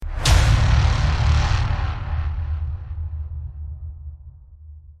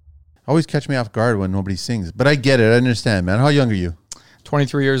Always catch me off guard when nobody sings. But I get it. I understand, man. How young are you?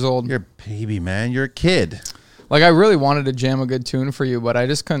 23 years old. You're a baby, man. You're a kid. Like, I really wanted to jam a good tune for you, but I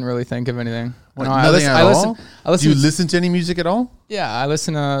just couldn't really think of anything. Nothing at all? Do you listen to any music at all? Yeah, I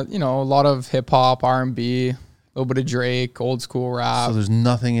listen to, a lot of hip-hop, R&B, a little bit of Drake, old school rap. So there's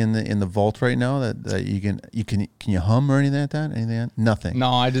nothing in the vault right now that you can you hum or anything like that? Nothing.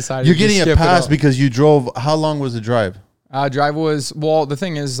 No, I decided You're getting a pass because you drove. How long was the drive? Drive was, the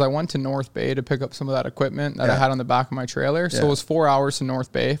thing is I went to North Bay to pick up some of that equipment that I had on the back of my trailer. So it was 4 hours to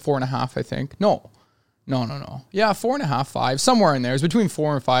North Bay, 4.5, I think. No. Yeah, 4.5, 5, somewhere in there. It's between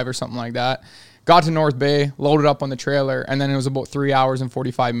 4 and 5 or something like that. Got to North Bay, loaded up on the trailer, and then it was about 3 hours and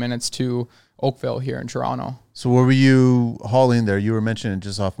 45 minutes to Oakville here in Toronto. So what were you hauling there? You were mentioning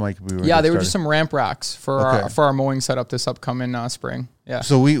just off mic. They were just some ramp racks for our mowing setup this upcoming spring. Yeah.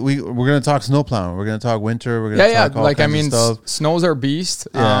 So we're gonna talk snow plowing. We're gonna talk winter. We're gonna talk all kinds of stuff. Snow's our beast.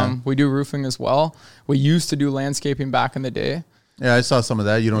 Yeah. We do roofing as well. We used to do landscaping back in the day. Yeah, I saw some of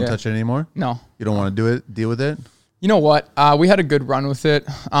that. You don't touch it anymore? No. You don't want to deal with it? You know what? We had a good run with it.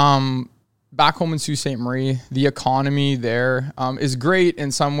 Back home in Sault Ste. Marie, the economy there is great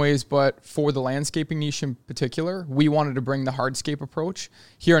in some ways, but for the landscaping niche in particular, we wanted to bring the hardscape approach.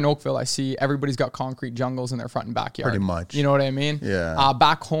 Here in Oakville, I see everybody's got concrete jungles in their front and backyard. Pretty much. You know what I mean? Yeah.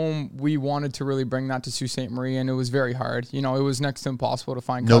 Back home, we wanted to really bring that to Sault Ste. Marie, and it was very hard. It was next to impossible to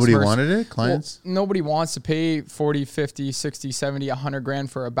find Nobody customers. wanted it? Clients? Well, nobody wants to pay 40, 50, 60, 70, 100 grand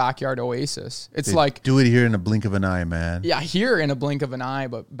for a backyard oasis. It's like... Do it here in a blink of an eye, man. Yeah, here in a blink of an eye,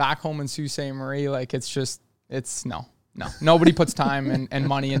 but back home in Sault Ste. Marie, no. Nobody puts time and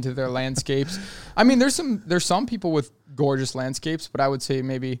money into their landscapes. I mean, there's some people with gorgeous landscapes, but I would say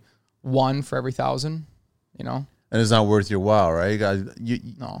maybe one for every 1,000, And it's not worth your while, right?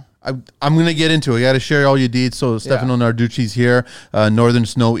 No. I'm going to get into it. You got to share all your deeds. So Stefano Narducci's here, Northern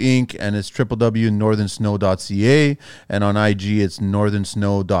Snow Inc., and it's www.northernsnow.ca. And on IG, it's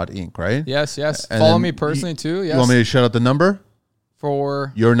northernsnow.inc, right? Yes. And follow me personally, too. Yes. You want me to shout out the number?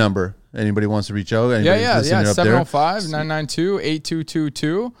 For your number. Anybody wants to reach out? Yeah.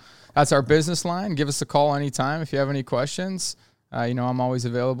 705-992-8222. That's our business line. Give us a call anytime if you have any questions. I'm always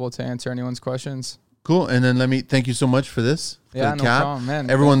available to answer anyone's questions. Cool. And then thank you so much for this. Yeah, no problem, man.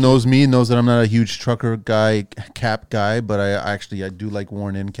 Everyone knows that I'm not a huge trucker guy, cap guy, but I do like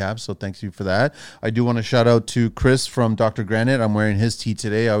worn in caps. So thanks you for that. I do want to shout out to Chris from Dr. Granite. I'm wearing his tee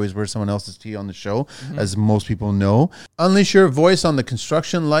today. I always wear someone else's tee on the show, as most people know. Unleash your voice on the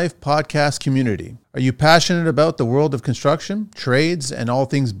Construction Life podcast community. Are you passionate about the world of construction, trades, and all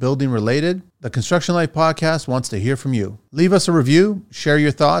things building related? The Construction Life podcast wants to hear from you. Leave us a review, share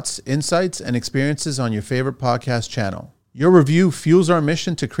your thoughts, insights, and experiences on your favorite podcast channel. Your review fuels our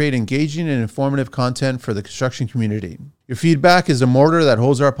mission to create engaging and informative content for the construction community. Your feedback is a mortar that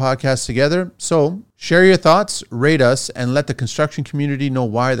holds our podcast together. So share your thoughts, rate us, and let the construction community know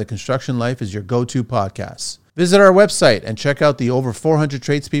why the Construction Life is your go-to podcast. Visit our website and check out the over 400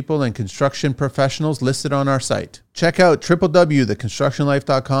 tradespeople and construction professionals listed on our site. Check out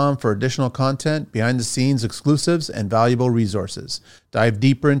www.theconstructionlife.com for additional content, behind-the-scenes exclusives, and valuable resources. Dive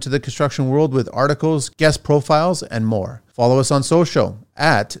deeper into the construction world with articles, guest profiles, and more. Follow us on social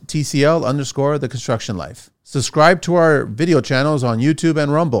at TCL_The Construction Life. Subscribe to our video channels on YouTube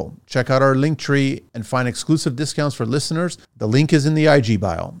and Rumble. Check out our link tree and find exclusive discounts for listeners. The link is in the IG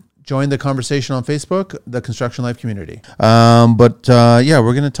bio. Join the conversation on Facebook, the Construction Life community. We're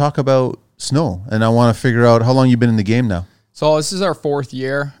going to talk about snow, and I want to figure out how long you've been in the game now. So this is our 4th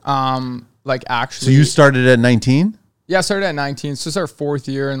year. So you started at 19? Yeah, I started at 19. So this is our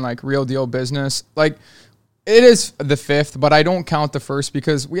 4th year in real deal business. It is the 5th, but I don't count the first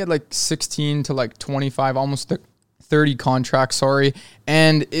because we had 16 to 25, almost 30 contracts.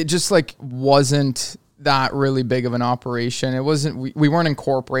 And it just wasn't that really big of an operation. It wasn't, we weren't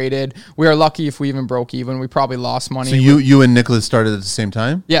incorporated. We are lucky if we even broke even. We probably lost money. So you and Nicholas started at the same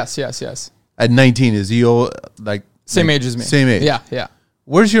time? Yes. At 19, is he same age as me? Same age. Yeah.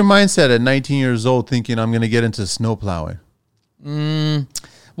 Where's your mindset at 19 years old thinking I'm going to get into snow plowing?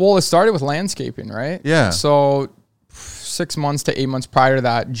 Well, it started with landscaping, right? Yeah. So 6 months to 8 months prior to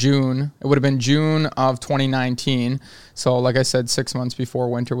that, June, it would have been June of 2019. So like I said, 6 months before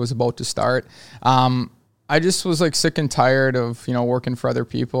winter was about to start. I just was sick and tired of, working for other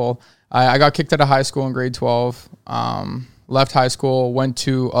people. I got kicked out of high school in grade 12, left high school, went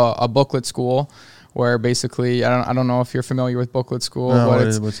to a booklet school where basically, I don't know if you're familiar with booklet school,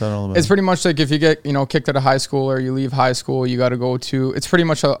 but what's that all about? It's pretty much if you get, kicked out of high school or you leave high school, you got to go to, it's pretty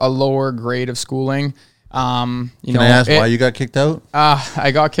much a lower grade of schooling. Can I ask why you got kicked out?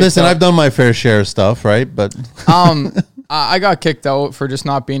 I got kicked out. Listen, I've done my fair share of stuff, right? But I got kicked out for just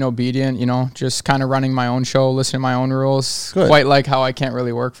not being obedient, just kind of running my own show, listening to my own rules. Good. Quite like how I can't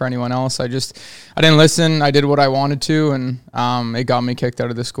really work for anyone else. I didn't listen. I did what I wanted to, and it got me kicked out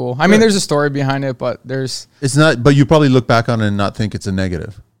of the school. I mean, there's a story behind it, but it's not, but you probably look back on it and not think it's a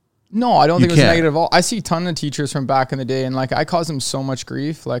negative. No, I don't think it was negative at all. I see a ton of teachers from back in the day, and like I caused them so much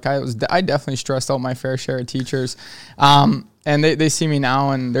grief. Like I definitely stressed out my fair share of teachers. And they see me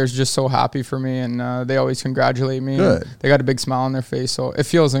now, and they're just so happy for me, and they always congratulate me. Good. They got a big smile on their face, so it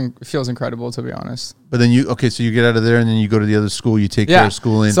feels incredible, to be honest. But then so you get out of there, and then you go to the other school. You take care of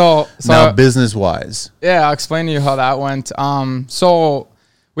schooling. So now, business wise, I'll explain to you how that went. So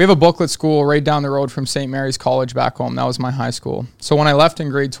we have a booklet school right down the road from St. Mary's College back home. That was my high school. So when I left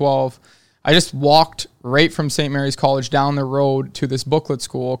in grade 12, I just walked right from St. Mary's College down the road to this booklet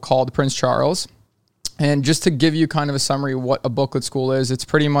school called Prince Charles. And just to give you kind of a summary of what a booklet school is, it's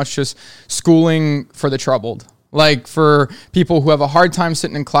pretty much just schooling for the troubled. Like for people who have a hard time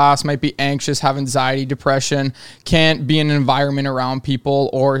sitting in class, might be anxious, have anxiety, depression, can't be in an environment around people,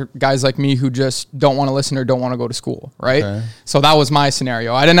 or guys like me who just don't want to listen or don't want to go to school, right? Okay. So that was my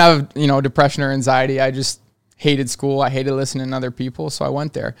scenario. I didn't have, depression or anxiety. I just hated school. I hated listening to other people. So I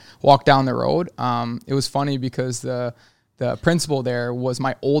went there, walked down the road. It was funny because the principal there was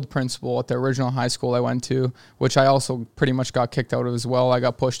my old principal at the original high school I went to, which I also pretty much got kicked out of as well. I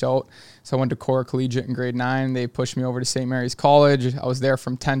got pushed out. So I went to Cora Collegiate in grade 9. They pushed me over to St. Mary's College. I was there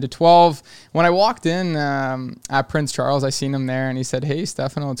from 10 to 12. When I walked in at Prince Charles, I seen him there, and he said, "Hey,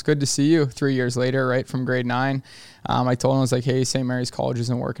 Stefano, it's good to see you." 3 years later, right, from grade 9. I told him, I was like, "Hey, St. Mary's College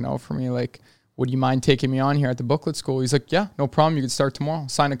isn't working out for me. Like, would you mind taking me on here at the booklet school?" He's like, "Yeah, no problem. You could start tomorrow."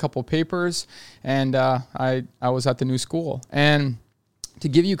 Sign a couple papers, and I was at the new school. And to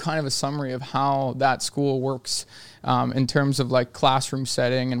give you kind of a summary of how that school works in terms of like classroom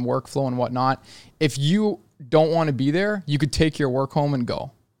setting and workflow and whatnot, if you don't want to be there, you could take your work home and go.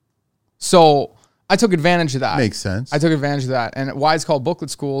 So I took advantage of that. Makes sense. I took advantage of that. And why it's called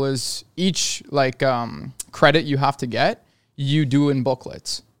booklet school is each like credit you have to get, you do in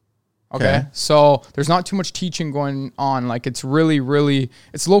booklets. Okay. So there's not too much teaching going on. Like it's really,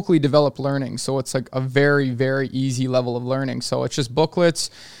 it's locally developed learning. So it's like a very, very easy level of learning. So it's just booklets,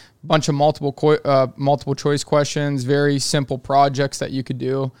 bunch of multiple choice questions, very simple projects that you could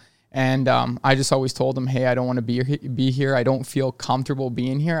do. And I just always told them, "Hey, I don't want to be here. I don't feel comfortable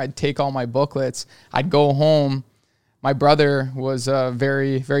being here." I'd take all my booklets. I'd go home. My brother was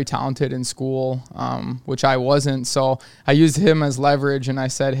very, very talented in school, which I wasn't. So I used him as leverage, and I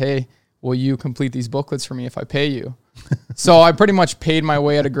said, "Hey, will you complete these booklets for me if I pay you?" So I pretty much paid my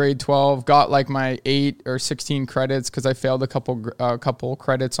way out of grade 12, got like my 8 or 16 credits because I failed a couple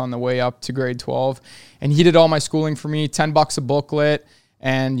credits on the way up to grade 12. And he did all my schooling for me, $10 a booklet.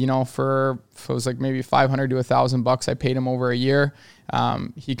 And, for it was like maybe $500 to $1,000, I paid him over a year.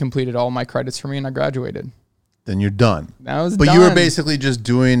 He completed all my credits for me, and I graduated. Then you're done. But you were basically just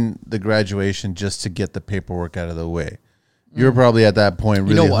doing the graduation just to get the paperwork out of the way. You're probably at that point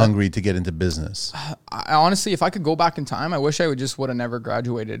really hungry to get into business. I honestly, if I could go back in time, I wish I would have never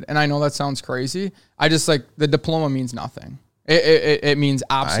graduated. And I know that sounds crazy. I just like the diploma means nothing. It means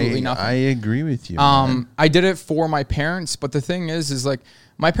absolutely nothing. I agree with you. I did it for my parents, but the thing is like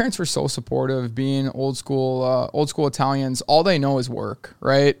my parents were so supportive. Being old school Italians, all they know is work,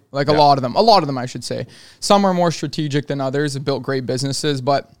 right? Like a lot of them, I should say. Some are more strategic than others, have built great businesses,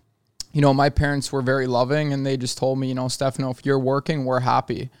 but my parents were very loving, and they just told me, "Stefano, if you're working, we're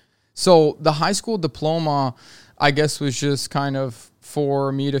happy." So the high school diploma, I guess, was just kind of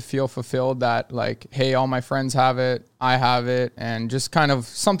for me to feel fulfilled that like, hey, all my friends have it, I have it, and just kind of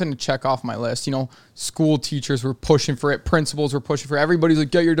something to check off my list. School teachers were pushing for it, principals were pushing for it. Everybody's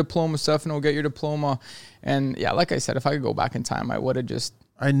like, "Get your diploma, Stefano, get your diploma." And yeah, like I said, if I could go back in time, I would have just...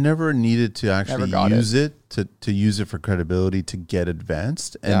 I never needed to actually use it to use it for credibility to get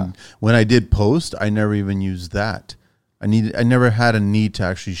advanced. And when I did post, I never even used that. I never had a need to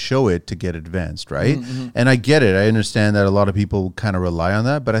actually show it to get advanced, right? Mm-hmm. And I get it. I understand that a lot of people kind of rely on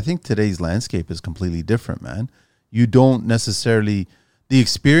that, but I think today's landscape is completely different, man. You don't necessarily, the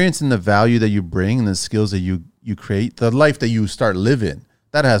experience and the value that you bring and the skills that you create, the life that you start living,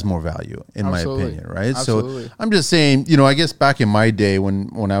 that has more value in my opinion, right? Absolutely. So I'm just saying, I guess back in my day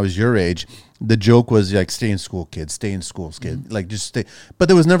when I was your age, the joke was like, "Stay in school, kid. Stay in school, kid." Mm-hmm. Like just stay. But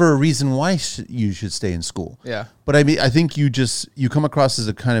there was never a reason why you should stay in school. Yeah. But I mean, I think you come across as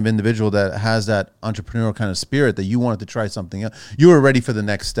a kind of individual that has that entrepreneurial kind of spirit that you wanted to try something else. You were ready for the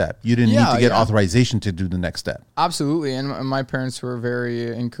next step. You didn't need to get authorization to do the next step. Absolutely. And my parents were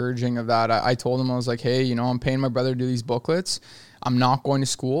very encouraging of that. I told them, I was like, "Hey, I'm paying my brother to do these booklets. I'm not going to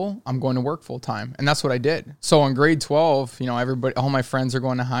school. I'm going to work full time. And that's what I did. So in grade 12, you know, everybody, all my friends are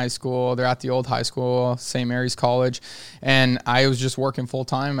going to high school. They're at the old high school, St. Mary's College. And I was just working full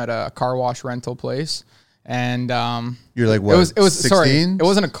time at a car wash rental place. And you're like, what? It was 16? sorry, it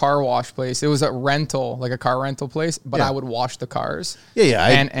wasn't a car wash place. It was a rental, like a car rental place. But I would wash the cars.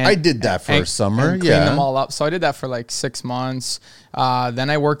 Yeah. I did that for a summer. And clean them all up. So I did that for like 6 months. Then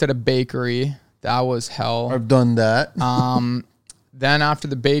I worked at a bakery. That was hell. I've done that. Then after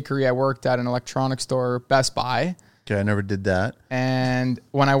the bakery, I worked at an electronics store, Best Buy. Okay, I never did that. And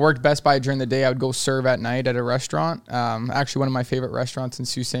when I worked Best Buy during the day, I would go serve at night at a restaurant. Actually, one of my favorite restaurants in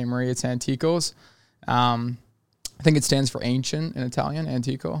Sault Ste. Marie. It's Antico's. I think it stands for ancient in Italian,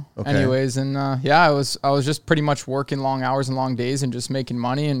 Antico. Okay. Anyways, and I was just pretty much working long hours and long days and just making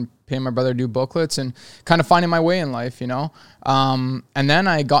money and paying my brother to do booklets and kind of finding my way in life, you know. And then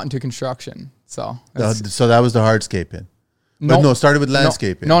I got into construction. So that was the hardscaping. No, started with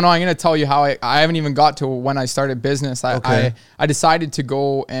landscaping. No, I'm going to tell you how I haven't even got to when I started business. I decided to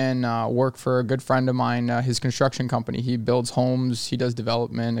go and work for a good friend of mine, his construction company. He builds homes, he does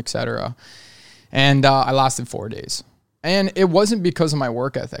development, etc. And I lasted 4 days. And it wasn't because of my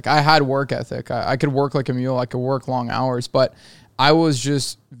work ethic. I had work ethic. I could work like a mule. I could work long hours. But I was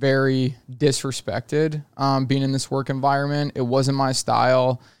just very disrespected being in this work environment. It wasn't my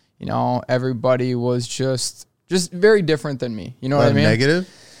style. You know, everybody was just very different than me. You know what I mean? Negative?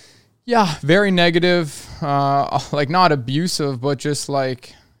 Yeah, very negative. Like not abusive, but just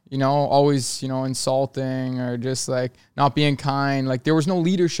like, you know, always, you know, insulting or just like not being kind. Like there was no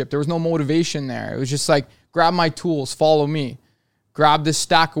leadership. There was no motivation there. It was just like, grab my tools, follow me. Grab this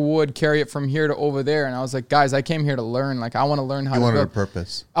stack of wood, carry it from here to over there. And I was like, guys, I came here to learn. Like, I want to learn how to build. You wanted a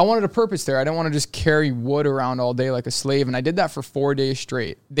purpose. I wanted a purpose there. I didn't want to just carry wood around all day like a slave. And I did that for 4 days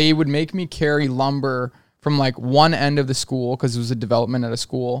straight. They would make me carry lumber from like one end of the school, because it was a development at a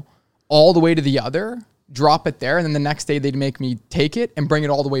school, all the way to the other, drop it there, and then the next day they'd make me take it and bring it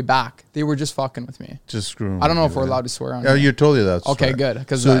all the way back. They were just fucking with me. Just screwing. I don't know if we're allowed to swear on. Yeah, you're totally allowed to okay, swear. good.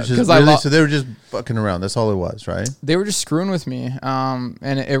 Because so they were just fucking around. That's all it was, right? They were just screwing with me, and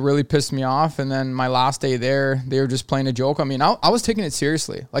it really pissed me off. And then my last day there, they were just playing a joke on me. And I was taking it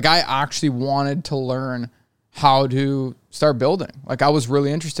seriously. Like I actually wanted to learn how to start building. Like I was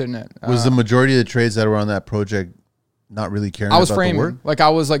really interested in it. Was the majority of the trades that were on that project not really caring about framing. The work? Like I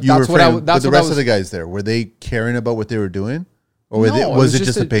was like, you that's what I was. But the rest of the guys there, were they caring about what they were doing? Or was it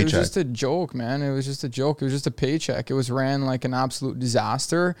just a paycheck? It was just a joke, man. It was just a joke. It was just a paycheck. It was ran like an absolute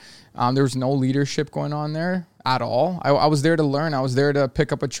disaster. There was no leadership going on there at all. I was there to learn. I was there to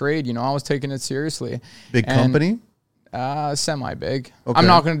pick up a trade. You know, I was taking it seriously. Big company? Semi-big. Okay. I'm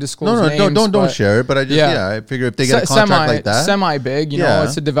not going to disclose names. Don't share it. But I just, I figure if they get a contract like that. Semi-big, you know,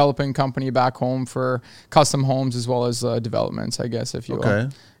 it's a developing company back home for custom homes as well as developments, I guess, if you will.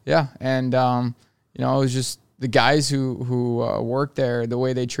 Yeah. And, you know, it was just the guys who worked there, the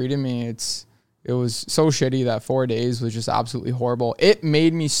way they treated me, it was so shitty. That 4 days was just absolutely horrible. It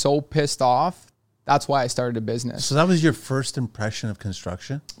made me so pissed off. That's why I started a business. So that was your first impression of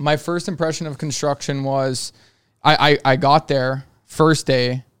construction? My first impression of construction was I got there, first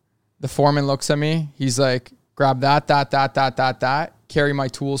day, the foreman looks at me. He's like, grab that, carry my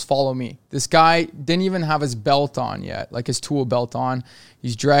tools, follow me. This guy didn't even have his belt on yet, like his tool belt on.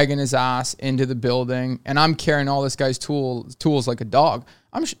 He's dragging his ass into the building, and I'm carrying all this guy's tools like a dog.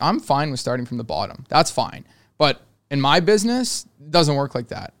 I'm fine with starting from the bottom. That's fine. But in my business, it doesn't work like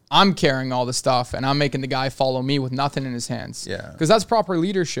that. I'm carrying all the stuff, and I'm making the guy follow me with nothing in his hands. Yeah. Because that's proper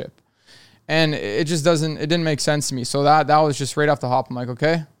leadership. And it didn't make sense to me. So that was just right off the hop. I'm like,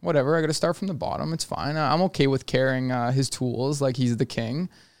 okay, whatever. I got to start from the bottom. It's fine. I'm okay with carrying his tools like he's the king.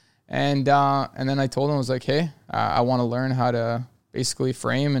 And then I told him, I was like, hey, I want to learn how to basically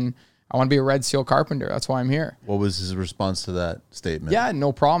frame, and I want to be a red seal carpenter. That's why I'm here. What was his response to that statement? Yeah,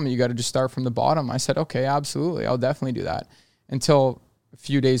 no problem. You got to just start from the bottom. I said, okay, absolutely. I'll definitely do that. Until a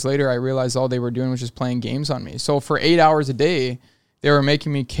few days later, I realized all they were doing was just playing games on me. So for 8 hours a day, they were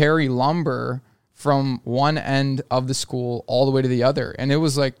making me carry lumber from one end of the school all the way to the other. And it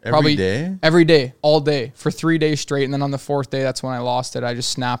was like probably every day, all day for 3 days straight. And then on the fourth day, that's when I lost it. I just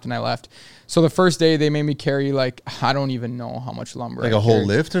snapped and I left. So the first day they made me carry like, I don't even know how much lumber. Like a whole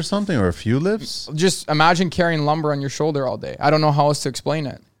lift or something, or a few lifts? Just imagine carrying lumber on your shoulder all day. I don't know how else to explain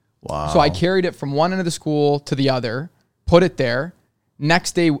it. Wow. So I carried it from one end of the school to the other, put it there.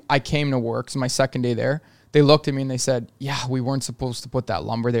 Next day I came to work. So my second day there. They looked at me and they said, yeah, we weren't supposed to put that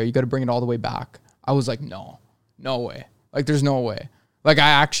lumber there. You got to bring it all the way back. I was like, no way. Like, there's no way. Like, I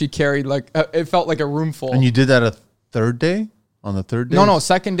actually carried, like, it felt like a room full. And you did that a third day? On the third day? No,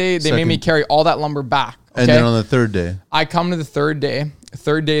 second day, they made me carry all that lumber back. And then on the third day, I come to the third day.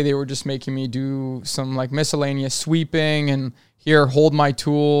 Third day, they were just making me do some like miscellaneous sweeping and here, hold my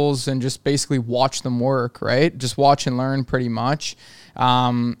tools and just basically watch them work, right? Just watch and learn pretty much.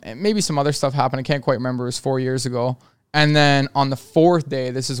 And maybe some other stuff happened. I can't quite remember. It was 4 years ago. And then on the fourth day,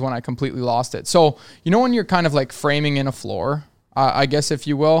 this is when I completely lost it. So, you know, when you're kind of like framing in a floor, I guess, if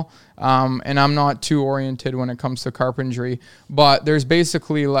you will, and I'm not too oriented when it comes to carpentry, but there's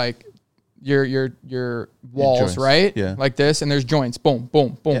basically like your walls, joints, right? Yeah. Like this, and there's joints, boom,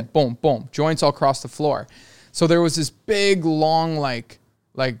 boom, boom, Yeah. boom, boom, joints all across the floor. So there was this big, long, like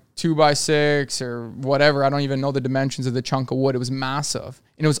 2x6 or whatever. I don't even know the dimensions of the chunk of wood. It was massive,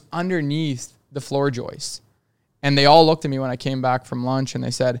 and it was underneath the floor joist. And they all looked at me when I came back from lunch, and they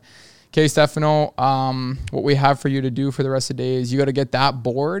said, "Okay, Stefano, what we have for you to do for the rest of the day is you got to get that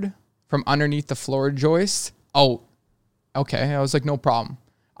board from underneath the floor joist out." Okay, I was like, no problem.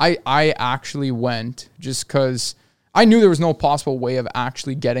 I actually went just because I knew there was no possible way of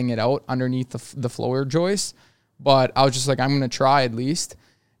actually getting it out underneath the floor joist, but I was just like, I'm going to try at least.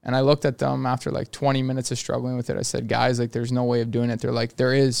 And I looked at them after like 20 minutes of struggling with it. I said, guys, like, there's no way of doing it. They're like,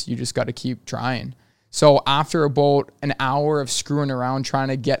 there is. You just got to keep trying. So after about an hour of screwing around trying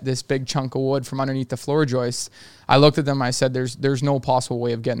to get this big chunk of wood from underneath the floor joist, I looked at them. I said, there's no possible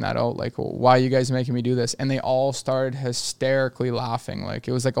way of getting that out. Like, well, why are you guys making me do this? And they all started hysterically laughing. Like,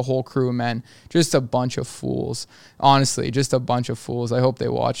 it was like a whole crew of men. Just a bunch of fools. Honestly, just a bunch of fools. I hope they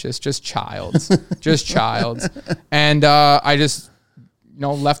watch this. Just childs. Just childs. And I just,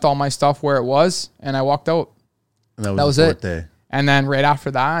 left all my stuff where it was, and I walked out. And that was the fourth day. And then right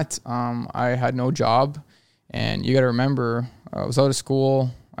after that, I had no job. And you got to remember, I was out of school.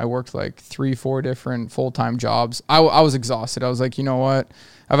 I worked like 3-4 different full-time jobs. I was exhausted. I was like, you know what?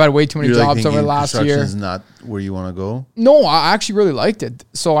 I've had way too many jobs over the last year. Construction is not where you want to go? No, I actually really liked it.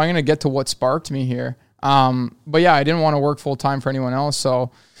 So I'm going to get to what sparked me here. But yeah, I didn't want to work full-time for anyone else.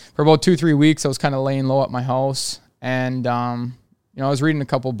 So for about 2-3 weeks, I was kind of laying low at my house. And, I was reading a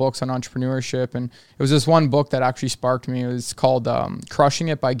couple books on entrepreneurship, and it was this one book that actually sparked me. It was called Crushing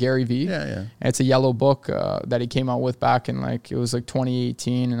It by Gary Vee. Yeah. And it's a yellow book that he came out with back in it was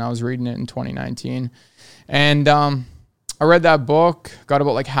 2018, and I was reading it in 2019. And I read that book, got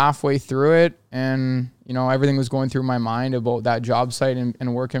about like halfway through it, and, everything was going through my mind about that job site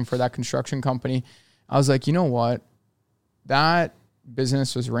and working for that construction company. I was like, you know what? That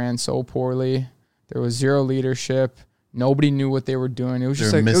business was ran so poorly. There was zero leadership. Nobody knew what they were doing. It was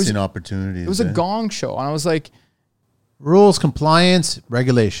just missing opportunities. It was a gong show. And I was like, rules, compliance,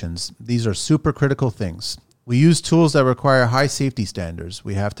 regulations. These are super critical things. We use tools that require high safety standards.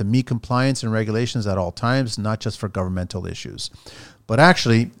 We have to meet compliance and regulations at all times, not just for governmental issues. But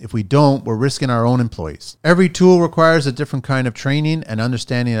actually, if we don't, we're risking our own employees. Every tool requires a different kind of training and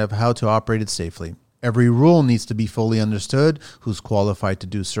understanding of how to operate it safely. Every rule needs to be fully understood, who's qualified to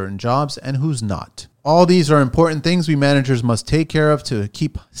do certain jobs and who's not. All these are important things we managers must take care of to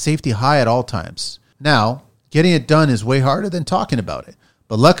keep safety high at all times. Now, getting it done is way harder than talking about it.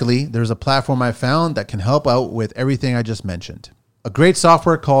 But luckily, there's a platform I found that can help out with everything I just mentioned. A great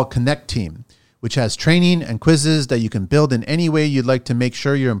software called Connect Team, which has training and quizzes that you can build in any way you'd like to make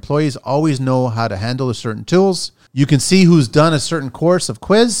sure your employees always know how to handle certain tools. You can see who's done a certain course of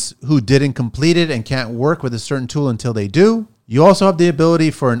quiz, who didn't complete it and can't work with a certain tool until they do. You also have the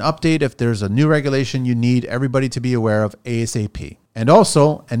ability for an update if there's a new regulation you need everybody to be aware of ASAP. And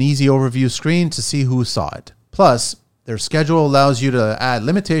also an easy overview screen to see who saw it. Plus, their schedule allows you to add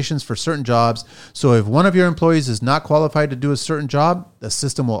limitations for certain jobs, so if one of your employees is not qualified to do a certain job, the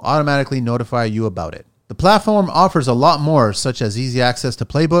system will automatically notify you about it. The platform offers a lot more, such as easy access to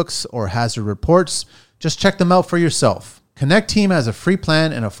playbooks or hazard reports. Just check them out for yourself. Connect Team has a free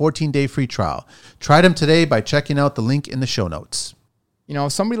plan and a 14-day free trial. Try them today by checking out the link in the show notes.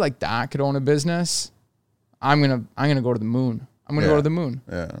 If somebody like that could own a business, I'm gonna go to the moon. I'm gonna go to the moon.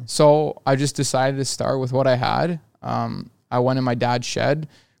 Yeah. So I just decided to start with what I had. I went in my dad's shed,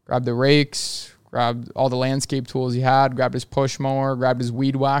 grabbed the rakes, grabbed all the landscape tools he had, grabbed his push mower, grabbed his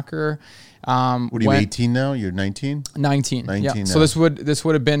weed whacker. What are you, 18 now? You're 19? 19. 19 yeah. now. So this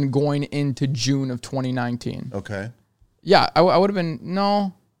would have been going into June of 2019. Okay. Yeah, I would have been,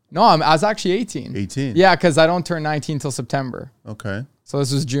 no, I was actually 18. 18? Yeah, because I don't turn 19 till September. Okay. So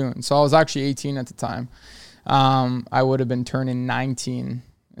this was June. So I was actually 18 at the time. I would have been turning 19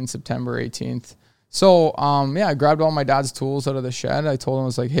 in September 18th. So, I grabbed all my dad's tools out of the shed. I told him, I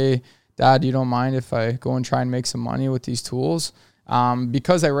was like, hey, Dad, you don't mind if I go and try and make some money with these tools?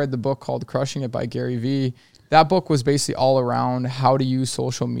 Because I read the book called Crushing It by Gary Vee. That book was basically all around how to use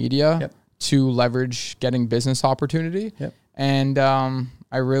social media to leverage getting business opportunity. Yep. And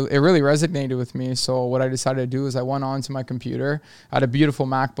it really resonated with me. So what I decided to do is I went on to my computer. I had a beautiful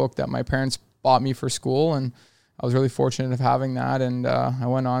MacBook that my parents bought me for school, and I was really fortunate of having that. And I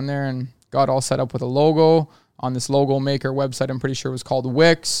went on there and got all set up with a logo on this logo maker website. I'm pretty sure it was called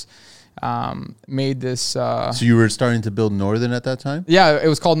Wix. Made this. So you were starting to build Northern at that time? Yeah, it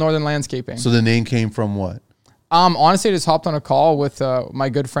was called Northern Landscaping. So the name came from what? Honestly, I just hopped on a call with my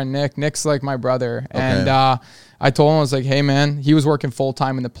good friend Nick. Nick's like my brother. Okay. And I told him, I was like, hey, man, he was working full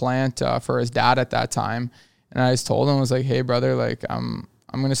time in the plant for his dad at that time. And I just told him, I was like, hey, brother, like, I'm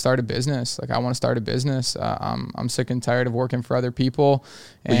going to start a business. Like, I want to start a business. I'm sick and tired of working for other people.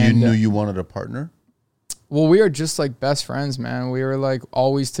 But you knew you wanted a partner? Well, we are just like best friends, man. We were like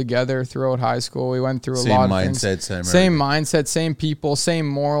always together throughout high school. We went through a lot of things. Same mindset, same people, same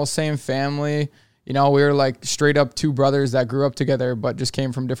morals, same family. You know, we were like straight up two brothers that grew up together, but just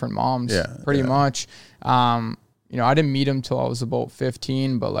came from different moms, pretty much. You know, I didn't meet him till I was about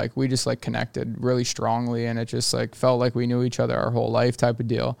 15, but like we just like connected really strongly, and it just like felt like we knew each other our whole life type of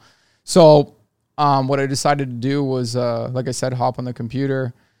deal. So what I decided to do was, like I said, hop on the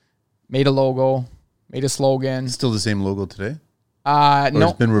computer, made a logo, made a slogan. Still the same logo today? No,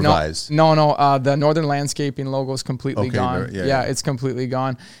 it's been revised. No. The Northern Landscaping logo is completely gone. Yeah, it's completely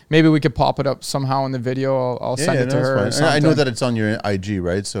gone. Maybe we could pop it up somehow in the video. I'll send it to her. I know that it's on your IG,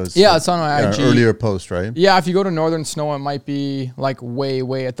 right? So it's it's on my IG. Earlier post, right? Yeah, if you go to Northern Snow, it might be like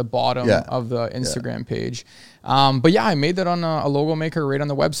way at the bottom of the Instagram page. But yeah, I made that on a logo maker right on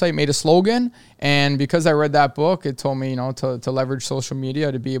the website, made a slogan. And because I read that book, it told me, you know, to leverage social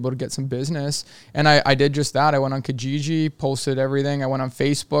media to be able to get some business. And I did just that. I went on Kijiji, posted everything. I went on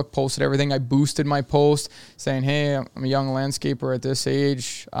Facebook, posted everything. I boosted my post saying, hey, I'm a young landscaper at this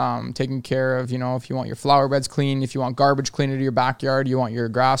age, taking care of, you know, if you want your flower beds clean, if you want garbage cleaned into your backyard, you want your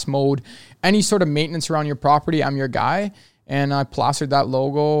grass mowed, any sort of maintenance around your property, I'm your guy. And I plastered that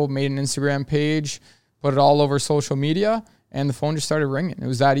logo, made an Instagram page, put it all over social media, and the phone just started ringing. It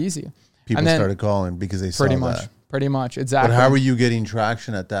was that easy. People started calling because they saw that. Pretty much, exactly. But how were you getting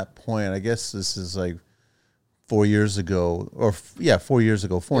traction at that point? I guess this is like 4 years ago, or 4 years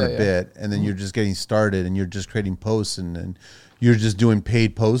ago, four and a bit, and then you're just getting started, and you're just creating posts, and you're just doing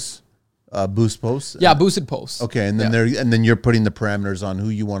paid posts, boost posts. Yeah, boosted posts. Okay, and then you're putting the parameters on who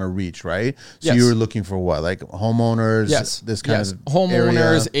you want to reach, right? So you were looking for what, like homeowners? Yes, this kind of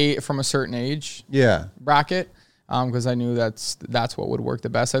homeowners from a certain age. Bracket. Because I knew that's what would work the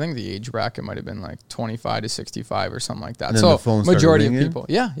best. I think the age bracket might have been like 25 to 65 or something like that. So majority of people.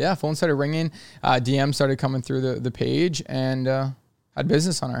 Yeah. Phone started ringing. DM started coming through the page, and had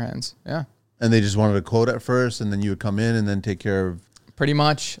business on our hands. Yeah. And they just wanted a quote at first, and then you would come in and then take care of pretty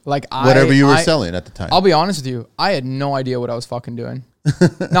much like whatever you were selling at the time. I'll be honest with you. I had no idea what I was fucking doing.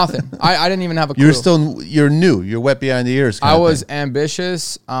 Nothing. I didn't even have a clue. You're new. You're wet behind the ears. I was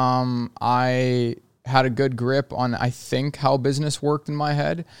ambitious. I had a good grip on, I think, how business worked in my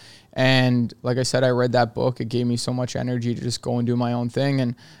head. And like I said, I read that book. It gave me so much energy to just go and do my own thing.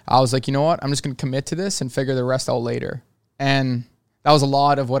 And I was like, you know what? I'm just going to commit to this and figure the rest out later. And that was a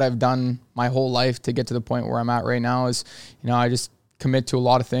lot of what I've done my whole life to get to the point where I'm at right now is, you know, I just commit to a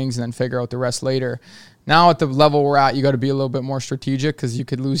lot of things and then figure out the rest later. Now at the level we're at, you got to be a little bit more strategic because you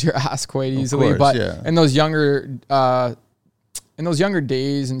could lose your ass quite easily. But in those younger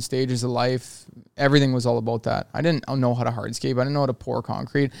days and stages of life, everything was all about that. I didn't know how to hardscape. I didn't know how to pour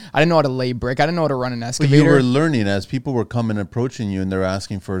concrete. I didn't know how to lay brick. I didn't know how to run an excavator. But you were learning as people were coming and approaching you and they're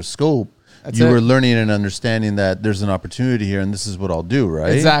asking for a scope. You were learning and understanding that there's an opportunity here and this is what I'll do,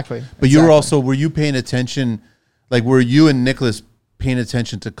 right? Exactly. But you were you paying attention, like were you and Nicholas paying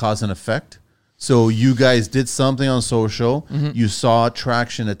attention to cause and effect? So you guys did something on social, you saw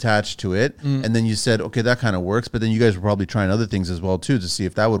traction attached to it, and then you said, okay, that kind of works. But then you guys were probably trying other things as well, too, to see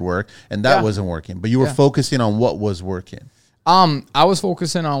if that would work. And that wasn't working. But you were focusing on what was working. I was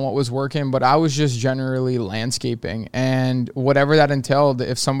focusing on what was working, but I was just generally landscaping. And whatever that entailed,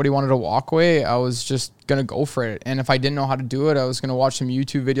 if somebody wanted a walkway, I was just going to go for it. And if I didn't know how to do it, I was going to watch some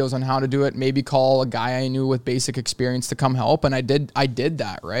YouTube videos on how to do it, maybe call a guy I knew with basic experience to come help. And I did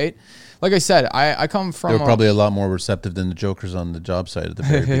that, right? Like I said, I come from... They were probably a lot more receptive than the jokers on the job site at the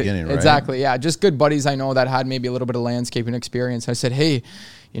very beginning, right? Exactly, yeah. Just good buddies I know that had maybe a little bit of landscaping experience. I said, hey,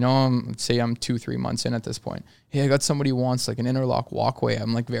 you know, say I'm 2-3 months in at this point. Hey, I got somebody who wants like an interlock walkway.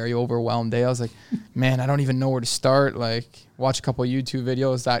 I'm like very overwhelmed. I was like, man, I don't even know where to start. Like watch a couple of YouTube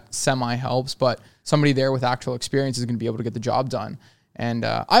videos that semi helps, but somebody there with actual experience is going to be able to get the job done. And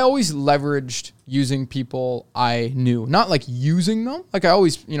I always leveraged using people I knew, not like using them. Like I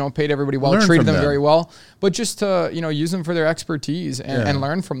always, you know, paid everybody well, Learn treated from them them. very well, but just to, you know, use them for their expertise and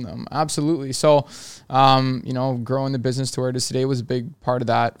learn from them. Absolutely. So, you know, growing the business to where it is today was a big part of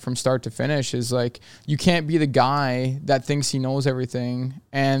that from start to finish. Is like, you can't be the guy that thinks he knows everything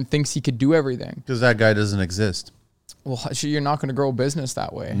and thinks he could do everything. Because that guy doesn't exist. Well, you're not going to grow a business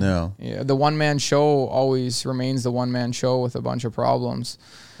that way. No. Yeah, the one-man show always remains the one-man show with a bunch of problems.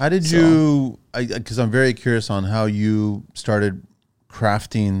 How did you, because I'm very curious on how you started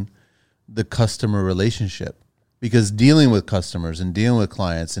crafting the customer relationship. Because dealing with customers and dealing with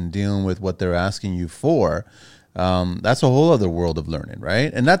clients and dealing with what they're asking you for, that's a whole other world of learning,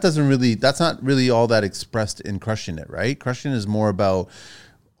 right? And that's not really all that expressed in Crushing It, right? Crushing It is more about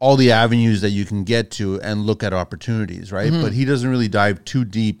all the avenues that you can get to and look at opportunities, right? But he doesn't really dive too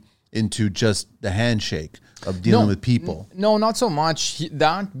deep into just the handshake of dealing with people. No, not so much.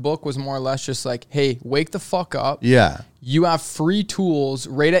 That book was more or less just like, hey, wake the fuck up. Yeah. You have free tools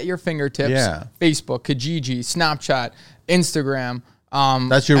right at your fingertips. Yeah. Facebook, Kijiji, Snapchat, Instagram.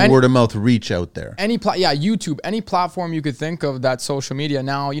 That's your word of mouth reach out there. YouTube, any platform you could think of that's social media.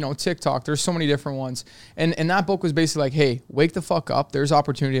 Now, you know, TikTok, there's so many different ones. And that book was basically like, hey, wake the fuck up. There's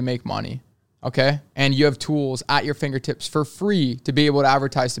opportunity to make money. Okay. And you have tools at your fingertips for free to be able to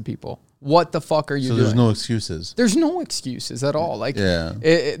advertise to people. What the fuck are you doing? So there's no excuses. There's no excuses at all. Like, yeah.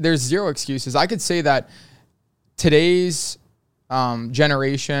 There's zero excuses. I could say that today's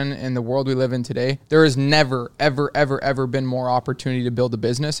generation in the world we live in today, there has never, ever been more opportunity to build a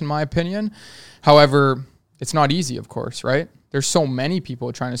business, in my opinion. However, it's not easy, of course, right? There's so many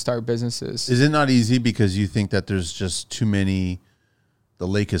people trying to start businesses. Is it not easy because you think that there's just too many, the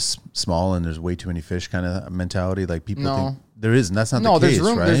lake is small and there's way too many fish kind of mentality? Like people think there isn't. That's not the case,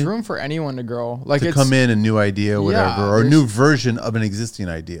 right? There's room for anyone to grow. Like to come in a new idea, whatever, or a new version of an existing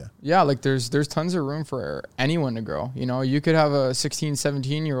idea. Yeah, like there's tons of room for anyone to grow. You know, you could have a 16,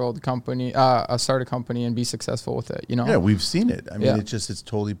 17-year-old company, start a company and be successful with it, you know? Yeah, we've seen it. I mean, it's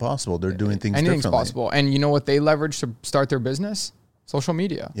totally possible. They're doing things Anything's differently. possible. And you know what they leverage to start their business? Social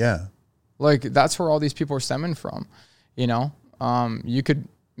media. Yeah. Like that's where all these people are stemming from, you know? You could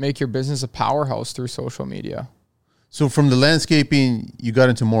make your business a powerhouse through social media. So from the landscaping, you got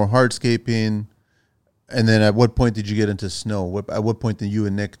into more hardscaping, and then at what point did you get into snow? At what point did you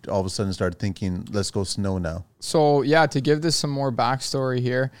and Nick all of a sudden start thinking, let's go snow now? So yeah, to give this some more backstory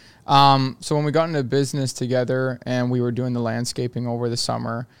here. So when we got into business together and we were doing the landscaping over the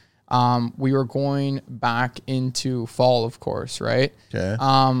summer, we were going back into fall, of course, right? Okay.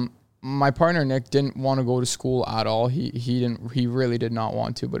 My partner Nick didn't want to go to school at all. He really did not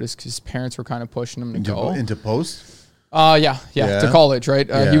want to, but his parents were kind of pushing him to go into post. Yeah, to college, right?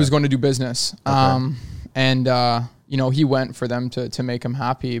 He was going to do business. Okay. You know, he went for them to make him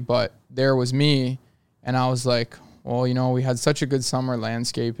happy, but there was me, and I was like, well, you know, we had such a good summer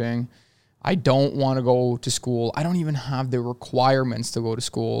landscaping. I don't want to go to school. I don't even have the requirements to go to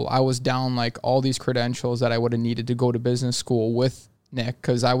school. I was down like all these credentials that I would have needed to go to business school with Nick,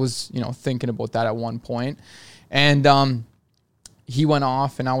 because I was, you know, thinking about that at one point. And he went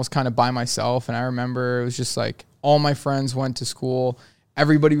off and I was kind of by myself. And I remember it was just like all my friends went to school.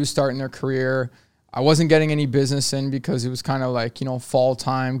 Everybody was starting their career. I wasn't getting any business in because it was kind of like, you know, fall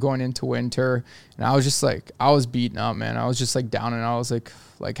time going into winter. And I was just like, I was beaten up, man. I was just like down, and I was like,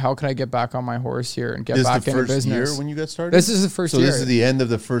 how can I get back on my horse here and get back into business? This is the first year when you got started? This is the first year. So this is the end of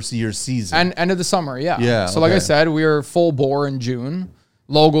the first year season. And end of the summer, yeah. Yeah. So like I said, we were full bore in June.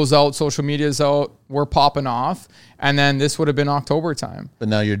 Logo's out, social media's out, we're popping off. And then this would have been October time. But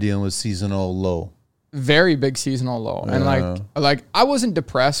now you're dealing with seasonal low. Very big seasonal low. Yeah. And like I wasn't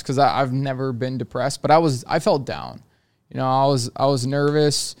depressed because I've never been depressed, but I felt down. You know, I was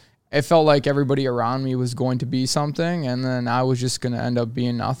nervous. It felt like everybody around me was going to be something, and then I was just going to end up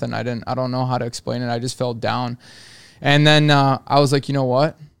being nothing. I don't know how to explain it. I just felt down. And then I was like, you know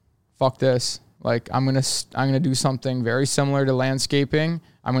what? Fuck this. Like I'm going to do something very similar to landscaping.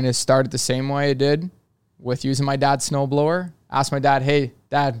 I'm going to start it the same way I did with using my dad's snowblower. Ask my dad, "Hey,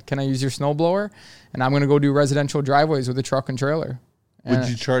 Dad, can I use your snowblower?" And I'm going to go do residential driveways with a truck and trailer. What did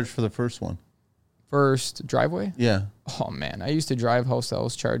you charge for the first one? First driveway? Yeah. Oh man, I used to drive house. I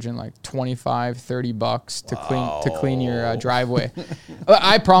was charging like $25-$30 to clean your driveway.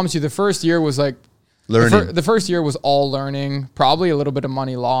 I promise you, the first year was like learning. The first year was all learning. Probably a little bit of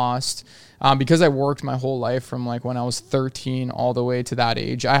money lost because I worked my whole life from like when I was 13 all the way to that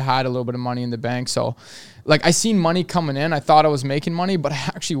age. I had a little bit of money in the bank, so like I seen money coming in. I thought I was making money, but I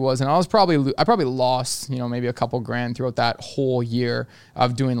actually wasn't. I probably lost, maybe a couple grand throughout that whole year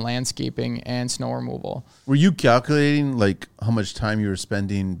of doing landscaping and snow removal. Were you calculating like how much time you were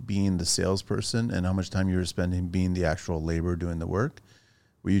spending being the salesperson and how much time you were spending being the actual labor doing the work?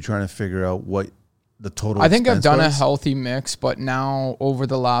 Were you trying to figure out what the total? I think I've done was? a healthy mix, but now over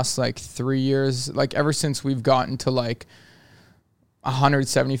the last like 3 years, like ever since we've gotten to like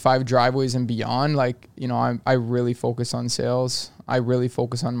 175 driveways and beyond, like, I really focus on sales. I really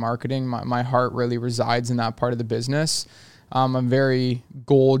focus on marketing. My heart really resides in that part of the business. I'm very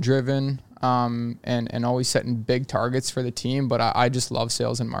goal driven, and always setting big targets for the team, but I just love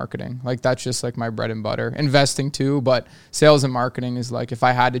sales and marketing. Like that's just like my bread and butter. Investing too, but sales and marketing is like, if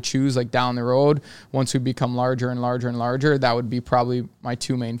I had to choose like down the road, once we become larger and larger and larger, that would be probably my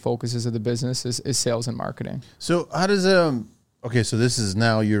two main focuses of the business is sales and marketing. So how does okay, so this is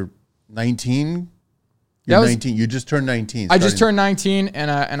now you're 19. You're 19. You just turned 19. I just turned 19,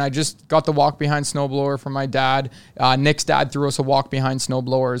 and I just got the walk behind snowblower from my dad. Nick's dad threw us a walk behind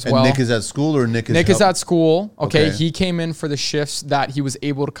snowblower as well. And Nick is at school, or Nick is at school. Okay, he came in for the shifts that he was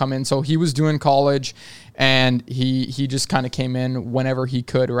able to come in. So he was doing college, and he just kind of came in whenever he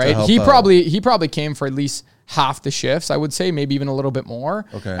could. Right? He probably came for at least half the shifts, I would say, maybe even a little bit more.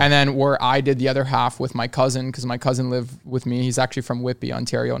 Okay. And then where I did the other half with my cousin, because my cousin lived with me. He's actually from Whitby,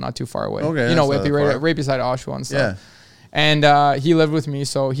 Ontario, not too far away. Okay. Whitby, right beside Oshawa and stuff. Yeah. And he lived with me,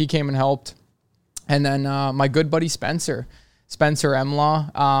 so he came and helped. And then my good buddy Spencer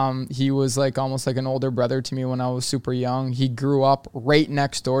Emlaw, he was like almost like an older brother to me when I was super young. He grew up right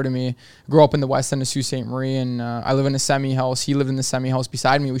next door to me. Grew up in the west end of Sault Ste. Marie, and I live in a semi-house. He lived in the semi-house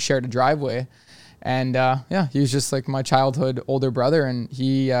beside me. We shared a driveway. And he was just like my childhood older brother, and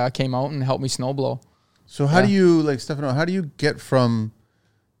he came out and helped me snowblow. So how do you, like, Stefano, how do you get from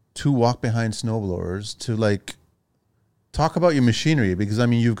two walk behind snowblowers to like talk about your machinery? Because I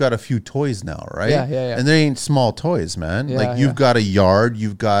mean, you've got a few toys now, right? Yeah. And they ain't small toys, man. Like you've got a yard,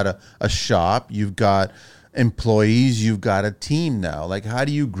 you've got a shop, you've got employees, you've got a team now. Like, how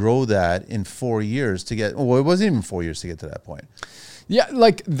do you grow that in 4 years to get, well, it wasn't even 4 years to get to that point. Yeah,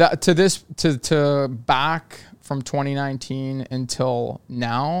 like that to back from 2019 until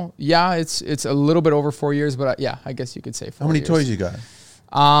now. Yeah, it's a little bit over 4 years, but I guess you could say 4 years. How many toys you got?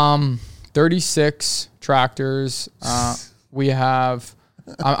 36 tractors. We have.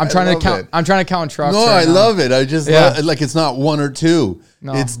 I'm trying to count. I'm trying to count trucks. No, right I now. love it. I just like it's not one or two.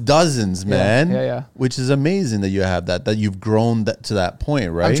 No. It's dozens, man. Yeah. Which is amazing that you have that you've grown to that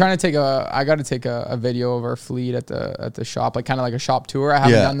point, right? I'm trying to I got to take a video of our fleet at the shop, like kind of like a shop tour. I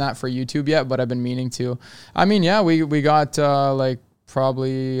haven't done that for YouTube yet, but I've been meaning to. I mean, we got like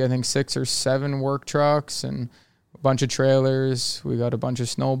probably I think 6 or 7 work trucks and a bunch of trailers. We got a bunch of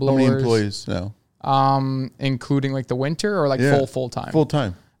snow blowers. How many employees now? Including like the winter or like full time? Full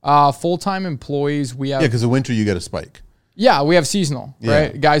time. Full time employees. We have because the winter you get a spike. Yeah, we have seasonal,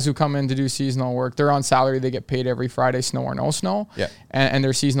 right? Guys who come in to do seasonal work. They're on salary. They get paid every Friday, snow or no snow. Yeah. And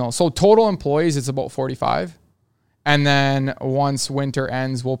they're seasonal. So total employees, it's about 45. And then once winter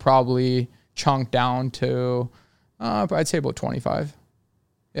ends, we'll probably chunk down to, I'd say about 25.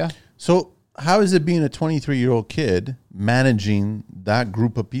 Yeah. So how is it being a 23-year-old kid managing that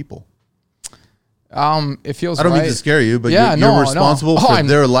group of people? It feels I don't mean right. to scare you, but you're responsible for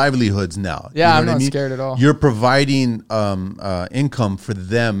their livelihoods now. Yeah, you know I'm not scared at all. You're providing income for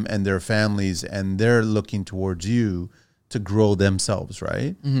them and their families, and they're looking towards you to grow themselves,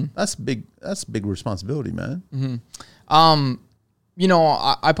 right? Mm-hmm. That's big. That's big responsibility, man. Mm-hmm.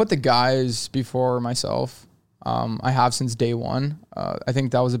 I put the guys before myself. I have since day one. I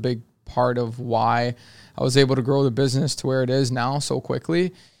think that was a big part of why I was able to grow the business to where it is now so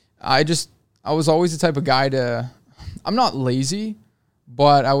quickly. I was always the type of guy I'm not lazy,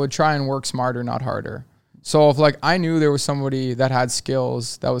 but I would try and work smarter, not harder. So if like I knew there was somebody that had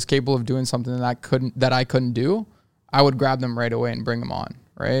skills that was capable of doing something that I couldn't do, I would grab them right away and bring them on,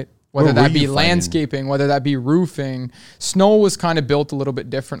 right? Whether that be landscaping, whether that be roofing. Snow was kind of built a little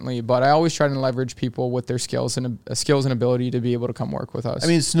bit differently, but I always try to leverage people with their skills and ability to be able to come work with us. I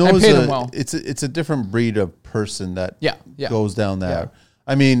mean, snow is it's a different breed of person that goes down that. Yeah.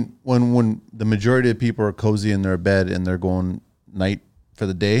 I mean, when the majority of people are cozy in their bed and they're going night for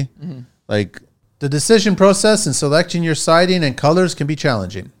the day, like the decision process in selecting your siding and colors can be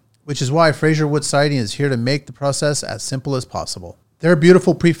challenging, which is why Fraser Wood Siding is here to make the process as simple as possible. Their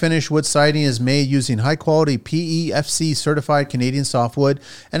beautiful pre-finished wood siding is made using high-quality PEFC certified Canadian softwood,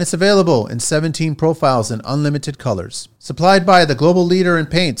 and it's available in 17 profiles and unlimited colors. Supplied by the global leader in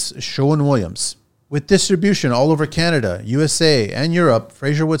paints, Sherwin-Williams. With distribution all over Canada, USA, and Europe,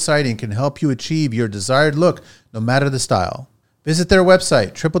 Fraser Wood Siding can help you achieve your desired look no matter the style. Visit their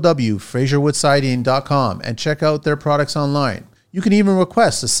website, www.fraserwoodsiding.com, and check out their products online. You can even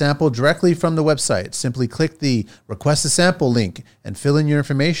request a sample directly from the website. Simply click the Request a Sample link and fill in your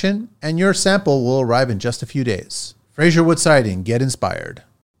information, and your sample will arrive in just a few days. Fraser Wood Siding, get inspired.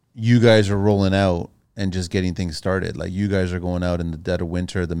 You guys are rolling out and just getting things started. Like, you guys are going out in the dead of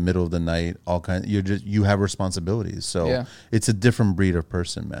winter, the middle of the night, all kinds. You have responsibilities. So It's a different breed of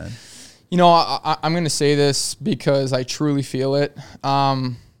person, man. You know, I'm going to say this because I truly feel it.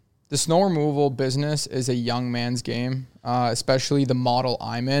 The snow removal business is a young man's game, especially the model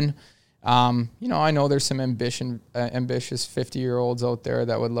I'm in. You know, I know there's some ambitious 50-year-olds out there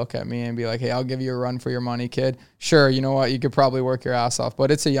that would look at me and be like, hey, I'll give you a run for your money, kid. Sure, you know what? You could probably work your ass off,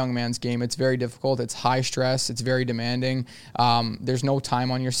 but it's a young man's game. It's very difficult. It's high stress. It's very demanding. There's no time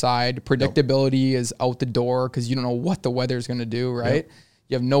on your side. Predictability is out the door because you don't know what the weather's going to do, right? Yep.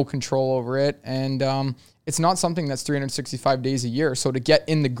 You have no control over it. And it's not something that's 365 days a year. So to get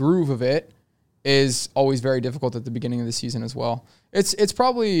in the groove of it is always very difficult at the beginning of the season as well. It's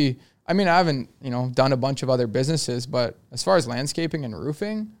probably... I mean, I haven't, done a bunch of other businesses, but as far as landscaping and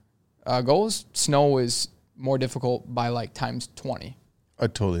roofing goes, snow is more difficult by like times 20. I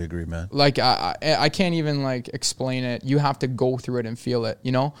totally agree, man. Like, I can't even like explain it. You have to go through it and feel it,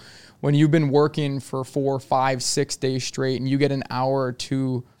 When you've been working for 4, 5, 6 days straight and you get an hour or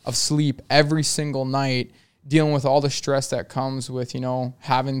two of sleep every single night, dealing with all the stress that comes with,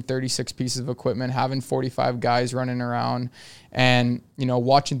 having 36 pieces of equipment, having 45 guys running around and,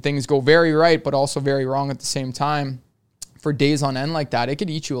 watching things go very right, but also very wrong at the same time for days on end like that, it could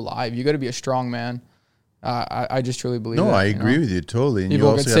eat you alive. You got to be a strong man. I just truly believe that. No, I agree with you totally. And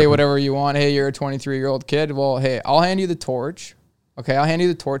people can say whatever you want. Hey, you're a 23-year-old kid. Well, hey, I'll hand you the torch. Okay, I'll hand you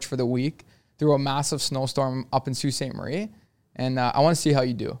the torch for the week through a massive snowstorm up in Sault Ste. Marie. And I want to see how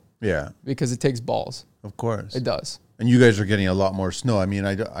you do. Yeah. Because it takes balls. Of course. It does. And you guys are getting a lot more snow. I mean,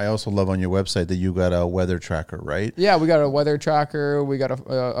 I also love on your website that you got a weather tracker, right? Yeah, we got a weather tracker. We got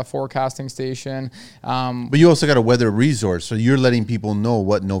a forecasting station. But you also got a weather resource. So you're letting people know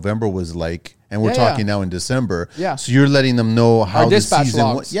what November was like. And we're talking now in December. Yeah. So you're letting them know how the season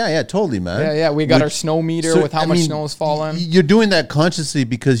logs. Yeah, totally, man. Yeah. We got our snow meter with how much snow is falling. You're doing that consciously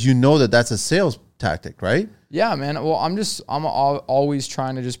because you know that that's a sales tactic, right? Yeah, man. Well, I'm always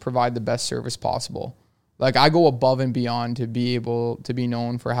trying to just provide the best service possible. Like, I go above and beyond to be able to be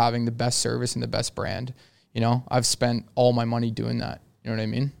known for having the best service and the best brand. I've spent all my money doing that. You know what I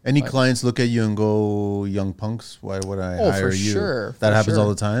mean? Any clients look at you and go, young punks, why would I hire you? Sure. That happens all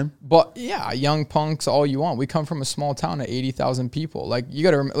the time? But yeah, young punks, all you want. We come from a small town of 80,000 people. Like, you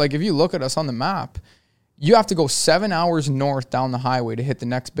got to, like, if you look at us on the map, you have to go 7 hours north down the highway to hit the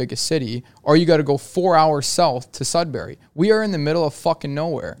next biggest city, or you got to go 4 hours south to Sudbury. We are in the middle of fucking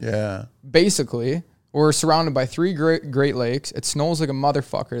nowhere. Yeah. Basically, we're surrounded by 3 Great Lakes. It snows like a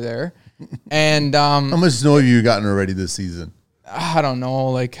motherfucker there. And how much snow have you gotten already this season? I don't know.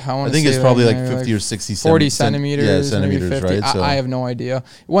 Like, I think it's probably like 50 or 60 40 centimeters. Yeah, centimeters, maybe 50. right? So I have no idea.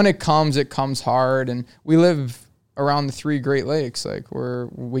 When it comes hard. And we live around the 3 Great Lakes. Like,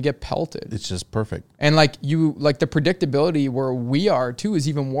 we get pelted. It's just perfect. And the predictability where we are too is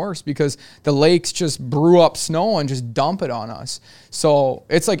even worse because the lakes just brew up snow and just dump it on us. So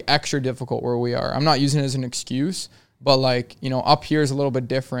it's like extra difficult where we are. I'm not using it as an excuse, but up here is a little bit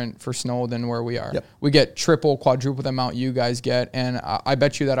different for snow than where we are. Yep. We get triple, quadruple the amount you guys get. And I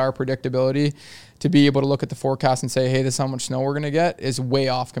bet you that our predictability to be able to look at the forecast and say, hey, this is how much snow we're going to get is way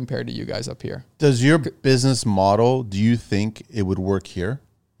off compared to you guys up here. Does your business model, do you think it would work here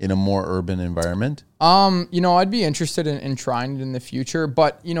in a more urban environment? I'd be interested in trying it in the future,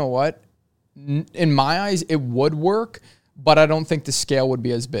 but you know what? In my eyes, it would work, but I don't think the scale would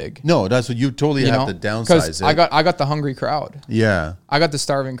be as big. No, that's what you totally have to downsize it. I got the hungry crowd. Yeah. I got the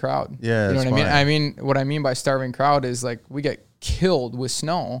starving crowd. Yeah. You know what I mean? What I mean by starving crowd is like we get killed with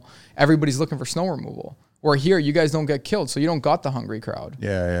snow. Everybody's looking for snow removal. Where here, you guys don't get killed, so you don't got the hungry crowd.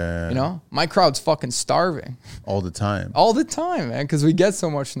 Yeah. My crowd's fucking starving. All the time. All the time, man, because we get so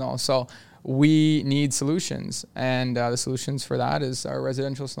much snow. So we need solutions, and the solutions for that is our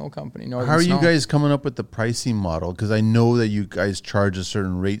residential snow company, Northern How are Snow. you guys coming up with the pricing model? Because I know that you guys charge a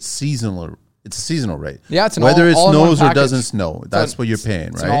certain rate seasonal. It's a seasonal rate. Yeah, it's whether it snows or package. doesn't snow. That's what you're paying,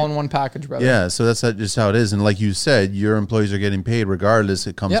 right? It's an all-in-one package, brother. Yeah, so that's just how it is. And like you said, your employees are getting paid regardless.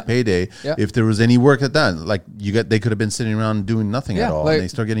 It comes payday. Yep. If there was any work at that, they could have been sitting around doing nothing at all, and they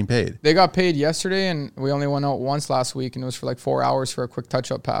start getting paid. They got paid yesterday, and we only went out once last week, and it was for 4 hours for a quick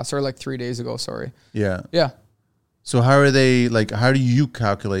touch-up pass, or 3 days ago. Sorry. Yeah. Yeah. So how are they? How do you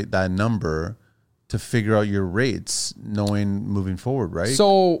calculate that number to figure out your rates, knowing moving forward, right?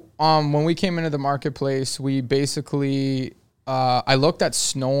 So when we came into the marketplace, we basically I looked at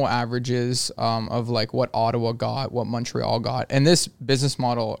snow averages of like what Ottawa got, what Montreal got, and this business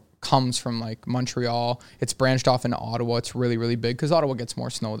model comes from like Montreal. It's branched off into Ottawa. It's really, really big because Ottawa gets more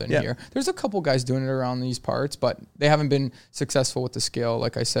snow than here. There's a couple guys doing it around these parts, but they haven't been successful with the scale,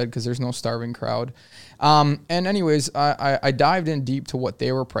 like I said, because there's no starving crowd. And anyways, I dived in deep to what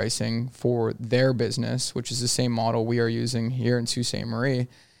they were pricing for their business, which is the same model we are using here in Sault Ste. Marie.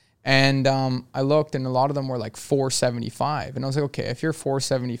 And I looked, and a lot of them were like $475, and I was like, okay, if you're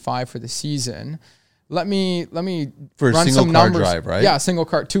 $475 for the season, let me for run a single some car numbers. drive, right? Yeah, single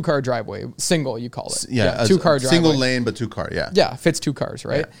car, 2-car driveway, single you call it. Yeah, 2-car driveway. Single lane, but 2-car. Yeah. Yeah, fits 2 cars,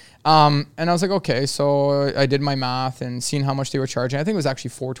 right? Yeah. And I was like, okay, so I did my math and seen how much they were charging. I think it was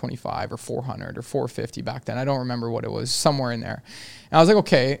actually $425 or $400 or $450 back then. I don't remember what it was, somewhere in there. And I was like,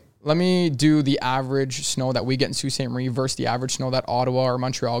 okay, let me do the average snow that we get in Sault Ste. Marie versus the average snow that Ottawa or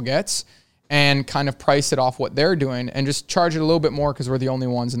Montreal gets, and kind of price it off what they're doing and just charge it a little bit more because we're the only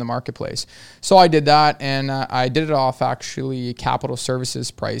ones in the marketplace. So I did that, and I did it off actually Capital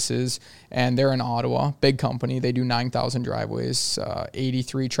Services prices, and they're in Ottawa, big company. They do 9,000 driveways,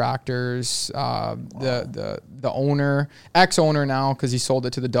 83 tractors. The owner, ex-owner now, because he sold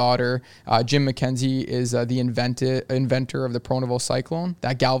it to the daughter, Jim McKenzie, is the inventor of the Proneville Cyclone,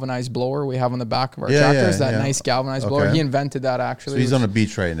 that galvanized blower we have on the back of our tractors, nice galvanized blower. He invented that actually. So he's on a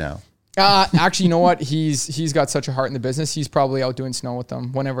beach right now. Actually, you know what? He's got such a heart in the business. He's probably out doing snow with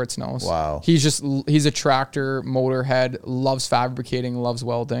them whenever it snows. Wow. He's a tractor motorhead, loves fabricating, loves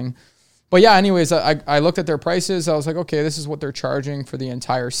welding. But yeah, anyways, I looked at their prices. I was like, okay, this is what they're charging for the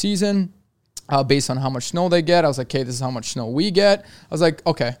entire season. Based on how much snow they get. I was like, okay, this is how much snow we get. I was like,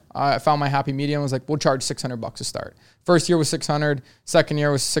 okay, I found my happy medium. I was like, we'll charge $600 to start. First year was $600, second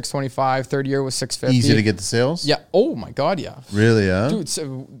year was $625, third year was $650. Easy to get the sales? Yeah. Oh my God, yeah. Really, huh? Dude,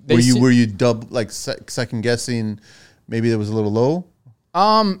 so were you second guessing maybe it was a little low?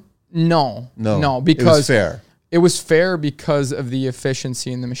 No, because it was fair. It was fair because of the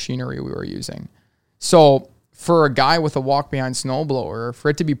efficiency in the machinery we were using. So for a guy with a walk behind snowblower, for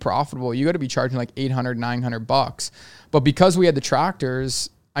it to be profitable, you got to be charging like $800, $900. But because we had the tractors,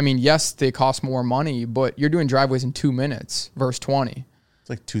 I mean, yes, they cost more money, but you're doing driveways in 2 minutes versus 20. It's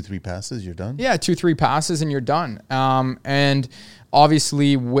like 2-3 passes, you're done. Yeah, 2-3 passes and you're done. And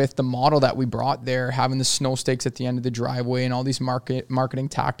obviously with the model that we brought there, having the snow stakes at the end of the driveway and all these marketing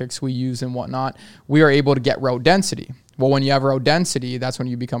tactics we use and whatnot, we are able to get road density. Well, when you have road density, that's when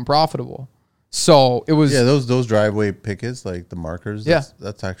you become profitable. So it was those driveway pickets, like the markers.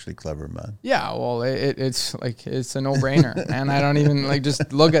 That's actually clever, man. Yeah, well, it's a no brainer, and I don't even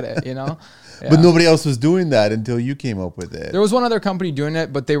just look at it, Yeah. But nobody else was doing that until you came up with it. There was one other company doing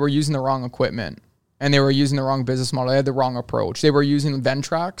it, but they were using the wrong equipment. And they were using the wrong business model. They had the wrong approach. They were using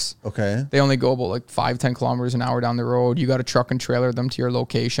Ventrax. Okay. They only go about 5-10 kilometers an hour down the road. You got to truck and trailer them to your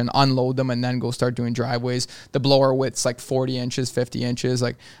location, unload them, and then go start doing driveways. The blower width's 40 inches, 50 inches.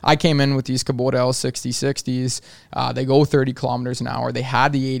 I came in with these Kubota L6060s. They go 30 kilometers an hour. They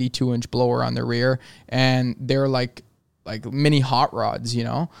had the 82-inch blower on the rear, and they're like mini hot rods,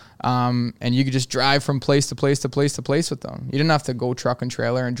 and you could just drive from place to place to place to place with them. You didn't have to go truck and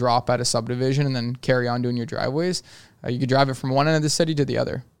trailer and drop at a subdivision and then carry on doing your driveways. You could drive it from one end of the city to the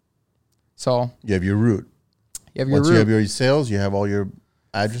other. So you have your route. Once you have your sales, you have all your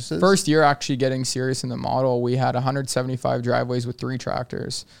addresses. First year actually getting serious in the model, we had 175 driveways with 3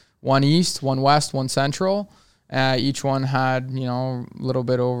 tractors, one east, one west, one central. Each one had, a little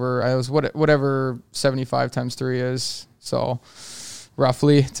bit over, it was whatever 75 times 3 is. So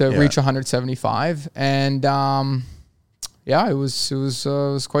roughly to reach 175. And it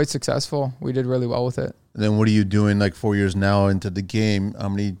was quite successful. We did really well with it. And then what are you doing 4 years now into the game? How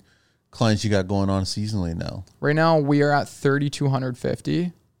many clients you got going on seasonally now? Right now we are at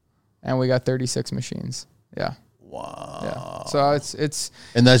 3,250 and we got 36 machines. Yeah. Wow. Yeah. So it's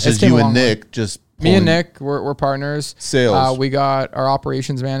and that's just you and Nick, me and Nick, we're partners. Sales. We got our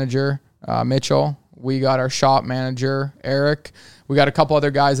operations manager, Mitchell. We got our shop manager, Eric. We got a couple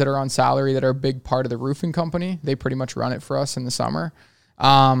other guys that are on salary that are a big part of the roofing company. They pretty much run it for us in the summer.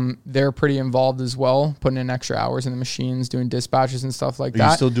 They're pretty involved as well, putting in extra hours in the machines, doing dispatches and stuff like that. Are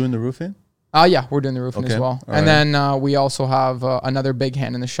you still doing the roofing? Yeah, we're doing the roofing as well. All and right. then we also have another big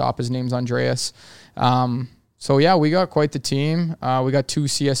hand in the shop. His name's Andreas. So yeah, we got quite the team. We got 2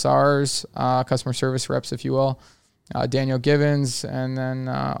 CSRs, customer service reps, if you will. Daniel Givens, and then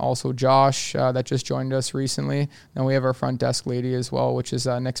also Josh that just joined us recently. Then we have our front desk lady as well, which is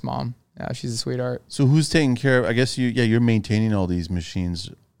Nick's mom. Yeah, she's a sweetheart. So who's taking care of? I guess you're maintaining all these machines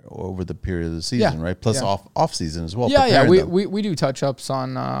over the period of the season, right? Plus off season as well. Yeah. We do touch ups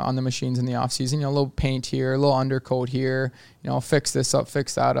on the machines in the off season. A little paint here, a little undercoat here. Fix this up,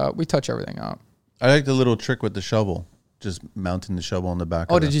 fix that up. We touch everything up. I like the little trick with the shovel. Just mounting the shovel on the back.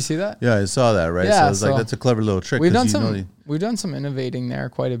 Oh, did you see that? Yeah, I saw that. Right. Yeah, so I was like, that's a clever little trick. We've done some innovating there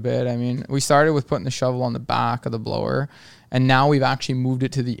quite a bit. I mean, we started with putting the shovel on the back of the blower, and now we've actually moved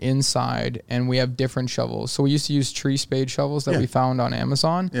it to the inside, and we have different shovels. So we used to use tree spade shovels that we found on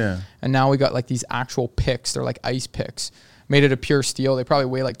Amazon. Yeah. And now we got like these actual picks. They're like ice picks, made out of pure steel. They probably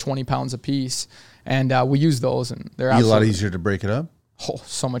weigh like 20 pounds a piece, and we use those, and they're a lot easier to break it up. Oh,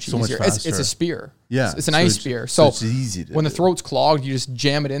 so much easier. It's a spear. Yeah. It's an ice spear. So it's easy to when the throat's clogged, you just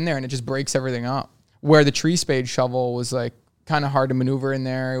jam it in there and it just breaks everything up. Where the tree spade shovel was like kind of hard to maneuver in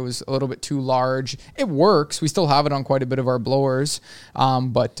there. It was a little bit too large. It works. We still have it on quite a bit of our blowers.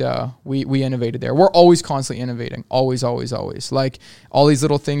 But we innovated there. We're always constantly innovating. Always, always, always. Like all these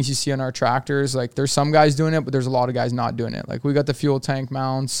little things you see on our tractors, like there's some guys doing it, but there's a lot of guys not doing it. Like we got the fuel tank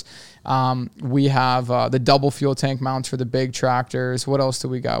mounts. We have the double fuel tank mounts for the big tractors. What else do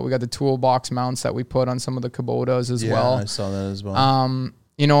we got? We got the toolbox mounts that we put on some of the Kubotas as well. I saw that as well.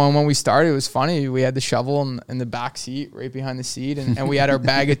 And when we started, it was funny. We had the shovel in the back seat, right behind the seat, and we had our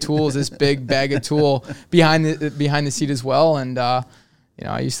bag of tools, this big bag of tool behind the seat as well. And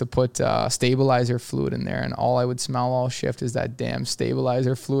I used to put stabilizer fluid in there, and all I would smell all shift is that damn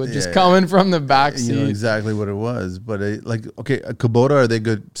stabilizer fluid just coming from the back seat. You know exactly what it was. But Kubota, are they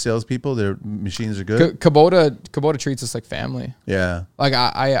good salespeople? Their machines are good? Kubota treats us like family. Yeah. Like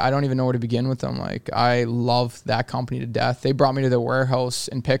I don't even know where to begin with them. Like I love that company to death. They brought me to their warehouse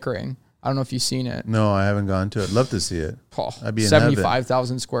in Pickering. I don't know if you've seen it. No, I haven't gone to it. Love to see it. I'd be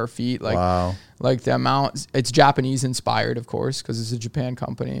 75,000 square feet. Like, wow. Like the amount, it's Japanese inspired, of course, because it's a Japan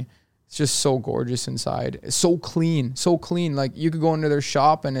company. It's just so gorgeous inside. It's so clean. Like you could go into their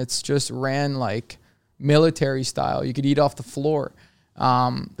shop and it's just ran like military style. You could eat off the floor.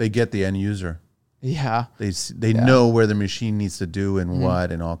 They get the end user. Yeah. They know where the machine needs to do and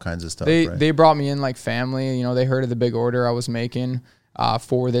what and all kinds of stuff. They brought me in like family. They heard of the big order I was making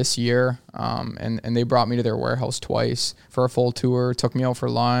for this year. And they brought me to their warehouse twice for a full tour, took me out for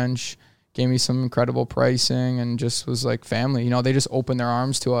lunch, gave me some incredible pricing, and just was like family. They just opened their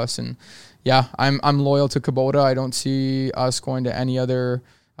arms to us. And yeah, I'm loyal to Kubota. I don't see us going to any other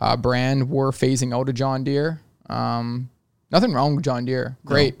brand. We're phasing out of John Deere. Nothing wrong with John Deere.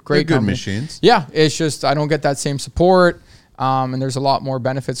 Great good company. Machines. Yeah, it's just I don't get that same support. And there's a lot more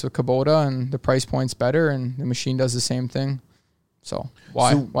benefits with Kubota, and the price point's better, and the machine does the same thing. So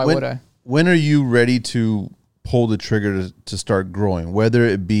why would I? When are you ready to pull the trigger to start growing, whether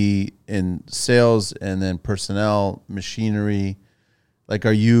it be in sales and then personnel, machinery? Like,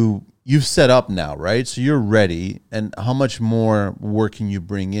 you've set up now, right? So you're ready. And how much more work can you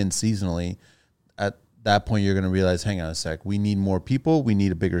bring in seasonally? At that point, you're going to realize, hang on a sec, we need more people. We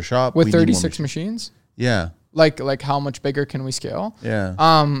need a bigger shop. With 36 machines? Yeah. Like how much bigger can we scale? Yeah.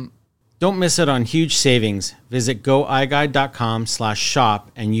 Don't miss out on huge savings. Visit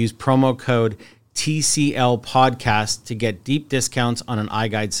goiguide.com/shop and use promo code TCL Podcast to get deep discounts on an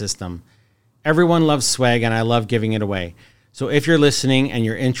iGuide system. Everyone loves swag, and I love giving it away. So if you're listening and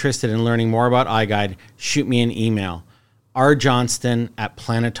you're interested in learning more about iGuide, shoot me an email,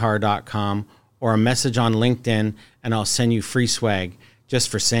 rjohnston@planetar.com, or a message on LinkedIn, and I'll send you free swag just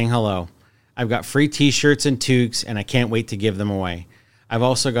for saying hello. I've got free t-shirts and toques, and I can't wait to give them away. I've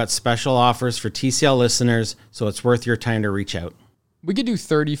also got special offers for TCL listeners, so it's worth your time to reach out. We could do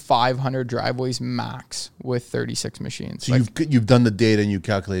 3,500 driveways max with 36 machines. So you've done the data and you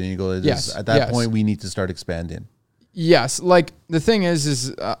calculate and you go, yes, at that point we need to start expanding. Yes. Like the thing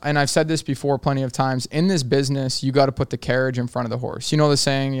is, and I've said this before plenty of times, in this business, you got to put the carriage in front of the horse. You know the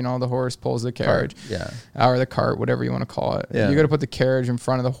saying, the horse pulls the carriage. Or the cart, whatever you want to call it. Yeah. You got to put the carriage in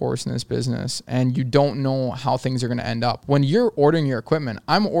front of the horse in this business, and you don't know how things are going to end up. When you're ordering your equipment,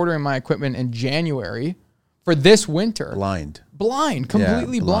 I'm ordering my equipment in January for this winter. Blind,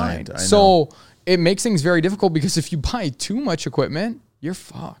 completely blind. So it makes things very difficult, because if you buy too much equipment, you're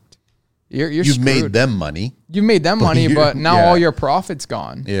fucked. You've screwed. Made them money. You've made them money, but now all your profit's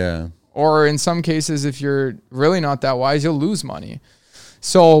gone. Yeah. Or in some cases, if you're really not that wise, you'll lose money.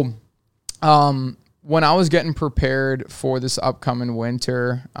 So when I was getting prepared for this upcoming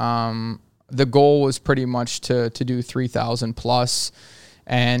winter, the goal was pretty much to do 3,000 plus.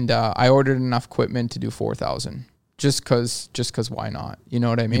 And I ordered enough equipment to do 4,000. just cause why not? You know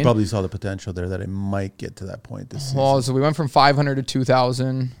what I mean? You probably saw the potential there that it might get to that point this season. Well, so we went from 500 to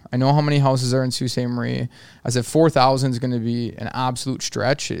 2,000. I know how many houses are in Sault Ste. Marie. I said 4,000 is going to be an absolute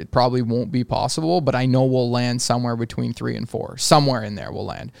stretch. It probably won't be possible, but I know we'll land somewhere between 3 and 4. Somewhere in there we'll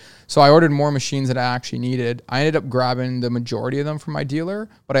land. So I ordered more machines than I actually needed. I ended up grabbing the majority of them from my dealer,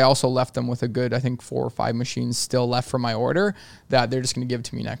 but I also left them with a good, I think 4 or 5 machines still left from my order that they're just going to give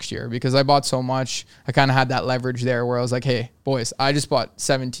to me next year because I bought so much. I kind of had that leverage there where I was like, hey, boys, I just bought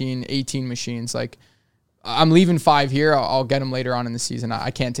 17, 18 machines. Like, I'm leaving 5 here. I'll get them later on in the season.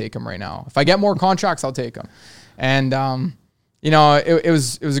 I can't take them right now. If I get more contracts, I'll take them. And, it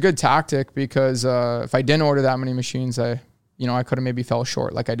was a good tactic because if I didn't order that many machines, I could have maybe fell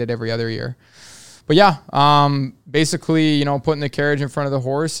short like I did every other year. But yeah, basically, putting the carriage in front of the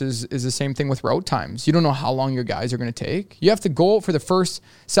horse is the same thing with route times. You don't know how long your guys are going to take. You have to go for the first,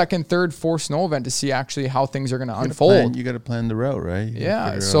 second, third, fourth snow event to see actually how things are going to unfold. You got to plan the route, right?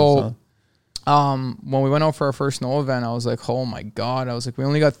 Yeah. So when we went out for our first snow event, I was like, oh my God. I was like, we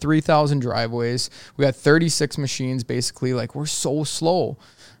only got 3,000 driveways. We got 36 machines, basically. Like, we're so slow.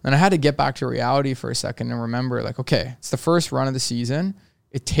 And I had to get back to reality for a second and remember, like, okay, it's the first run of the season.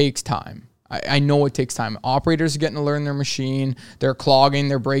 It takes time. I know it takes time. Operators are getting to learn their machine. They're clogging.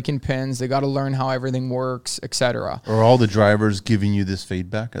 They're breaking pins. They got to learn how everything works, etc. Are all the drivers giving you this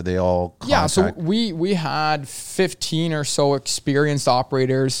feedback? Are they all contact? Yeah, so we had 15 or so experienced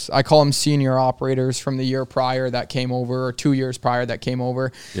operators. I call them senior operators from the year prior that came over, or 2 years prior that came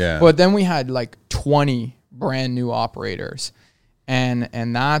over. Yeah. But then we had like 20 brand new operators.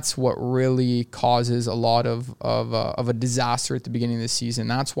 And that's what really causes a lot of a disaster at the beginning of the season.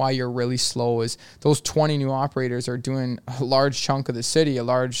 That's why you're really slow is those 20 new operators are doing a large chunk of the city, a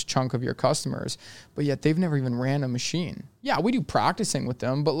large chunk of your customers, but yet they've never even ran a machine. Yeah, we do practicing with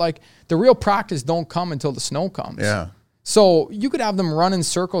them, but like the real practice don't come until the snow comes. Yeah. So you could have them run in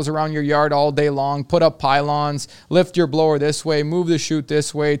circles around your yard all day long, put up pylons, lift your blower this way, move the chute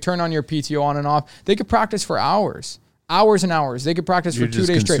this way, turn on your PTO on and off. They could practice for hours and hours. They could practice for 2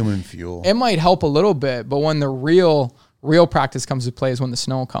 days straight. Fuel. It might help a little bit, but when the real practice comes to play is when the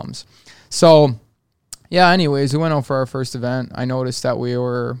snow comes. So, yeah, anyways, we went out for our first event. I noticed that we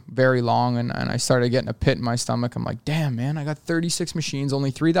were very long, and I started getting a pit in my stomach. I'm like, damn, man, I got 36 machines,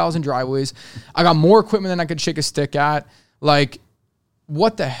 only 3,000 driveways. I got more equipment than I could shake a stick at. Like,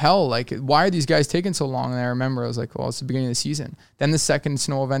 what the hell? Like, why are these guys taking so long? And I remember I was like, well, it's the beginning of the season. Then the second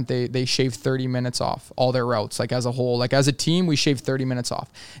snow event, they shaved 30 minutes off all their routes. Like as a whole, like as a team, we shaved 30 minutes off.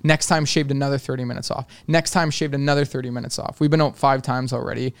 Next time shaved another 30 minutes off. Next time shaved another 30 minutes off. We've been out 5 times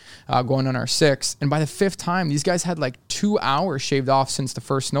already, going on our 6th. And by the 5th time, these guys had like 2 hours shaved off since the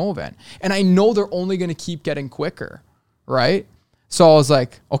first snow event. And I know they're only going to keep getting quicker, right? So I was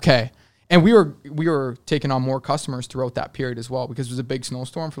like, okay. And we were taking on more customers throughout that period as well because it was a big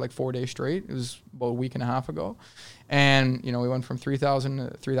snowstorm for like 4 days straight. It was about a week and a half ago. And, we went from 3,000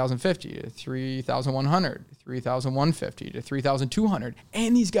 to 3,050 to 3,100, 3,150 to 3,200.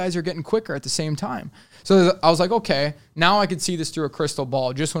 And these guys are getting quicker at the same time. So I was like, okay, now I could see this through a crystal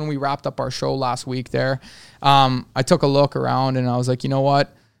ball. Just when we wrapped up our show last week there, I took a look around and I was like, you know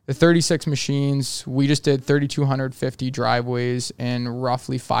what? The 36 machines, we just did 3,250 driveways in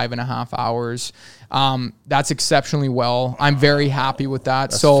roughly 5.5 hours. That's exceptionally well. I'm very happy with that.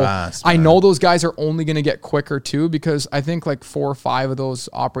 That's so fast, I know those guys are only going to get quicker too, because I think like 4 or 5 of those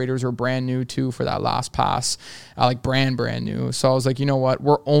operators are brand new too for that last pass, like brand new. So I was like, you know what?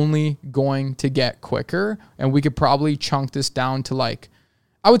 We're only going to get quicker, and we could probably chunk this down to like,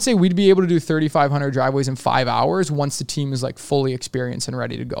 I would say we'd be able to do 3,500 driveways in 5 hours once the team is like fully experienced and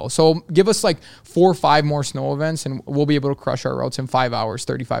ready to go. So give us like 4 or 5 more snow events and we'll be able to crush our routes in 5 hours,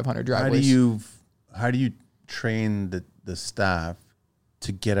 3,500 driveways. How do you train the staff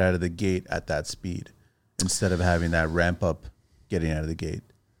to get out of the gate at that speed instead of having that ramp up getting out of the gate?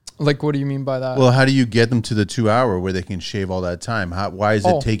 Like, what do you mean by that? Well, how do you get them to the 2 hour where they can shave all that time? Why is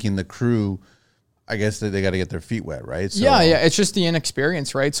it taking the crew? I guess they got to get their feet wet, right? So, yeah. It's just the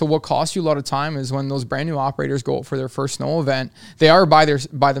inexperience, right? So what costs you a lot of time is when those brand new operators go out for their first snow event, they are by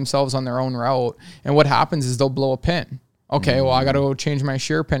themselves on their own route. And what happens is they'll blow a pin. Okay, well, I got to go change my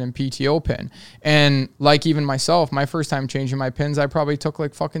shear pin and PTO pin. And like even myself, my first time changing my pins, I probably took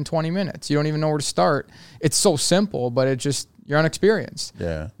like fucking 20 minutes. You don't even know where to start. It's so simple, but you're unexperienced.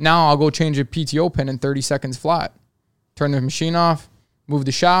 Yeah. Now I'll go change a PTO pin in 30 seconds flat. Turn the machine off, move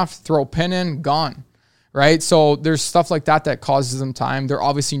the shaft, throw a pin in, gone. right? So there's stuff like that causes them time. They're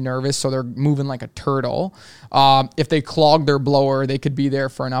obviously nervous, so they're moving like a turtle. If they clog their blower, they could be there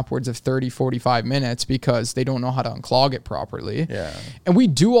for an upwards of 30, 45 minutes because they don't know how to unclog it properly. Yeah. And we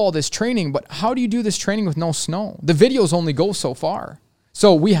do all this training, but how do you do this training with no snow? The videos only go so far.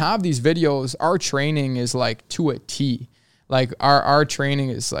 So we have these videos. Our training is like to a T. Like our training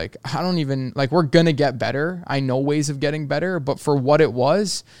is like, I don't even, like, we're going to get better. I know ways of getting better, but for what it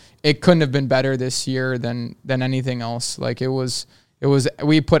was, it couldn't have been better this year than anything else. Like it was,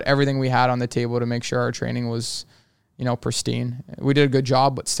 we put everything we had on the table to make sure our training was, pristine. We did a good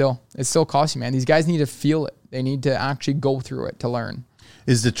job, but still, it still costs you, man. These guys need to feel it. They need to actually go through it to learn.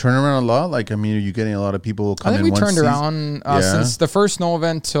 Is the turnaround a lot? Like, I mean, are you getting a lot of people come in? I think we turned season? around since the first snow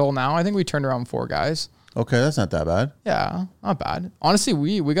event till now. I think we turned around 4 guys. Okay, that's not that bad. Yeah, not bad. Honestly,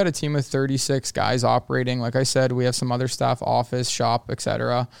 we got a team of 36 guys operating. Like I said, we have some other staff, office, shop,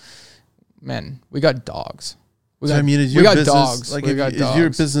 etc. Man, we got dogs. Is your business like is your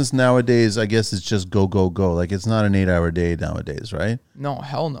business nowadays? I guess it's just go. Like it's not an 8-hour day nowadays, right? No,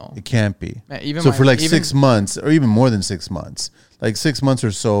 hell no. It can't be. Man, even so for like 6 months or even more than 6 months, like 6 months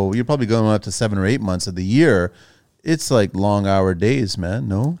or so, you're probably going up to 7 or 8 months of the year. It's like long hour days, man.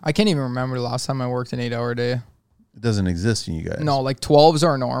 No, I can't even remember the last time I worked an 8-hour day. It doesn't exist in you guys. No, like 12s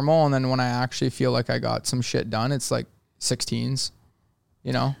are normal, and then when I actually feel like I got some shit done, it's like 16s.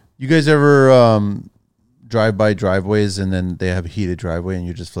 You guys ever drive by driveways and then they have a heated driveway and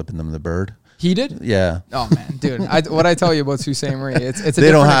you're just flipping them the bird? Heated? Yeah. Oh man, dude! What I tell you about Sault Ste. Marie, it's a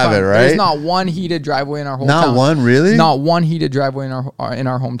they don't have it, right? There's not one heated driveway in our hometown. Not one, really? Not one heated driveway in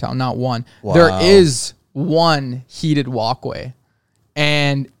our hometown. Not one. Wow. There is one heated walkway,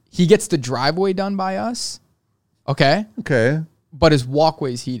 and he gets the driveway done by us. Okay. But his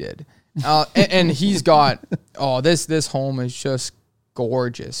walkway's heated, and he's got this home is just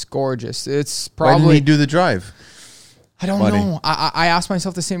gorgeous. It's probably. Why didn't he do the drive? I don't know. I asked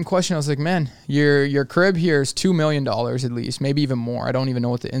myself the same question. I was like, man, your crib here is $2 million at least, maybe even more. I don't even know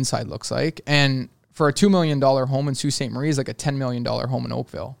what the inside looks like. And for a $2 million home in Sault Ste. Marie is like a $10 million home in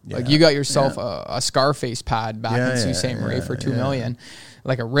Oakville. Yeah. Like you got yourself a Scarface pad back in Sault Ste. Marie for $2 million,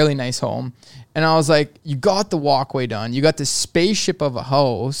 like a really nice home. And I was like, you got the walkway done. You got the spaceship of a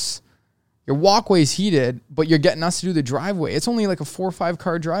house. Your walkway's heated, but you're getting us to do the driveway. It's only like a 4 or 5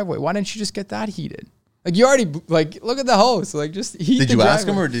 car driveway. Why didn't you just get that heated? Like you already look at the house. Like just heat. Did the you driveway. ask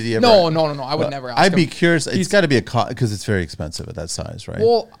him or did he ever? No. I would never ask him. I'd be curious. It's got to be because it's very expensive at that size, right?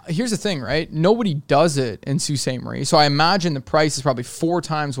 Well, here's the thing, right? Nobody does it in Sault Ste. Marie, so I imagine the price is probably 4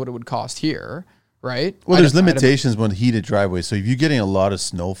 times what it would cost here, right? Well, there's limitations when heated driveways. So if you're getting a lot of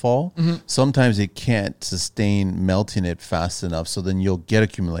snowfall, sometimes it can't sustain melting it fast enough. So then you'll get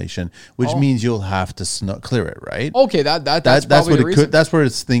accumulation, which means you'll have to clear it, right? Okay, that's what it reason. could. That's where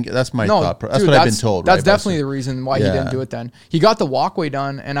it's think. That's my thought. That's what I've been told. That's definitely the reason why he didn't do it. Then he got the walkway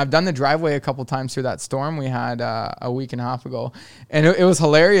done, and I've done the driveway a couple times through that storm we had a week and a half ago, and it was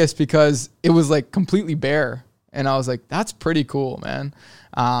hilarious because it was like completely bare, and I was like, that's pretty cool, man.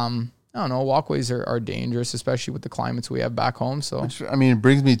 I don't know. Walkways are dangerous, especially with the climates we have back home. So, it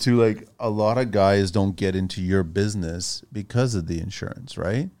brings me to like a lot of guys don't get into your business because of the insurance,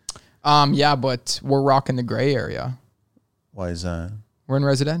 right? Yeah, but we're rocking the gray area. Why is that? We're in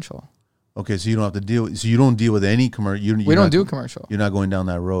residential. Okay, so you don't have to deal. So you don't deal with any commercial. We don't do commercial. You're not going down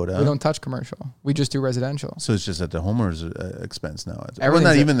that road. Huh? We don't touch commercial. We just do residential. So it's just at the homeowner's expense now. Well,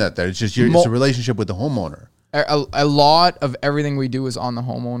 not even that. There, it's just it's a relationship with the homeowner. A lot of everything we do is on the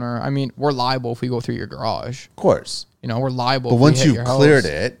homeowner. I mean, we're liable if we go through your garage. Of course. We're liable. But once you've cleared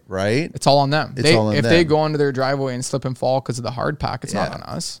it, right? It's all on them. If them. they go onto their driveway and slip and fall because of the hard pack, it's not on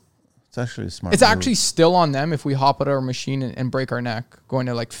us. It's actually a smart It's move. actually still on them if we hop out of our machine and break our neck, going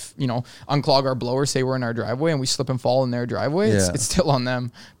to unclog our blower, say we're in our driveway and we slip and fall in their driveway. It's still on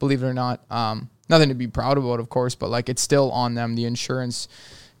them, believe it or not. Nothing to be proud about, of course, but like it's still on them. The insurance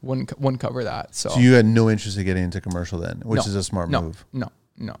wouldn't cover that. So you had no interest in getting into commercial then, which is a smart move. No,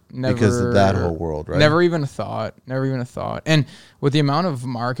 never. Because of that whole world, right? Never even a thought. And with the amount of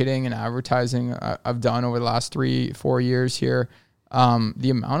marketing and advertising I've done over the last 3-4 years here, the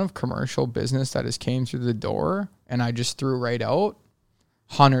amount of commercial business that has came through the door and I just threw right out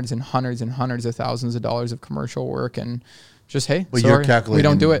hundreds and hundreds and hundreds of thousands of dollars of commercial work and just, hey, but sorry, you're calculating we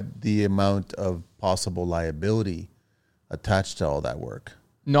don't do it. The amount of possible liability attached to all that work.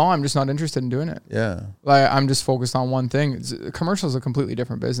 No, I'm just not interested in doing it. Yeah. Like I'm just focused on one thing. Commercial is a completely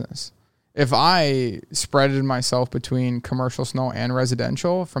different business. If I spreaded myself between commercial snow and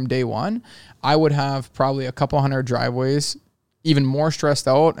residential from day one, I would have probably a couple hundred driveways, even more stressed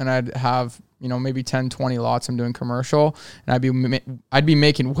out, and I'd have, maybe 10, 20 lots I'm doing commercial, and I'd be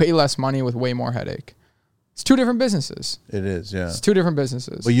making way less money with way more headache. It's two different businesses. It is, yeah. It's two different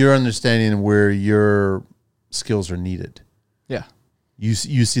businesses. But you're understanding where your skills are needed. Yeah. You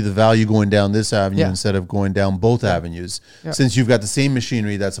see the value going down this avenue Yeah. instead of going down both avenues, since you've got the same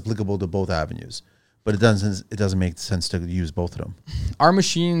machinery that's applicable to both avenues. But it doesn't make sense to use both of them. Our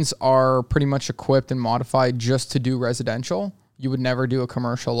machines are pretty much equipped and modified just to do residential. You would never do a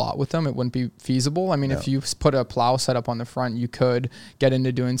commercial lot with them. It wouldn't be feasible. I mean, if you put a plow setup on the front, you could get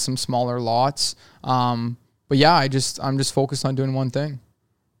into doing some smaller lots. But yeah, I'm just focused on doing one thing.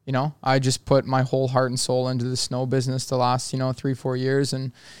 You know, I just put my whole heart and soul into the snow business the last, 3-4 years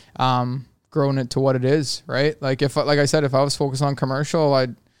and grown it to what it is, right? Like I said, if I was focused on commercial, I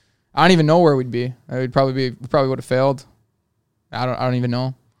don't even know where we'd be. We probably would have failed. I don't even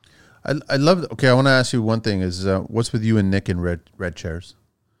know. I love. Okay, I want to ask you one thing. Is what's with you and Nick in red chairs?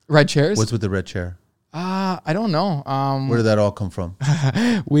 Red chairs? What's with the red chair? I don't know. Where did that all come from?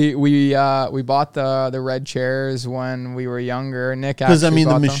 We bought the red chairs when we were younger. Nick, because I mean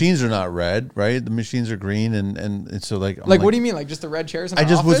the bought them. machines are not red, right? The machines are green, and so like what do you mean? Like just the red chairs? In I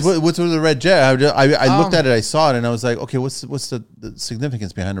just office? what's with the red chair? I looked at it, I saw it, and I was like, okay, what's the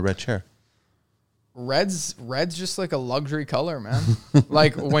significance behind the red chair? Red's just like a luxury color, man.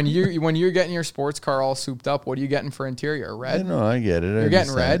 Like when you're getting your sports car all souped up, what are you getting for interior? Red? No, I get it. You're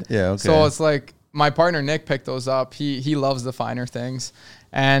getting red. Yeah, okay. So it's like my partner Nick picked those up. He loves the finer things,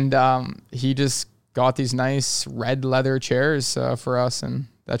 and he just got these nice red leather chairs for us, and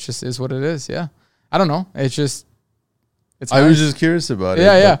that just is what it is. Yeah, I don't know. It's just. It's I nice. was just curious about it.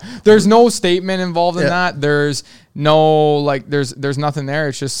 Yeah. There's no statement involved in that. There's no there's nothing there.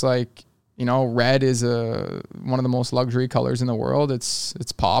 It's just like. Red is one of the most luxury colors in the world. It's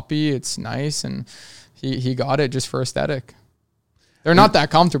poppy, it's nice, and he got it just for aesthetic. They're not that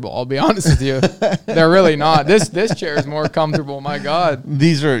comfortable, I'll be honest with you. They're really not. This chair is more comfortable. My God.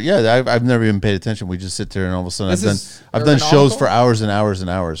 These are I've never even paid attention. We just sit there and all of a sudden I've done shows for hours and hours and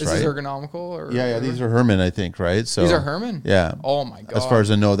hours. Is right? This ergonomical? Or yeah. These are Herman, I think, right? So these are Herman. Yeah. Oh my God. As far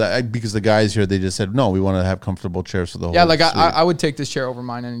as I know, because the guys here, they just said no. We want to have comfortable chairs for the whole. Yeah, like suite. I would take this chair over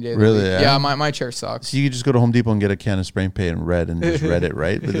mine any day. Really? Yeah. My chair sucks. So you could just go to Home Depot and get a can of spray paint in red and just red it,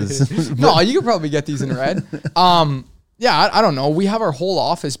 right? No, you could probably get these in red. Yeah, I don't know. We have our whole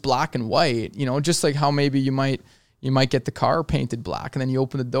office black and white, just like how maybe you might get the car painted black and then you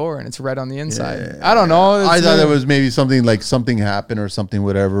open the door and it's red on the inside. Yeah, I don't know. I thought it was maybe something like something happened or something,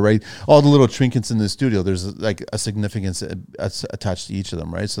 whatever, right? All the little trinkets in the studio, there's like a significance attached to each of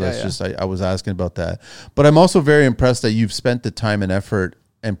them, right? So that's just, I was asking about that. But I'm also very impressed that you've spent the time and effort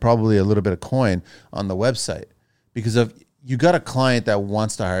and probably a little bit of coin on the website because you got a client that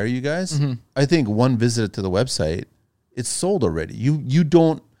wants to hire you guys. Mm-hmm. I think one visit to the website, it's sold already. You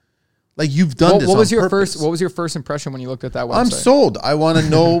don't like you've done this. What was your first impression when you looked at that website? I'm sold. I want to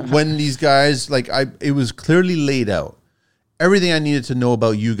know when these guys it was clearly laid out. Everything I needed to know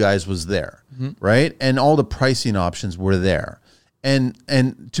about you guys was there, right? And all the pricing options were there. And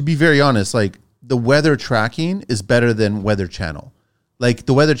to be very honest, like the weather tracking is better than Weather Channel. Like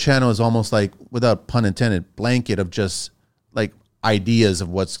the Weather Channel is almost like, without pun intended, blanket of just like ideas of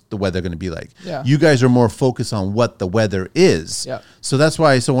what's the weather going to be like. Yeah. You guys are more focused on what the weather is. Yeah. So that's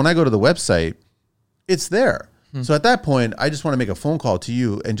why, when I go to the website, it's there. So at that point, I just want to make a phone call to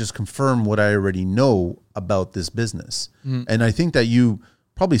you and just confirm what I already know about this business. And I think that you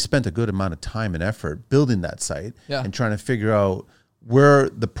probably spent a good amount of time and effort building that site and trying to figure out where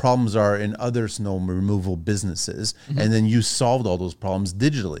the problems are in other snow removal businesses. And then you solved all those problems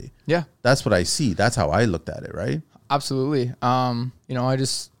digitally. Yeah. That's what I see. That's how I looked at it, right? Absolutely. I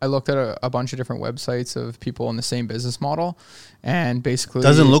looked at a bunch of different websites of people in the same business model, and basically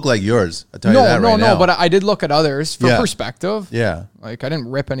doesn't look like yours. I tell you that right now. But I did look at others for perspective. Yeah. Like I didn't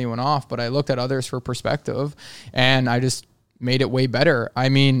rip anyone off, but I looked at others for perspective, and I just made it way better. I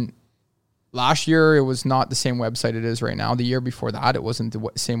mean, last year it was not the same website it is right now. The year before that, it wasn't the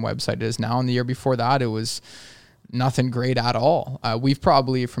same website it is now, and the year before that, it was nothing great at all. We've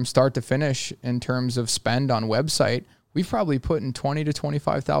probably, from start to finish, in terms of spend on website, we've probably put in $20,000 to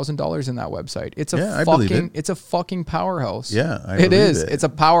 $25,000 in that website. It's a fucking powerhouse. Yeah, it is. It's a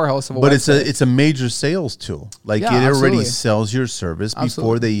powerhouse of a website. But it's a major sales tool. Like it already sells your service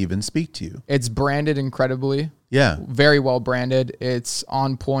before they even speak to you. It's branded incredibly. Yeah, very well branded. It's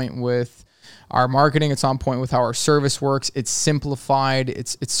on point with our marketing. It's on point with how our service works. It's simplified.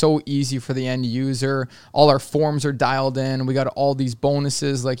 It's so easy for the end user. All our forms are dialed in. We got all these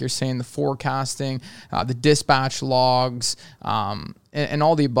bonuses, like you're saying, the forecasting, the dispatch logs, and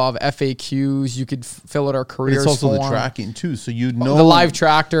all the above, FAQs. You could fill out our careers It's also form. the tracking too, so you know The live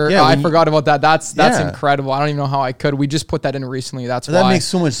tractor. Yeah, I when forgot about that. That's Yeah. incredible. I don't even know how I could. We just put that in recently. That's That why. makes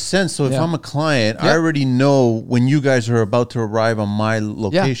so much sense. So if Yeah. I'm a client, I Yeah. already know when you guys are about to arrive on my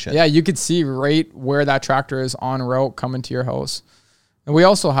location. Yeah, you could see right where that tractor is en route coming to your house. And we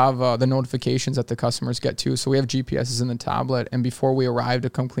also have the notifications that the customers get too. So we have GPSs in the tablet, and before we arrive to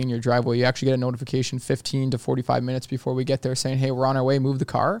come clean your driveway, you actually get a notification 15 to 45 minutes before we get there saying, hey, we're on our way, move the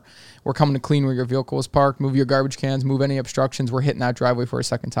car. We're coming to clean where your vehicle is parked, move your garbage cans, move any obstructions. We're hitting that driveway for a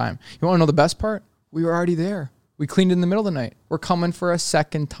second time. You want to know the best part? We were already there. We cleaned in the middle of the night. We're coming for a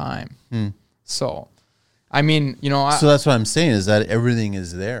second time. So, I mean, So that's what I'm saying is that everything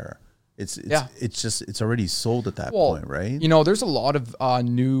is there. It's Yeah. it's already sold at that Well, point, right? There's a lot of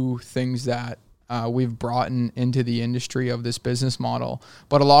new things that we've brought into the industry of this business model,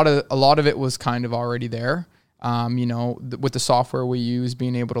 but a lot of it was kind of already there. With the software we use,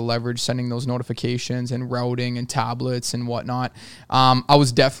 being able to leverage sending those notifications and routing and tablets and whatnot. I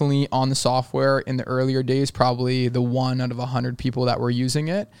was definitely on the software in the earlier days, probably the 1 out of 100 people that were using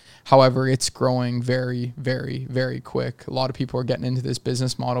it. However, it's growing very, very, very quick. A lot of people are getting into this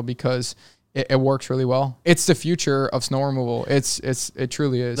business model because it works really well. It's the future of snow removal. It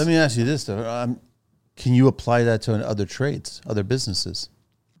truly is. Let me ask you this though. Can you apply that to other trades, other businesses?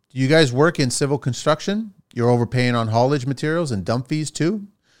 Do you guys work in civil construction? You're overpaying on haulage materials and dump fees too?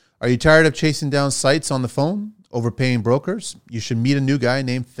 Are you tired of chasing down sites on the phone, overpaying brokers? You should meet a new guy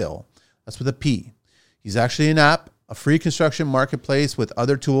named Phil. That's with a P. He's actually an app, a free construction marketplace with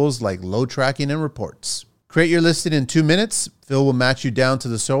other tools like load tracking and reports. Create your listing in 2 minutes. Phil will match you down to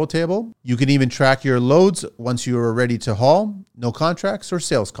the soil table. You can even track your loads once you are ready to haul. No contracts or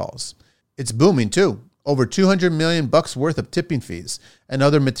sales calls. It's booming too. Over $200 million worth of tipping fees and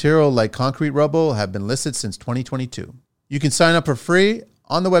other material like concrete rubble have been listed since 2022. You can sign up for free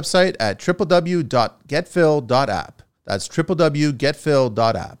on the website at www.getphil.app. That's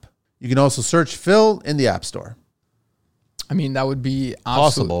www.getphil.app. You can also search Phil in the App Store. I mean, that would be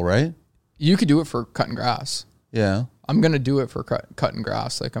Possible, right? You could do it for cutting grass. Yeah. I'm going to do it for cutting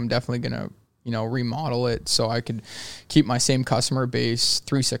grass. Like I'm definitely going to, remodel it so I could keep my same customer base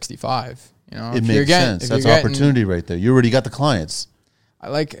 365. It makes sense. That's opportunity right there. You already got the clients.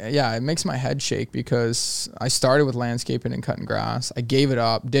 It makes my head shake because I started with landscaping and cutting grass. I gave it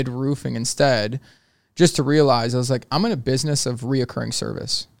up, did roofing instead, just to realize I was like, I'm in a business of reoccurring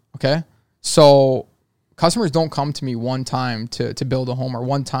service. Okay. So customers don't come to me one time to build a home or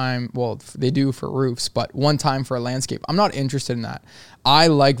one time. Well, they do for roofs, but one time for a landscape. I'm not interested in that. I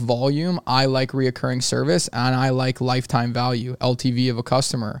like volume. I like reoccurring service, and I like lifetime value, LTV of a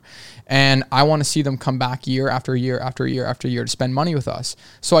customer. And I want to see them come back year after year after year after year to spend money with us.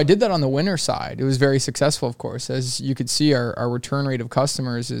 So I did that on the winter side. It was very successful, of course. As you could see, our return rate of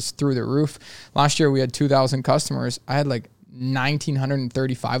customers is through the roof. Last year, we had 2,000 customers. I had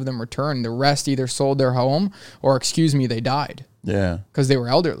 1,935 of them return. The rest either sold their home or, they died. Yeah. Because they were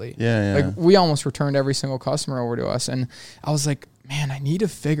elderly. Yeah. We almost returned every single customer over to us. And I was like, man, I need to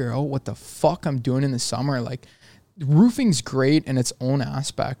figure out what the fuck I'm doing in the summer. Roofing's great in its own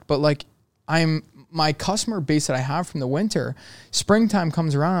aspect, but my customer base that I have from the winter, springtime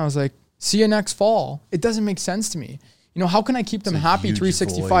comes around. I was like, see you next fall. It doesn't make sense to me. How can I keep them happy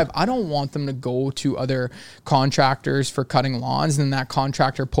 365? void. I don't want them to go to other contractors for cutting lawns, and then that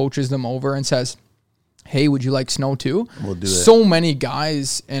contractor poaches them over and says, hey, would you like snow too? We'll do it. So many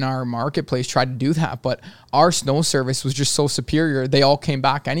guys in our marketplace tried to do that, but our snow service was just so superior. They all came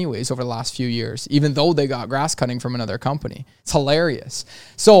back anyways over the last few years, even though they got grass cutting from another company. It's hilarious.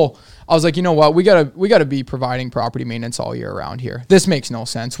 So I was like, you know what? We gotta be providing property maintenance all year around here. This makes no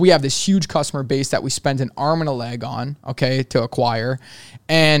sense. We have this huge customer base that we spent an arm and a leg on, to acquire,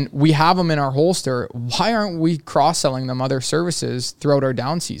 and we have them in our holster. Why aren't we cross-selling them other services throughout our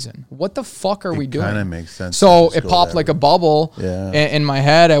down season? What the fuck are we doing? Kind of makes sense. So it popped like a bubble Yeah. in my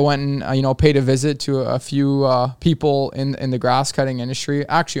head. I went and paid a visit to a few people in the grass cutting industry.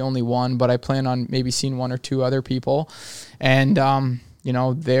 Actually, only one, but I plan on maybe seeing one or two other people, and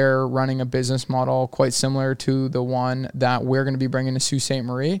they're running a business model quite similar to the one that we're going to be bringing to Sault Ste.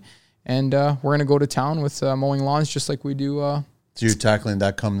 Marie. And we're going to go to town with mowing lawns just like we do. So you're tackling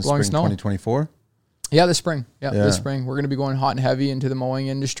that come spring snow. 2024? Yeah, this spring. This spring. We're going to be going hot and heavy into the mowing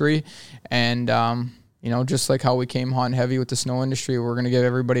industry. And, just like how we came hot and heavy with the snow industry, we're going to give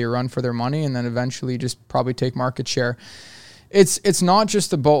everybody a run for their money and then eventually just probably take market share. It's not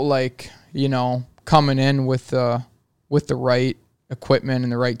just about coming in with the right equipment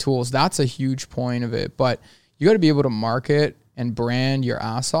and the right tools, that's a huge point of it. But you got to be able to market and brand your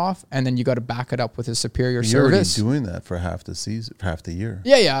ass off, and then you got to back it up with a superior service. You're already doing that for half the season, half the year.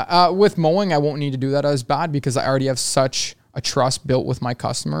 Yeah. With mowing, I won't need to do that as bad because I already have such a trust built with my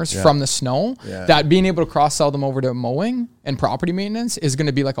customers from the snow that being able to cross sell them over to mowing and property maintenance is going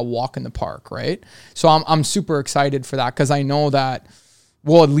to be like a walk in the park, right? So I'm super excited for that because I know that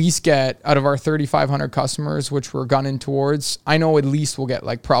we'll at least get out of our 3,500 customers, which we're gunning towards. I know at least we'll get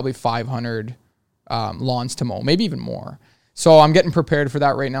like probably 500 lawns to mow, maybe even more. So I'm getting prepared for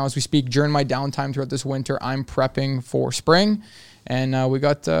that right now as we speak. During my downtime throughout this winter, I'm prepping for spring, and we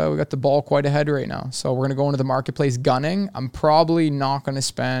got the ball quite ahead right now. So we're gonna go into the marketplace gunning. I'm probably not gonna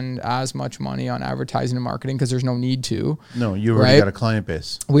spend as much money on advertising and marketing because there's no need to. No, you already got a client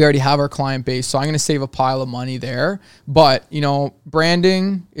base. We already have our client base, so I'm gonna save a pile of money there. But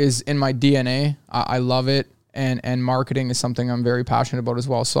branding is in my DNA. I love it. And marketing is something I'm very passionate about as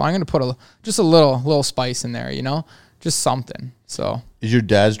well. So I'm gonna put just a little spice in there, just something. So is your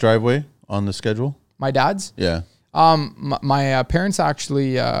dad's driveway on the schedule? My dad's? Yeah. My parents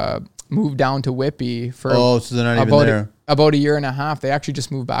actually moved down to Whitby for so they're not even there. About a year and a half. They actually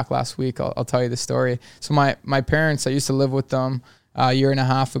just moved back last week. I'll tell you the story. So my parents, I used to live with them a year and a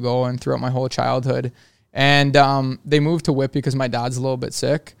half ago and throughout my whole childhood. And they moved to Whitby because my dad's a little bit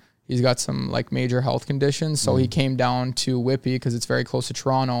sick. He's got some like major health conditions. So he came down to Whitby because it's very close to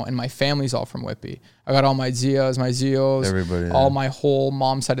Toronto, and my family's all from Whitby. I got all my Zias, my Zios, everybody, all my whole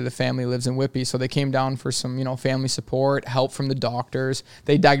mom's side of the family lives in Whitby. So they came down for some, family support, help from the doctors.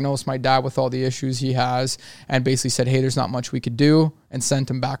 They diagnosed my dad with all the issues he has and basically said, hey, there's not much we could do, and sent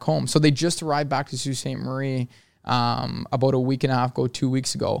him back home. So they just arrived back to Sault Ste. Marie about a week and a half ago, 2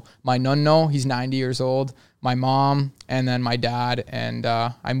 weeks ago. My nunno, he's 90 years old, my mom, and then my dad, and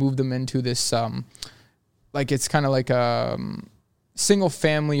I moved them into this it's kind of like a single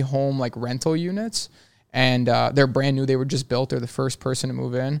family home, like rental units, and they're brand new. They were just built. They're the first person to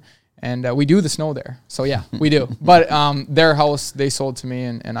move in, and we do the snow there. So yeah, we do. But their house they sold to me,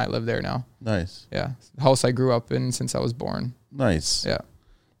 and I live there now. Nice. Yeah, the house I grew up in since I was born. Nice. Yeah.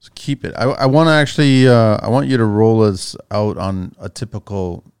 So keep it. I want to actually, I want you to roll us out on a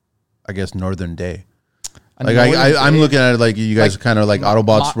typical, I guess, northern day. Like I'm looking at it like you guys are kind of like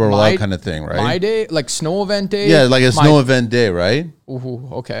Autobots roll out kind of thing, right? My day, like snow event day? Yeah, like a snow event day, right? Ooh,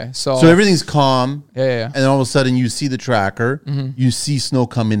 okay. So everything's calm. Yeah. And then all of a sudden you see the tracker, you see snow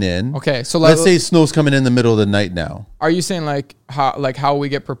coming in. Okay, so let's say snow's coming in the middle of the night now. Are you saying like how we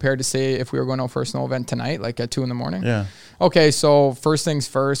get prepared to say if we were going out for a snow event tonight, like at 2 a.m? Yeah. Okay, so first things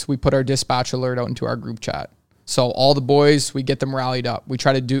first, we put our dispatch alert out into our group chat. So all the boys, we get them rallied up. We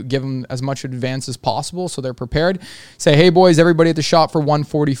try to give them as much advance as possible so they're prepared. Say, hey boys, everybody at the shop for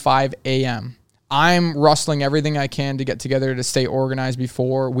 1:45 a.m. I'm rustling everything I can to get together to stay organized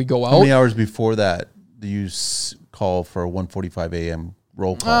before we go out. How many hours before that do you call for a 1:45 a.m.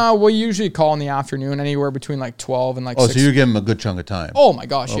 roll call? We usually call in the afternoon, anywhere between like 12 and like 6. So you're giving them a good chunk of time. Oh my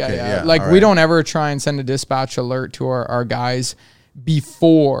gosh, okay, yeah. Like we don't ever try and send a dispatch alert to our guys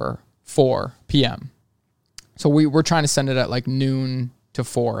before 4 p.m. So we're trying to send it at like noon to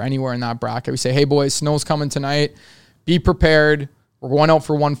 4, anywhere in that bracket. We say, hey boys, snow's coming tonight. Be prepared. We're going out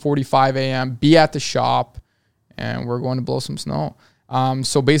for 1:45 a.m. Be at the shop, and we're going to blow some snow.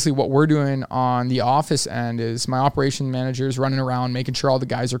 So basically what we're doing on the office end is my operations manager is running around, making sure all the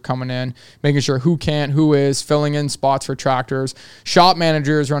guys are coming in, making sure who can't, who is, filling in spots for tractors. Shop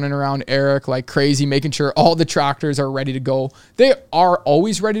manager is running around, Eric, like crazy, making sure all the tractors are ready to go. They are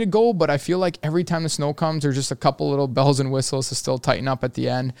always ready to go, but I feel like every time the snow comes, there's just a couple little bells and whistles to still tighten up at the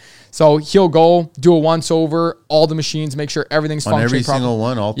end. So he'll go, do a once over, all the machines, make sure everything's functioning properly. On every single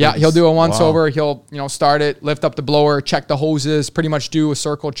one? All yeah, he'll do a once over. He'll start it, lift up the blower, check the hoses, pretty much do a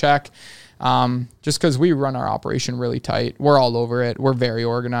circle check. Just because we run our operation really tight. We're all over it. We're very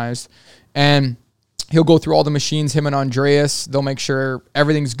organized. And he'll go through all the machines, him and Andreas. They'll make sure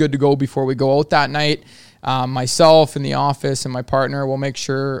everything's good to go before we go out that night. Myself in the office and my partner will make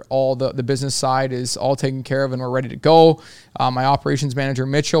sure all the business side is all taken care of and we're ready to go. My operations manager,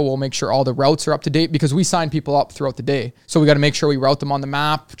 Mitchell, will make sure all the routes are up to date because we sign people up throughout the day. So we got to make sure we route them on the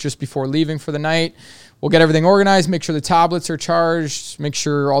map just before leaving for the night. We'll get everything organized, make sure the tablets are charged, make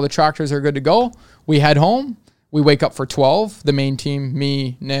sure all the tractors are good to go. We head home. We wake up for 12, the main team,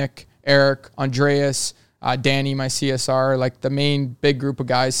 me, Nick, Eric, Andreas, Danny, my CSR, like the main big group of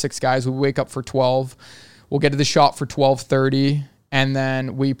guys, 6 guys. We wake up for 12. We'll get to the shop for 12:30, And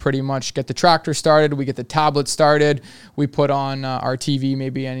then we pretty much get the tractor started. We get the tablet started. We put on our TV,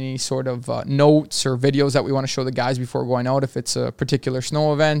 maybe any sort of notes or videos that we want to show the guys before going out if it's a particular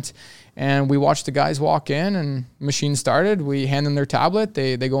snow event. And we watch the guys walk in and machine started. We hand them their tablet.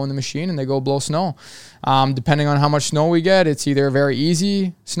 They go in the machine and they go blow snow. Depending on how much snow we get, it's either a very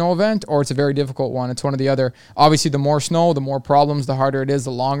easy snow event or it's a very difficult one. It's one or the other. Obviously, the more snow, the more problems, the harder it is,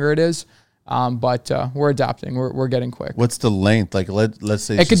 the longer it is. But we're adapting. We're getting quick. What's the length? Like let's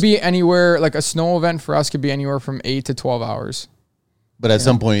say it could be anywhere. Like a snow event for us could be anywhere from 8 to 12 hours. But at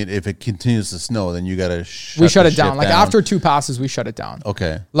some point, if it continues to snow, then you gotta we shut it down. Like after 2 passes, we shut it down.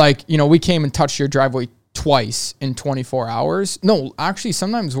 Okay. Like we came and touched your driveway twice in 24 hours. No, actually,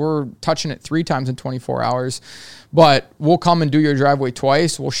 sometimes we're touching it 3 times in 24 hours. But we'll come and do your driveway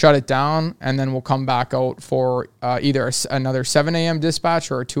twice. We'll shut it down, and then we'll come back out for either another 7 a.m.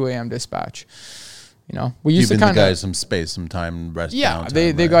 dispatch or a 2 a.m. dispatch. We used to kind of the guys some space, some time, rest. Yeah,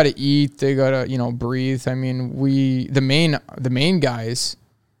 they got to eat. They got to breathe. I mean, the main guys,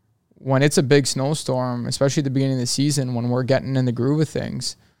 when it's a big snowstorm, especially at the beginning of the season, when we're getting in the groove of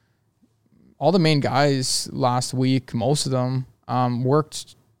things, all the main guys last week, most of them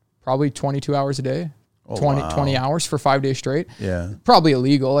worked probably 22 hours a day. 20 hours for 5 days straight. Yeah. Probably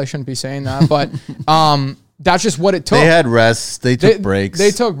illegal. I shouldn't be saying that, but that's just what it took. They had rests. They took breaks.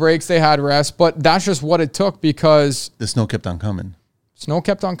 They took breaks. They had rest, but that's just what it took because the snow kept on coming. Snow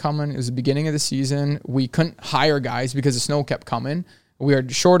kept on coming. It was the beginning of the season. We couldn't hire guys because the snow kept coming. We were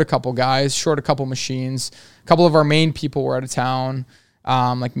short a couple guys, short a couple machines. A couple of our main people were out of town.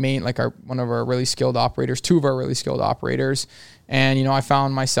 One of our really skilled operators, 2 of our really skilled operators. And, I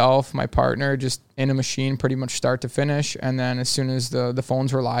found myself, my partner, just in a machine pretty much start to finish. And then as soon as the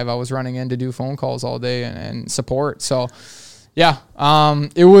phones were live, I was running in to do phone calls all day and support. So, yeah,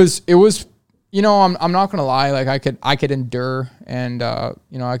 it was, I'm not going to lie. Like I could endure and,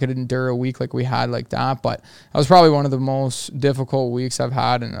 I could endure a week like we had like that. But that was probably one of the most difficult weeks I've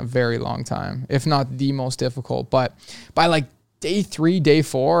had in a very long time, if not the most difficult. But by day 3, day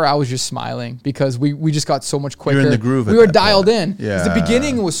 4, I was just smiling because we just got so much quicker. You're in the groove. We were dialed in. Yeah. The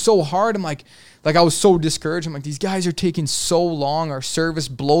beginning was so hard. I'm like I was so discouraged. I'm like, these guys are taking so long. Our service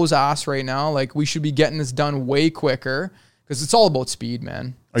blows ass right now. Like we should be getting this done way quicker because it's all about speed,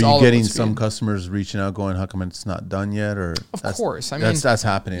 man. Are you getting some customers reaching out going, how come it's not done yet? Or of course. I mean, that's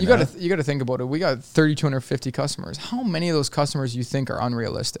happening. You got to think about it. We got 3,250 customers. How many of those customers you think are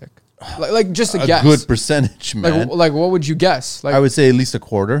unrealistic? Like just a guess. Good percentage, man. Like what would you guess? Like I would say at least a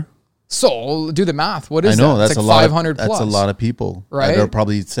quarter. So do the math. What is that? That's like 500 plus. That's a lot of people. Right? They're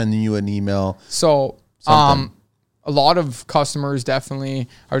probably sending you an email. So a lot of customers definitely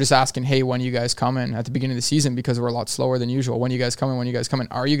are just asking, hey, when you guys coming at the beginning of the season because we're a lot slower than usual. When you guys coming? When you guys coming?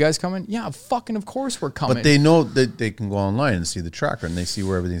 Are you guys coming? Yeah, fucking of course we're coming. But they know that they can go online and see the tracker and they see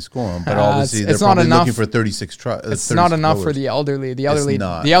where everything's going. But obviously they're probably looking for 36 trucks. It's not enough for the elderly. The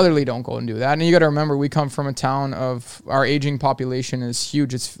elderly don't go and do that. And you got to remember, we come from a town of our aging population is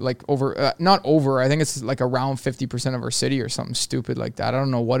huge. It's like I think it's like around 50% of our city or something stupid like that. I don't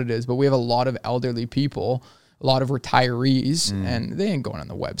know what it is, but we have a lot of elderly people. A lot of retirees, and they ain't going on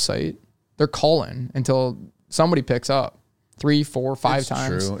the website. They're calling until somebody picks up 3, 4, 5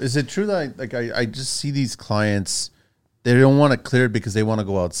 times. True. Is it true that I just see these clients, they don't want to clear it because they want to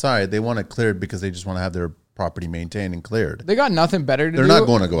go outside. They want to clear it because they just want to have their property maintained and cleared. They got nothing better to do. They're not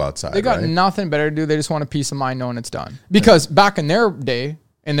going to go outside. They got nothing better to do. They just want a peace of mind knowing it's done. Because back in their day,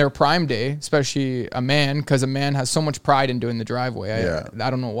 in their prime day, especially a man, because a man has so much pride in doing the driveway. I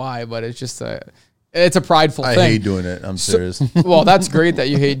don't know why, but it's just it's a prideful thing. I hate doing it. I'm serious. Well, that's great that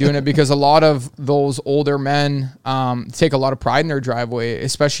you hate doing it because a lot of those older men take a lot of pride in their driveway,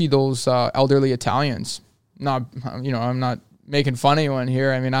 especially those elderly Italians. I'm not making fun of anyone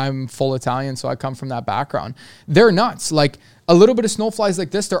here. I mean, I'm full Italian, so I come from that background. They're nuts. Like a little bit of snow flies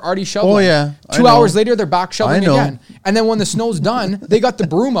like this, they're already shoveling. Oh, yeah. 2 hours later, they're back shoveling again. And then when the snow's done, they got the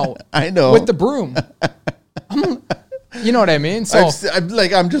broom out. I know. With the broom. You know what I mean? So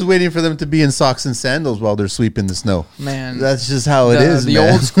I'm just waiting for them to be in socks and sandals while they're sweeping the snow. Man, that's just how it is. The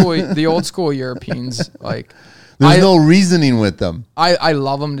old school Europeans, like there's no reasoning with them. I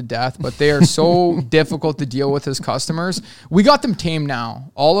love them to death, but they are so difficult to deal with as customers. We got them tamed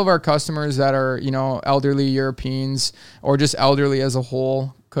now. All of our customers that are elderly Europeans or just elderly as a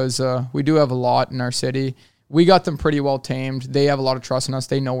whole, because we do have a lot in our city. We got them pretty well tamed. They have a lot of trust in us.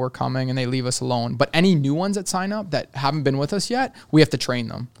 They know we're coming and they leave us alone. But any new ones that sign up that haven't been with us yet, we have to train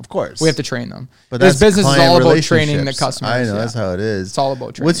them. Of course. We have to train them. But this business is all about training the customers. I know, that's how it is. It's all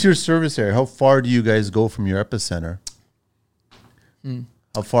about training. What's your service area? How far do you guys go from your epicenter?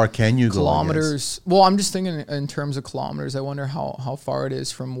 How far can you go? Kilometers. Well, I'm just thinking in terms of kilometers. I wonder how far it is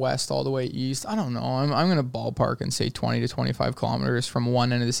from west all the way east. I don't know. I'm going to ballpark and say 20 to 25 kilometers from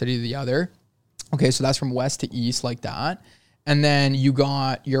one end of the city to the other. Okay, so that's from west to east like that. And then you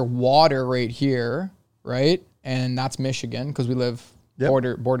got your water right here, right? And that's Michigan because we live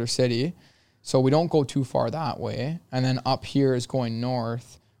border city. So we don't go too far that way. And then up here is going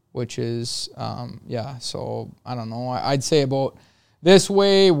north, which is, so I don't know. I'd say about... This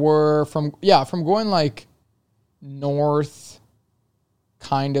way we're from going like north,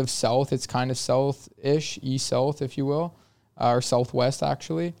 kind of south. It's kind of south-ish, east-south, if you will, or southwest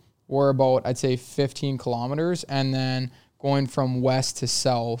actually. We're about, I'd say 15 kilometers. And then going from west to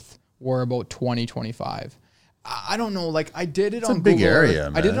south, we're about 20, 25. I don't know. Like I did it on Google Google area,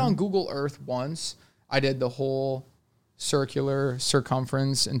 Earth. man. I did it on Google Earth once. I did the whole circular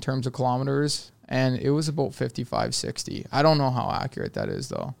circumference in terms of kilometers. And it was about 55, 60. I don't know how accurate that is,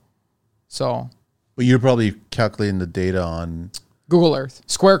 though. So, but you're probably calculating the data on Google Earth,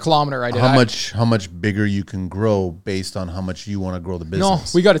 square kilometer. I did. How much bigger you can grow based on how much you want to grow the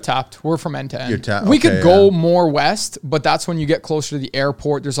business. No, we got it tapped. We're from end to end. You're tapped. We could go more west, but that's when you get closer to the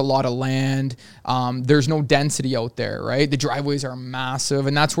airport. There's a lot of land. There's no density out there, right? The driveways are massive,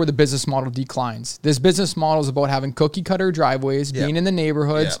 and that's where the business model declines. This business model is about having cookie cutter driveways, being in the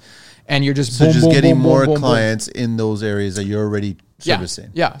neighborhoods. And you're just getting more clients in those areas that you're already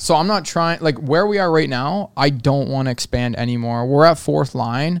servicing. Yeah. So I'm not trying, like where we are right now, I don't want to expand anymore. We're at 4th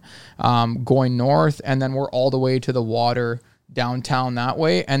line going north, and then we're all the way to the water downtown that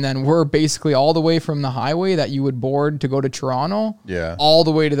way. And then we're basically all the way from the highway that you would board to go to Toronto, all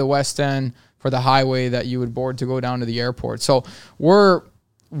the way to the west end for the highway that you would board to go down to the airport. So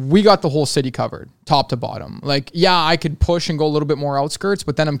we got the whole city covered, top to bottom. Like, I could push and go a little bit more outskirts,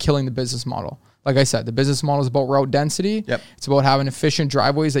 but then I'm killing the business model. Like I said, the business model is about route density. Yep. It's about having efficient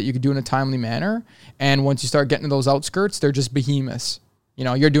driveways that you could do in a timely manner. And once you start getting to those outskirts, they're just behemoths. You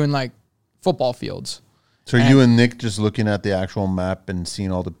know, you're doing like football fields. So are you and Nick just looking at the actual map and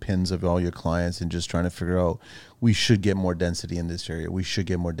seeing all the pins of all your clients and just trying to figure out, we should get more density in this area. We should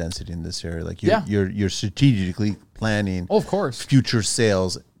get more density in this area. Like you're strategically planning of course, future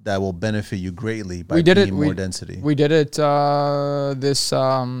sales that will benefit you greatly by more density. We did it this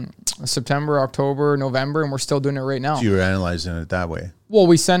September, October, November, and we're still doing it right now. So you're analyzing it that way. Well,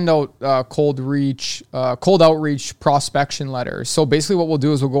 we send out cold outreach prospection letters. So basically what we'll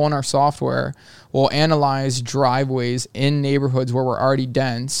do is we'll go on our software, we'll analyze driveways in neighborhoods where we're already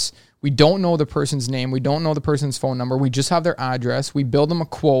dense. We don't know the person's name. We don't know the person's phone number. We just have their address. We build them a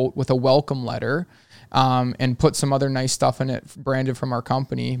quote with a welcome letter. And put some other nice stuff in it branded from our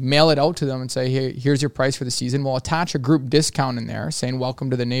company, mail it out to them and say, hey, here's your price for the season. We'll attach a group discount in there saying, welcome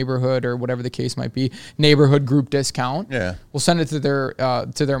to the neighborhood or whatever the case might be, neighborhood group discount. Yeah. We'll send it to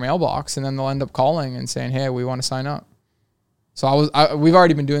their mailbox, and then they'll end up calling and saying, hey, we want to sign up. So we've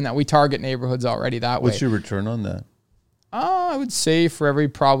already been doing that. We target neighborhoods already that way. What's your return on that? I would say for every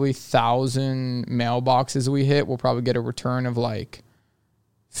probably 1,000 mailboxes we hit, we'll probably get a return of like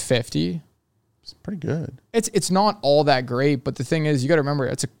 50. It's pretty good. It's not all that great, but the thing is, you got to remember,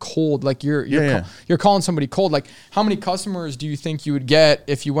 it's a cold. Like you're calling somebody cold. Like how many customers do you think you would get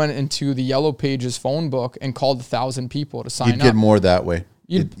if you went into the Yellow Pages phone book and called 1,000 people to sign up? You'd get more that way.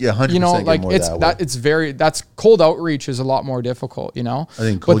 100% like get more it's that way. that's cold outreach is a lot more difficult. You know, I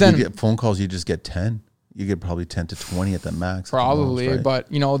think you get phone calls, you just get 10. You get probably 10 to 20 at the max. Probably, most, right?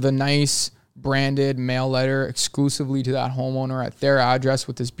 But you know, the nice branded mail letter exclusively to that homeowner at their address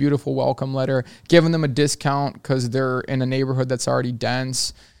with this beautiful welcome letter, giving them a discount because they're in a neighborhood that's already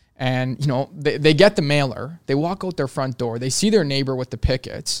dense. And, you know, they get the mailer. They walk out their front door. They see their neighbor with the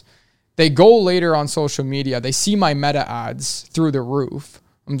pickets. They go later on social media. They see my meta ads through the roof.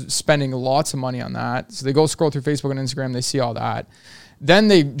 I'm spending lots of money on that. So they go scroll through Facebook and Instagram. They see all that. Then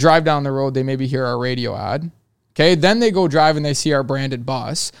they drive down the road. They maybe hear our radio ad. Okay, then they go drive and they see our branded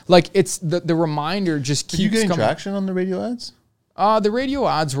bus. Like it's the reminder just keeps coming. Are you getting traction on the radio ads? The radio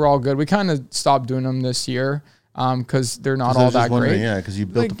ads were all good. We kind of stopped doing them this year because they're not all that great. Yeah, because you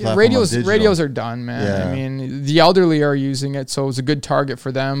built the platform on digital. Radios are done, man. Yeah. I mean, the elderly are using it, so it was a good target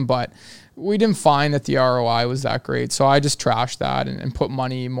for them, but we didn't find that the ROI was that great. So I just trashed that and put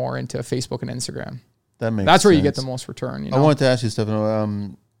money more into Facebook and Instagram. That's where you get the most return. You know? I wanted to ask you,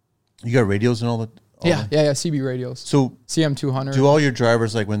 Stefano, you got radios and all that? Yeah, CB radios. So CM200. Do all your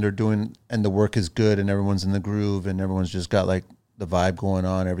drivers, like when they're doing and the work is good and everyone's in the groove and everyone's just got like the vibe going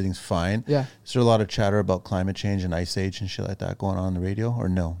on, everything's fine? Yeah. Is there a lot of chatter about climate change and ice age and shit like that going on the radio? Or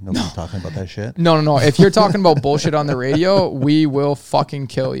no? Nobody's talking about that shit? No. If you're talking about bullshit on the radio, we will fucking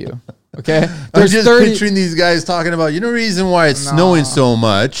kill you. Okay. I'm There's just 30. picturing these guys talking about, reason why it's snowing so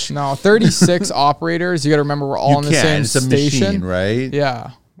much. No, 36 operators. You got to remember we're all in the same It's a station. machine, right?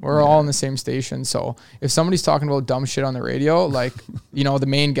 Yeah. We're all in the same station. So if somebody's talking about dumb shit on the radio, like, the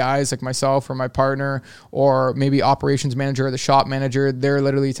main guys like myself or my partner or maybe operations manager or the shop manager, they're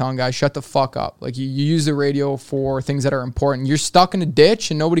literally telling guys, shut the fuck up. Like you use the radio for things that are important. You're stuck in a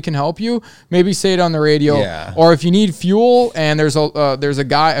ditch and nobody can help you. Maybe say it on the radio. Yeah. Or if you need fuel and there's a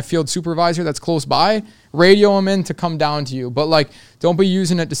guy, a field supervisor that's close by, radio him in to come down to you. But like, don't be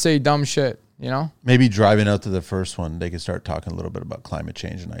using it to say dumb shit. Maybe driving out to the first one, they could start talking a little bit about climate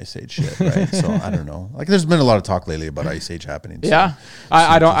change and ice age shit, right? So I don't know. Like, there's been a lot of talk lately about ice age happening. So Yeah,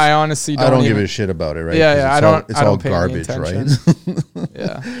 I honestly don't. I don't give a shit about it, right? Yeah, It's all garbage, right?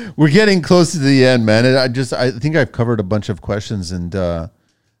 Yeah, We're getting close to the end, man. And I think I've covered a bunch of questions, and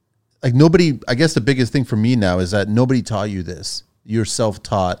like nobody. I guess the biggest thing for me now is that nobody taught you this. You're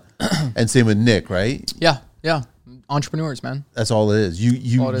self-taught, and same with Nick, right? yeah. Entrepreneurs, man. That's all it is.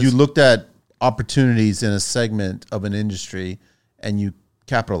 You looked at opportunities in a segment of an industry and you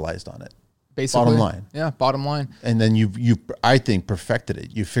capitalized on it. Basically, bottom line. Yeah, bottom line. And then you I think perfected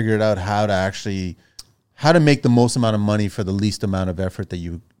it. You figured out how to make the most amount of money for the least amount of effort that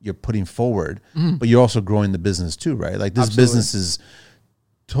you're putting forward, but you're also growing the business too, right? Like this business is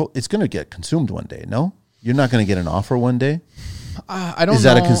it's going to get consumed one day. No, you're not going to get an offer one day. I don't know. Is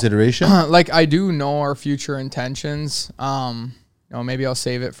that a consideration? Like I do know our future intentions. Maybe I'll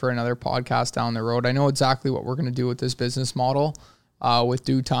save it for another podcast down the road. I know exactly what we're going to do with this business model with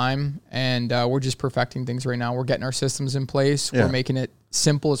due time. And we're just perfecting things right now. We're getting our systems in place. Yeah. We're making it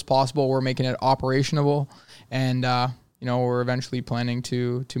simple as possible. We're making it operationable. And, we're eventually planning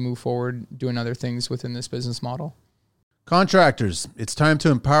to move forward, doing other things within this business model. Contractors, it's time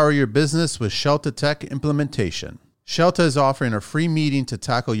to empower your business with Shelta Tech implementation. Shelta is offering a free meeting to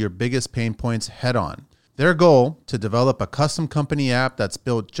tackle your biggest pain points head on. Their goal, to develop a custom company app that's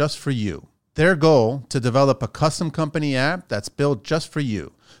built just for you.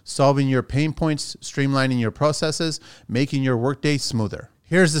 Solving your pain points, streamlining your processes, making your workday smoother.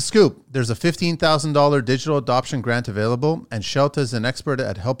 Here's the scoop. There's a $15,000 digital adoption grant available, and Shelta is an expert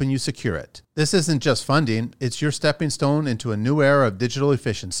at helping you secure it. This isn't just funding, it's your stepping stone into a new era of digital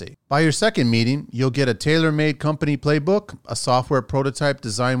efficiency. By your second meeting, you'll get a tailor-made company playbook, a software prototype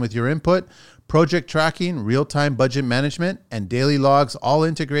designed with your input, project tracking, real-time budget management, and daily logs all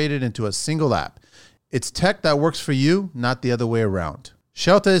integrated into a single app. It's tech that works for you, not the other way around.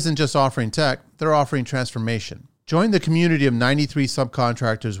 Shelta isn't just offering tech, they're offering transformation. Join the community of 93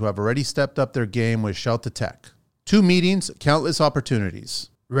 subcontractors who have already stepped up their game with Shelta Tech. 2 meetings, countless opportunities.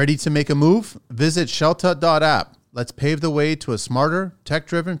 Ready to make a move? Visit shelta.app. Let's pave the way to a smarter,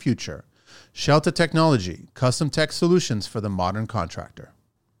 tech-driven future. Shelta Technology, custom tech solutions for the modern contractor.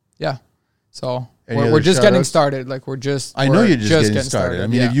 Yeah. So we're just getting started. Like I know you're just getting started. I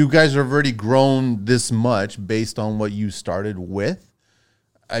mean, if you guys have already grown this much based on what you started with,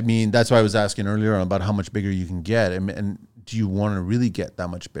 I mean, that's why I was asking earlier on about how much bigger you can get. And do you want to really get that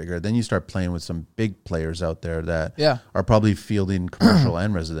much bigger? Then you start playing with some big players out there that are probably fielding commercial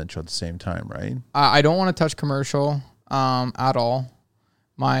and residential at the same time, right? I don't want to touch commercial at all.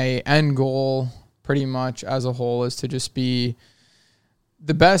 My end goal pretty much as a whole is to just be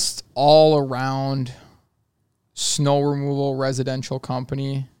the best all-around snow removal residential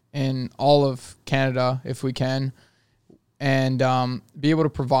company in all of Canada, if we can, and be able to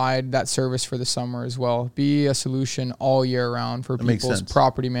provide that service for the summer as well. Be a solution all year round for people's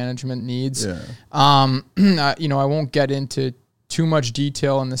property management needs. Yeah. I won't get into too much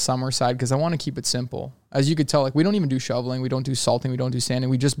detail on the summer side because I want to keep it simple. As you could tell, like we don't even do shoveling, we don't do salting, we don't do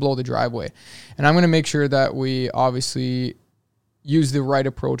sanding, we just blow the driveway. And I'm going to make sure that we obviously use the right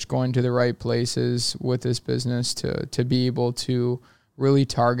approach, going to the right places with this business to be able to really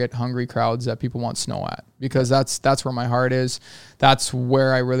target hungry crowds that people want snow at, because that's where my heart is. That's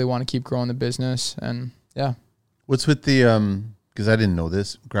where I really want to keep growing the business. And yeah. What's with the, because I didn't know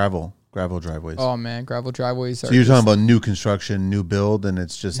this, gravel driveways. Oh man, gravel driveways. So you're talking about new construction, new build, and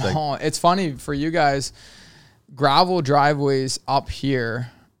it's just it's funny for you guys. Gravel driveways up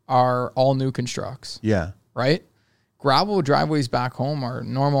here are all new constructs. Yeah. Right? Gravel driveways back home are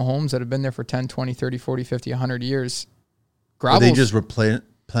normal homes that have been there for 10, 20, 30, 40, 50, 100 years. Are they just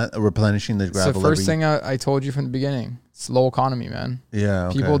replenishing the gravel? It's the first thing I told you from the beginning. It's low economy, man. Yeah.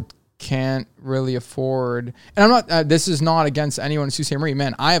 Okay. People can't really afford. And I'm not, this is not against anyone in Sault Ste. Marie.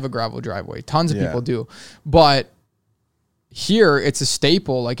 Man, I have a gravel driveway. Tons of people do. But here, it's a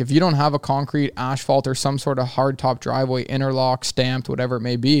staple. Like if you don't have a concrete, asphalt, or some sort of hard top driveway, interlock, stamped, whatever it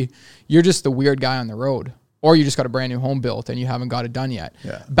may be, you're just the weird guy on the road. or you just got a brand new home built and you haven't got it done yet.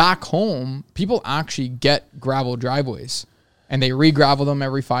 Yeah. Back home, people actually get gravel driveways and they re-gravel them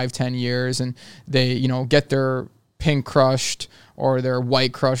every 5-10 years, and they, get their pink crushed or their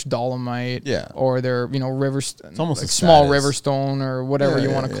white crushed dolomite, or their, river, it's almost like a small status. river stone or whatever you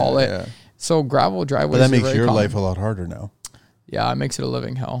want to call it. Yeah. So gravel driveways. But that are makes very your common. life a lot harder now. Yeah, it makes it a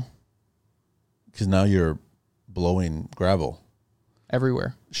living hell Because now you're blowing gravel,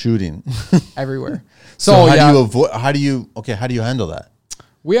 everywhere, shooting. everywhere. So how do you avoid? How do you handle that?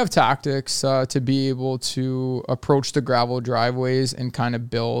 We have tactics to be able to approach the gravel driveways and kind of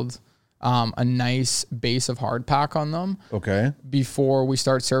build a nice base of hard pack on them. Okay. Before we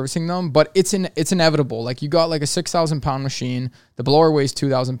start servicing them, but it's inevitable. Like, you got like a 6,000 pound machine, the blower weighs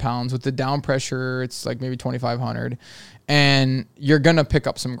 2,000 pounds. With the down pressure, it's like maybe 2,500, and you're gonna pick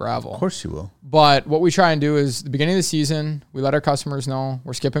up some gravel. Of course you will. But what we try and do is, the beginning of the season, we let our customers know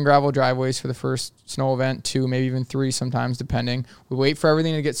we're skipping gravel driveways for the first snow event, 2, maybe even 3 sometimes, depending. We wait for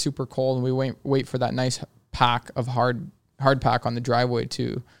everything to get super cold, and we wait for that nice pack of hard pack on the driveway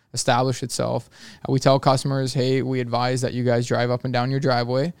to establish itself. We tell customers, hey, we advise that you guys drive up and down your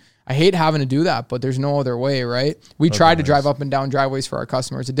driveway. I hate having to do that, but there's no other way, right? We tried to drive up and down driveways for our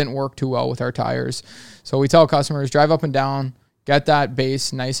customers. It didn't work too well with our tires. So we tell customers, drive up and down, get that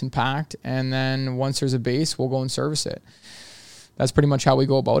base nice and packed, and then once there's a base, we'll go and service it. That's pretty much how we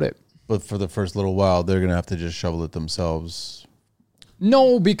go about it. But for the first little while, they're going to have to just shovel it themselves.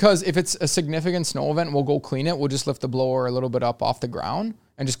 No, because if it's a significant snow event, we'll go clean it. We'll just lift the blower a little bit up off the ground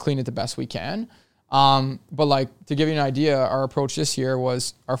and just clean it the best we can. But like, to give you an idea, our approach this year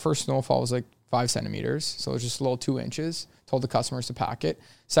was, our first snowfall was like 5 centimeters. So it was just a little 2 inches. Told the customers to pack it.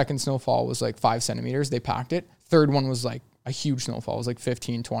 Second snowfall was like 5 centimeters. They packed it. Third one was like a huge snowfall. It was like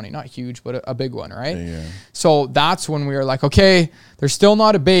 15, 20, not huge, but a big one, right? Yeah. So that's when we were like, okay, there's still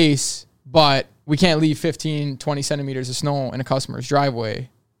not a base, but we can't leave 15, 20 centimeters of snow in a customer's driveway,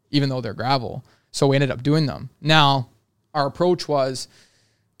 even though they're gravel. So we ended up doing them. Now, our approach was,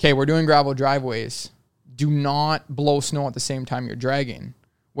 okay, we're doing gravel driveways. Do not blow snow at the same time you're dragging.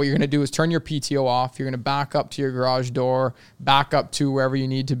 What you're going to do is turn your PTO off. You're going to back up to your garage door, back up to wherever you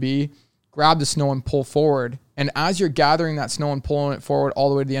need to be, grab the snow and pull forward. And as you're gathering that snow and pulling it forward all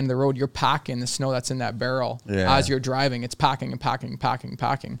the way to the end of the road, you're packing the snow that's in that barrel. As you're driving. It's packing and packing, packing,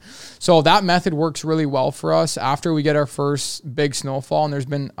 packing. So that method works really well for us. After we get our first big snowfall and there's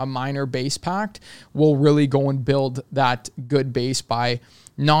been a minor base packed, we'll really go and build that good base by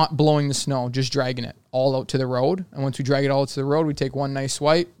not blowing the snow, just dragging it all out to the road. And once we drag it all out to the road, we take one nice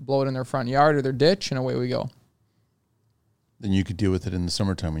swipe, blow it in their front yard or their ditch, and away we go. Then you could deal with it in the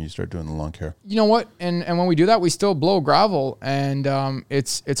summertime when you start doing the lawn care. You know what? And when we do that, we still blow gravel, and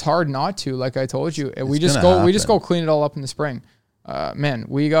it's hard not to. Like I told you, we just go clean it all up in the spring. Man,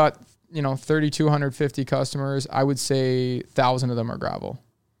 we got 3,250 customers. I would say 1,000 of them are gravel.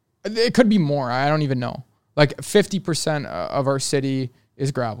 It could be more. I don't even know. Like 50% of our city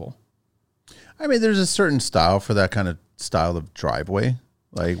is gravel. I mean, there's a certain style for that kind of style of driveway.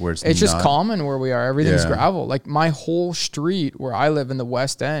 Like where it's just common where we are. Everything's gravel. Like my whole street where I live in the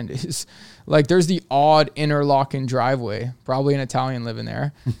West End is like, there's the odd interlocking driveway, probably an Italian living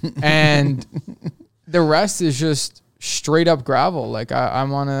there. And the rest is just straight up gravel. Like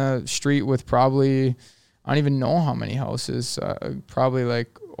I'm on a street with probably, I don't even know how many houses, probably like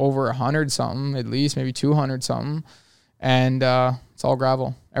over 100 something, at least maybe 200 something. And it's all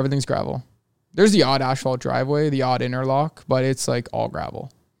gravel. Everything's gravel. There's the odd asphalt driveway, the odd interlock, but it's like all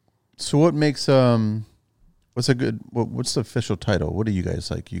gravel. So what makes what's the official title? What are you guys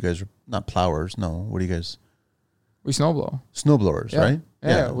like? You guys are not plowers, no. What do you guys? We snowblow. Snowblowers, right?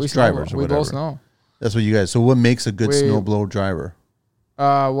 Yeah, we drivers. We blow snow. That's what you guys. So what makes a good snowblower driver?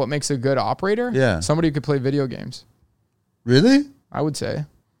 What makes a good operator? Yeah, somebody who could play video games. Really? I would say.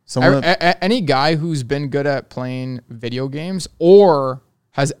 Any guy who's been good at playing video games or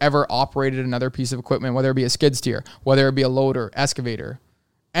has ever operated another piece of equipment, whether it be a skid steer, whether it be a loader, excavator,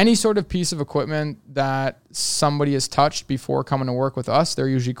 any sort of piece of equipment that somebody has touched before coming to work with us, they're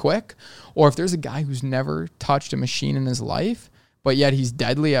usually quick. Or if there's a guy who's never touched a machine in his life, but yet he's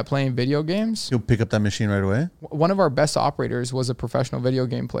deadly at playing video games, he'll pick up that machine right away. One of our best operators was a professional video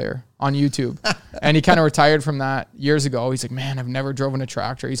game player on YouTube. And he kind of retired from that years ago. He's like, man, I've never driven a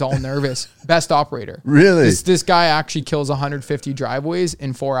tractor. He's all nervous. Best operator. Really? This guy actually kills 150 driveways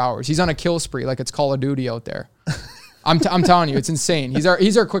in 4 hours. He's on a kill spree like it's Call of Duty out there. I'm telling you, it's insane. He's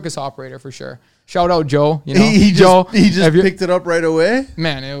our quickest operator for sure. Shout out Joe. You know, he just picked it up right away.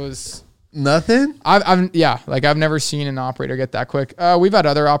 Man, it was nothing. I've never seen an operator get that quick. We've had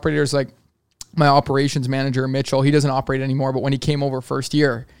other operators like my operations manager, Mitchell, he doesn't operate anymore, but when he came over first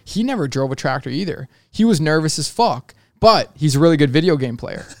year, he never drove a tractor either. He was nervous as fuck, but he's a really good video game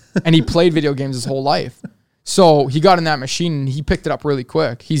player and he played video games his whole life. So he got in that machine and he picked it up really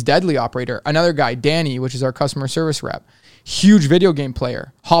quick. He's deadly operator. Another guy, Danny, which is our customer service rep, huge video game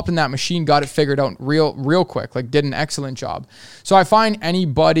player, hopped in that machine, got it figured out real quick, like did an excellent job. So I find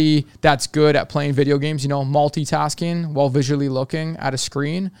anybody that's good at playing video games, multitasking while visually looking at a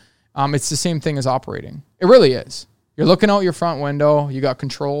screen, it's the same thing as operating. It really is. You're looking out your front window. You got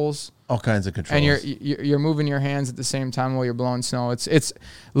controls. All kinds of controls. And you're moving your hands at the same time while you're blowing snow. It's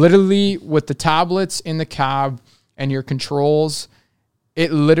literally with the tablets in the cab and your controls,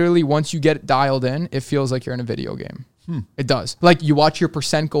 it literally, once you get it dialed in, it feels like you're in a video game. It does. Like you watch your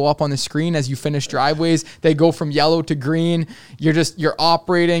percent go up on the screen as you finish driveways. They go from yellow to green. You're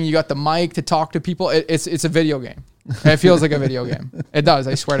operating. You got the mic to talk to people. It's a video game. It feels like a video game. It does.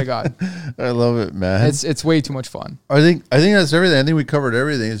 I swear to God. I love it, man. It's way too much fun. I think that's everything. I think we covered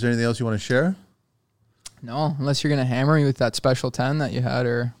everything. Is there anything else you want to share? No, unless you're gonna hammer me with that special 10 that you had,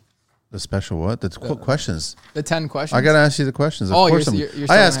 or the special what? That's questions. The 10 questions. I gotta ask you the questions. Of course, you're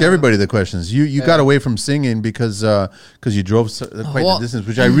I ask everybody the questions. You got away from singing because you drove quite the distance,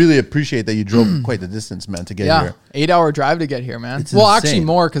 which I really appreciate that you drove quite the distance, man, to get here. 8-hour drive to get here, man. It's actually insane.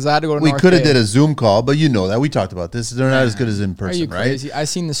 more because I had to go to. We could have did a Zoom call, but you know that we talked about this. They're not as good as in Are person, you right? crazy? I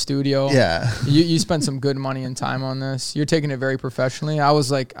seen the studio. Yeah. You spent some good money and time on this. You're taking it very professionally. I was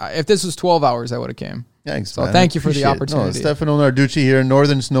like, if this was 12 hours, I would have came. Thanks, so man. thank you for the Appreciate it. opportunity. Stefano Narducci here,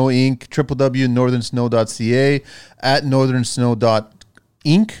 Northern Snow Inc., www.northernsnow.ca, at northernsnow.inc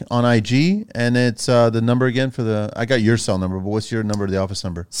on IG, and it's the number again I got your cell number, but what's your number, the office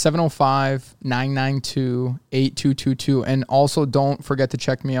number? 705-992-8222. And also don't forget to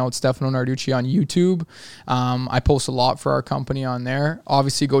check me out, Stefano Narducci, on YouTube. I post a lot for our company on there.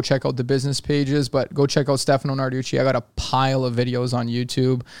 Obviously, go check out the business pages, but go check out Stefano Narducci. I got a pile of videos on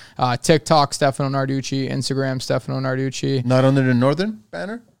YouTube. TikTok, Stefano Narducci. Instagram, Stefano Narducci. Not under the Northern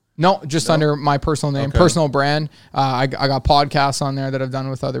banner? No, just under my personal name, personal brand. I got podcasts on there that I've done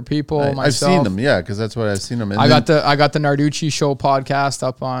with other people. I've seen them, because that's what I've seen them. I got the Narducci Show podcast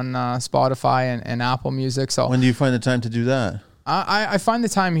up on Spotify and Apple Music. So when do you find the time to do that? I find the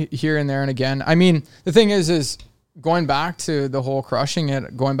time here and there and again. I mean, the thing is going back to the whole crushing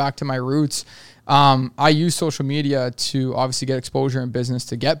it, going back to my roots. I use social media to obviously get exposure in business,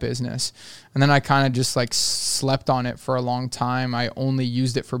 to get business. And then I kind of just like slept on it for a long time. I only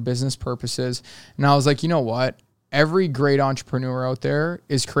used it for business purposes. And I was like, you know what? Every great entrepreneur out there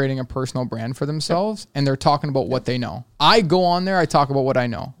is creating a personal brand for themselves, and they're talking about what they know. I go on there, I talk about what I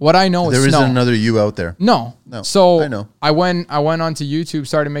know. What I know is there snow. isn't another you out there. No. So I know. I went onto YouTube,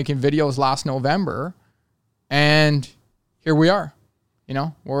 started making videos last November, and here we are.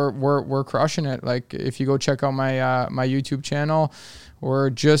 We're crushing it. Like if you go check out my my YouTube channel, we're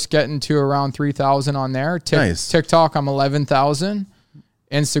just getting to around 3,000 on there. Nice. TikTok, I'm 11,000.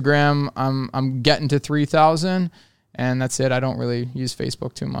 Instagram, I'm getting to 3,000, and that's it. I don't really use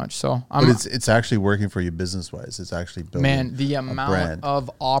Facebook too much. So but it's actually working for you business wise. It's actually building the amount of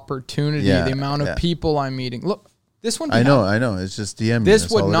opportunity, the amount of people I'm meeting. Look. This one, I know. It's just DM.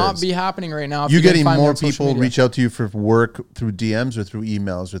 This would not be happening right now. If you getting more people reach out to you for work through DMs or through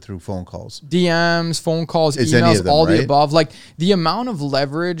emails or through phone calls? DMs, phone calls, emails, all the above. Like the amount of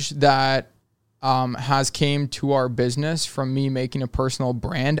leverage that has came to our business from me making a personal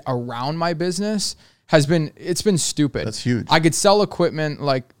brand around my business it's been stupid. That's huge. I could sell equipment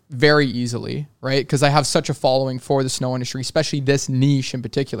like very easily, right? Because I have such a following for the snow industry, especially this niche in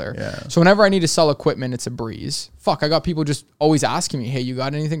particular. Yeah. So whenever I need to sell equipment, it's a breeze. I got people just always asking me, hey, you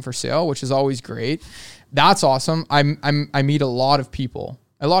got anything for sale? Which is always great. That's awesome. I meet a lot of people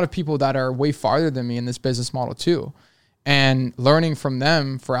that are way farther than me in this business model too. And learning from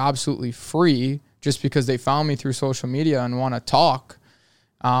them for absolutely free, just because they found me through social media and want to talk,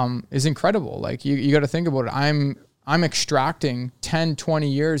 is incredible. Like you got to think about it. I'm extracting 10, 20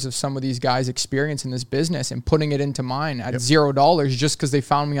 years of some of these guys' experience in this business and putting it into mine at $0 just because they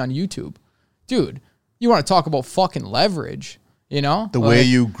found me on YouTube. Dude, you want to talk about fucking leverage, The way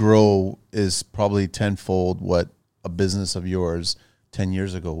you grow is probably tenfold what a business of yours 10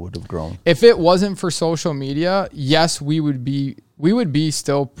 years ago would have grown. If it wasn't for social media, yes, we would be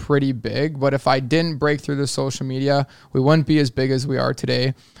still pretty big. But if I didn't break through the social media, we wouldn't be as big as we are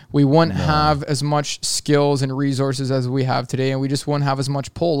today. We wouldn't have as much skills and resources as we have today. And we just wouldn't have as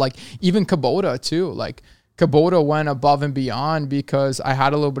much pull. Like even Kubota too. Like Kubota went above and beyond because I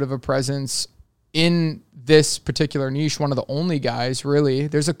had a little bit of a presence in this particular niche, one of the only guys, really.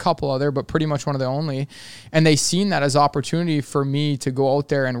 There's a couple other, but pretty much one of the only. And they seen that as opportunity for me to go out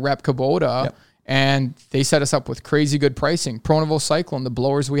there and rep Kubota. Yep. And they set us up with crazy good pricing. Pronovo Cyclone, the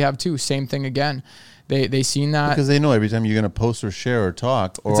blowers we have too, same thing again. They seen that. Because they know every time you're going to post or share or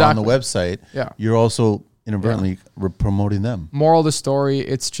talk or Exactly. on the website, Yeah. you're also inadvertently promoting them. Moral of the story,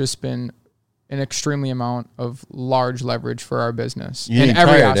 it's just been an extremely amount of large leverage for our business. You ain't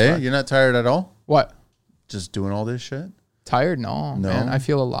tired, eh? You're not tired at all? What? Just doing all this shit? Tired? No, man. I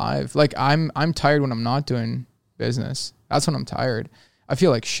feel alive. Like I'm tired when I'm not doing business. That's when I'm tired. I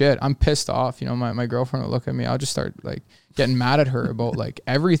feel like shit. I'm pissed off. You know, my girlfriend will look at me. I'll just start like getting mad at her about like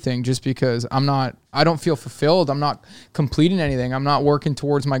everything just because I don't feel fulfilled. I'm not completing anything. I'm not working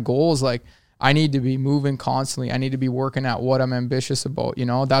towards my goals. Like I need to be moving constantly. I need to be working at what I'm ambitious about. You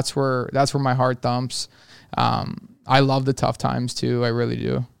know, that's where my heart thumps. I love the tough times too. I really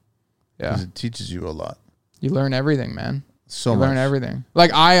do. Yeah. 'Cause it teaches you a lot. You learn everything, man. So You much. learn everything.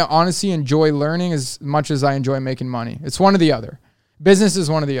 Like I honestly enjoy learning as much as I enjoy making money. It's one or the other. Business is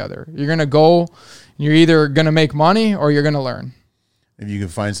one or the other. You're going to go, you're either going to make money or you're going to learn. If you can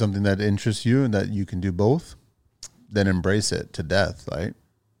find something that interests you and that you can do both, then embrace it to death, right?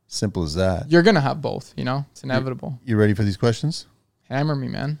 Simple as that. You're going to have both, you know? It's inevitable. You ready for these questions? Hammer me,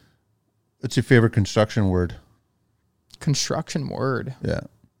 man. What's your favorite construction word? Construction word. Yeah.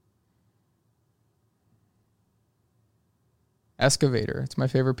 Excavator. It's my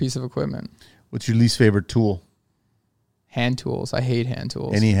favorite piece of equipment. What's your least favorite tool? Hand tools. I hate hand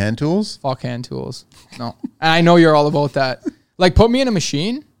tools. Any hand tools? Fuck hand tools. No. And I know you're all about that. Like put me in a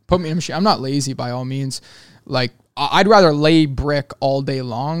machine. I'm not lazy by all means. Like I'd rather lay brick all day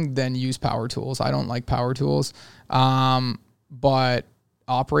long than use power tools. I don't like power tools. But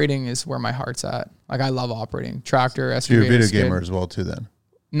operating is where my heart's at. Like I love operating. Tractor, So you're a excavator, video skid. gamer as well too then?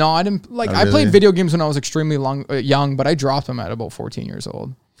 No, I didn't like. Not I played really? video games when I was extremely young, but I dropped them at about 14 years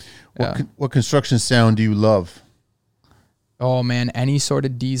old. Yeah. What construction sound do you love? Oh man, any sort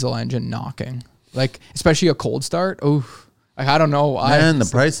of diesel engine knocking, like especially a cold start. Oh, like, I don't know. Man, the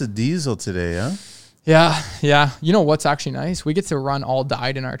price of diesel today, huh? Yeah. You know what's actually nice? We get to run all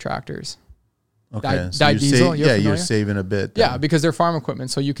dyed in our tractors. Okay. Dyed diesel. You're you're familiar? saving a bit. Yeah, then. because they're farm equipment,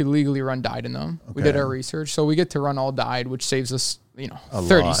 so you could legally run dyed in them. We did Okay. our research, so we get to run all dyed, which saves us, A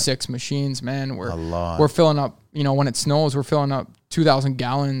 36 machines, man. A lot. We're filling up, when it snows, we're filling up 2,000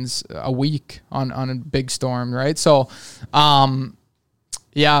 gallons a week on a big storm, right? So,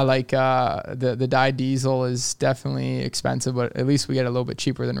 yeah, like the dyed diesel is definitely expensive, but at least we get a little bit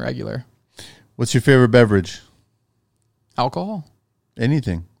cheaper than regular. What's your favorite beverage? Alcohol.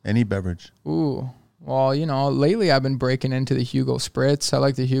 Anything, any beverage. Ooh. Well, lately I've been breaking into the Hugo Spritz. I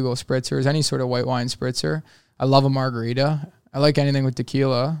like the Hugo Spritzers, any sort of white wine spritzer. I love a margarita. I like anything with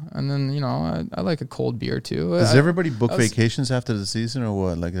tequila. And then, I like a cold beer too. Does everybody book vacations after the season or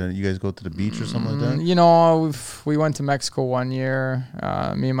what? Like you guys go to the beach or something like that? We went to Mexico one year,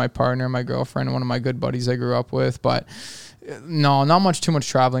 me and my partner, my girlfriend, one of my good buddies I grew up with. But no, not too much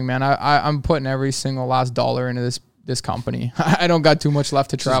traveling, man. I'm putting every single last dollar into this company. I don't got too much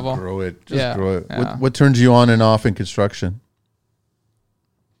left to travel. Just grow it. Grow it. Yeah. What turns you on and off in construction?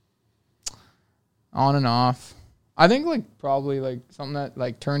 On and off. I think probably something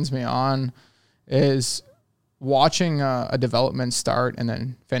that turns me on is watching a development start and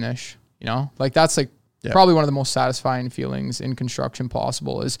then finish, that's probably one of the most satisfying feelings in construction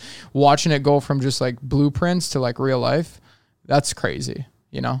possible is watching it go from just blueprints to real life. That's crazy.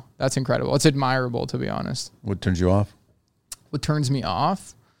 That's incredible. It's admirable, to be honest. What turns you off? What turns me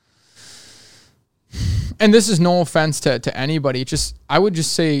off? And this is no offense to anybody. I would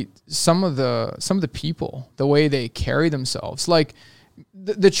just say some of the people, the way they carry themselves,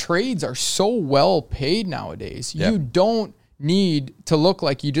 the trades are so well paid nowadays. Yeah. You don't need to look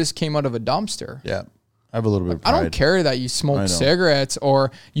like you just came out of a dumpster. Yeah. I have a little bit of pride. I don't care that you smoke cigarettes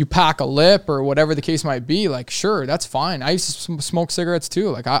or you pack a lip or whatever the case might be. Sure, that's fine. I used to smoke cigarettes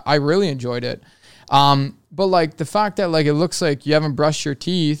too. I really enjoyed it. But the fact that it looks like you haven't brushed your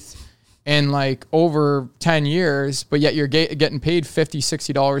teeth in over 10 years, but yet you're getting paid $50,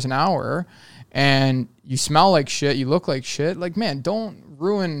 $60 an hour and you smell like shit, you look like shit. Man, don't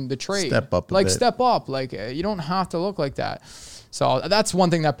ruin the trade. Step up a bit. Step up. You don't have to look like that. So that's one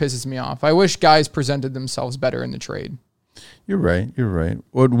thing that pisses me off. I wish guys presented themselves better in the trade. You're right.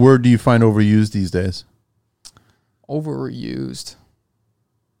 What word do you find overused these days? Overused.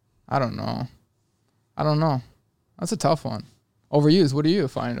 I don't know. That's a tough one. Overused. What do you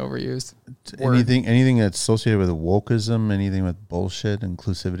find overused? Anything that's associated with wokeism, anything with bullshit,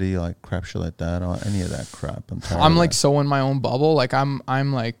 inclusivity, crap shit like that, or any of that crap. I'm so in my own bubble.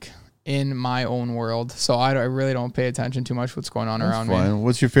 I'm in my own world. So I really don't pay attention too much what's going on around me.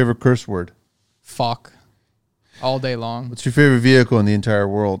 What's your favorite curse word? Fuck. All day long. What's your favorite vehicle in the entire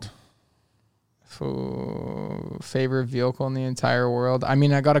world? Favorite vehicle in the entire world? I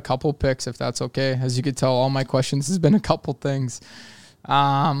mean, I got a couple picks, if that's okay. As you could tell, all my questions has been a couple things.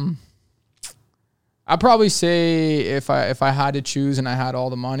 I'd probably say if I had to choose and I had all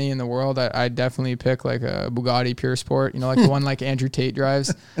the money in the world, I'd definitely pick like a Bugatti Pure Sport, like the one like Andrew Tate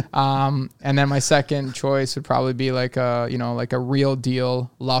drives. And then my second choice would probably be like a real deal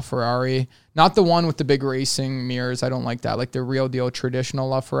LaFerrari, not the one with the big racing mirrors. I don't like that. Like the real deal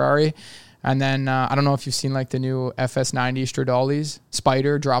traditional LaFerrari. And then I don't know if you've seen like the new FS90 Stradales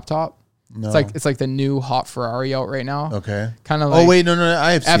Spider drop top. No. It's like the new hot Ferrari out right now. Okay. Kind of like. Oh wait, no,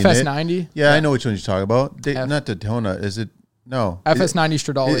 I have seen FS90. Yeah, I know which one you're talking about. Not Daytona, is it? No. FS90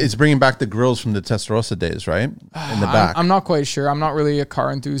 Stradale. It's bringing back the grills from the Testarossa days, right? In the back. I'm not quite sure. I'm not really a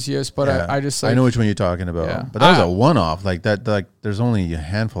car enthusiast, but Yeah. I just like. I know which one you're talking about. Yeah. But that was a one-off. Like that. Like there's only a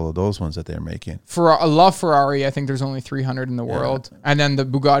handful of those ones that they're making. For a LaFerrari, I think there's only 300 in the world. And then the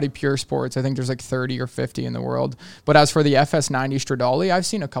Bugatti Pure Sports, I think there's like 30 or 50 in the world. But as for the FS90 Stradale, I've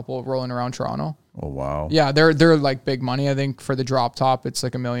seen a couple rolling around Toronto. Oh wow. Yeah, they're like big money. I think for the drop top, it's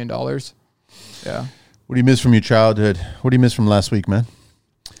like $1 million. Yeah. What do you miss from your childhood? What do you miss from last week, man?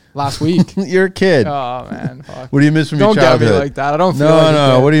 Last week. You're a kid. Oh man, fuck. What do you miss from your Don't childhood? get me like that. I don't feel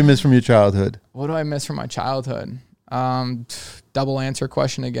No. What do you miss from your childhood? What do I miss from my childhood? Double answer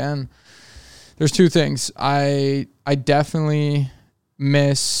question again. There's two things. I definitely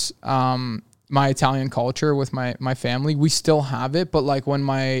miss my Italian culture with my family. We still have it, but like when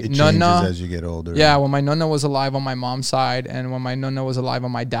my It nonna, changes as you get older. yeah, when my nonna was alive on my mom's side and when my nonna was alive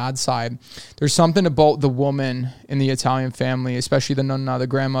on my dad's side, there's something about the woman in the Italian family, especially the nonna, the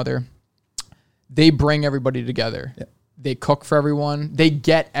grandmother. They bring everybody together. Yeah. They cook for everyone. They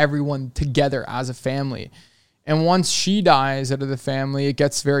get everyone together as a family. And once she dies out of the family, it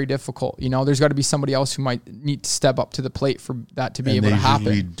gets very difficult. There's got to be somebody else who might need to step up to the plate for that to be able to happen.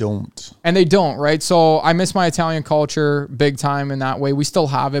 They don't. And they don't, right? So I miss my Italian culture big time in that way. We still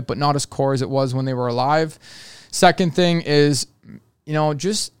have it, but not as core as it was when they were alive. Second thing is,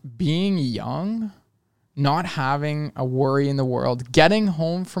 just being young, not having a worry in the world, getting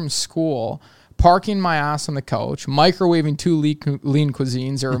home from school, parking my ass on the couch, microwaving 2 lean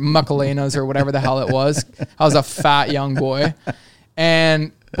cuisines or Macalenas or whatever the hell it was. I was a fat young boy.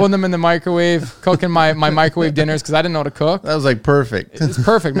 And putting them in the microwave, cooking my microwave dinners because I didn't know how to cook. That was like perfect. It's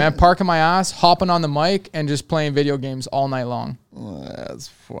perfect, man. Parking my ass, hopping on the mic, and just playing video games all night long. That's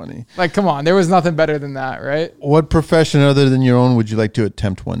funny. Like, come on. There was nothing better than that, right? What profession other than your own would you like to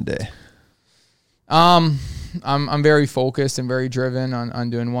attempt one day? I'm very focused and very driven on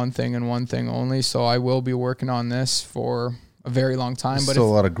doing one thing and one thing only. So I will be working on this for a very long time. There's but still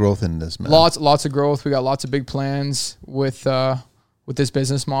a lot of growth in this, man. Lots of growth. We got lots of big plans with this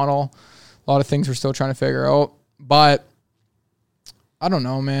business model. A lot of things we're still trying to figure out. But I don't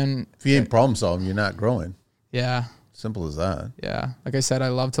know, man. If you ain't problem solving, you're not growing. Yeah. Simple as that. Yeah. Like I said, I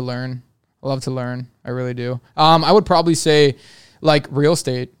love to learn. I really do. I would probably say like real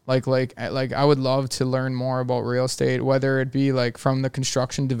estate, like I would love to learn more about real estate, whether it be like from the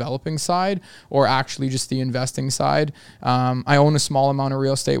construction developing side or actually just the investing side. I own a small amount of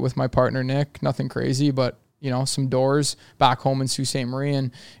real estate with my partner, Nick, nothing crazy, but some doors back home in Sault Ste. Marie. And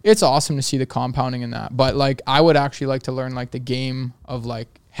it's awesome to see the compounding in that. But like, I would actually like to learn like the game of like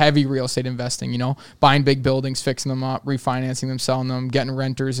heavy real estate investing, buying big buildings, fixing them up, refinancing them, selling them, getting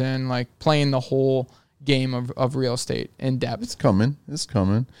renters in, like playing the whole game of real estate in depth. It's coming.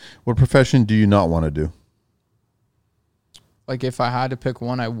 What profession do you not want to do? Like if I had to pick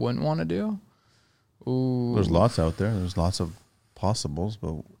one I wouldn't want to do? Ooh. There's lots out there. There's lots of possibles,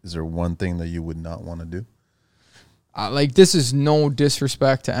 but is there one thing that you would not want to do? Like this is no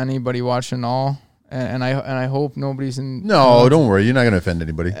disrespect to anybody watching all, and I hope nobody's in. No, don't worry. You're not going to offend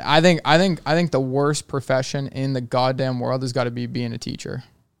anybody. I think the worst profession in the goddamn world has got to be being a teacher.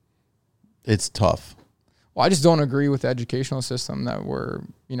 It's tough. Well, I just don't agree with the educational system that we're,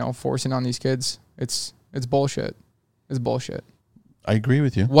 forcing on these kids. It's bullshit. It's bullshit. I agree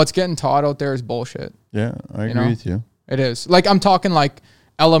with you. What's getting taught out there is bullshit. Yeah, I agree with you. It is. Like, I'm talking like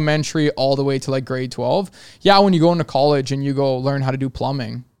elementary all the way to like grade 12. Yeah, when you go into college and you go learn how to do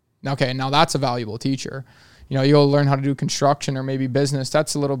plumbing. Okay, now that's a valuable teacher. You'll learn how to do construction or maybe business.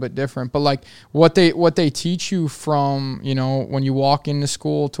 That's a little bit different. But like what they teach you from, when you walk into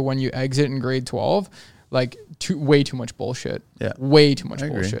school to when you exit in grade 12, like way too much bullshit. Yeah. Way too much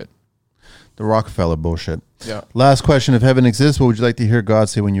bullshit. The Rockefeller bullshit. Yeah. Last question. If heaven exists, what would you like to hear God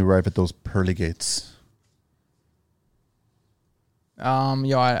say when you arrive at those pearly gates?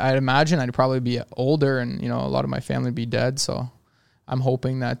 I'd imagine I'd probably be older, and a lot of my family would be dead. So I'm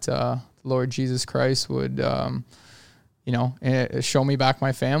hoping that the Lord Jesus Christ would, show me back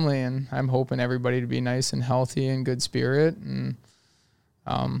my family, and I'm hoping everybody to be nice and healthy and good spirit, and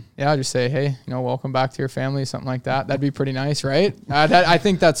just say, hey, welcome back to your family, something like that. That'd be pretty nice, right? I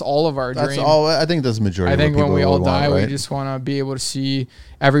think that's all of our dream. That's all. I think that's the majority. I think when we all die, right? we just want to be able to see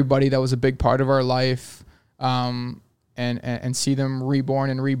everybody that was a big part of our life, and see them reborn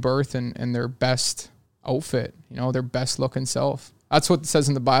and rebirth in their best outfit, their best looking self. That's what it says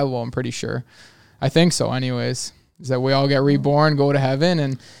in the Bible, I'm pretty sure. I think so anyways, is that we all get reborn, go to heaven,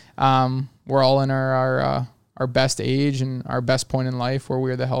 and we're all in our best age and our best point in life where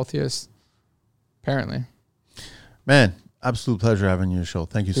we're the healthiest, apparently. Man, absolute pleasure having you on the show.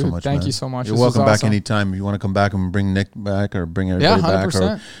 Thank you so much, Thank man. you so much. You're welcome back anytime. If you want to come back and bring Nick back or bring everybody back.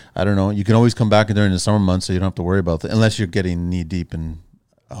 100%. Or, I don't know. You can always come back during the summer months, so you don't have to worry about it, unless you're getting knee deep in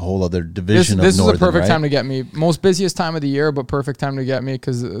a whole other division this of Northern, is the perfect right? time to get me. Most busiest time of the year, but perfect time to get me,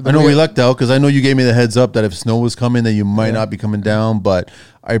 because I know we lucked out, because I know you gave me the heads up that if snow was coming, that you might not be coming down, but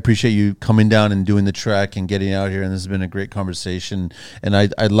I appreciate you coming down and doing the trek and getting out here, and this has been a great conversation. And I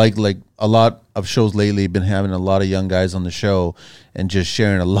like a lot of shows lately, been having a lot of young guys on the show and just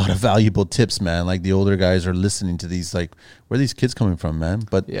sharing a lot of valuable tips, man. Like the older guys are listening to these, like, where are these kids coming from, man?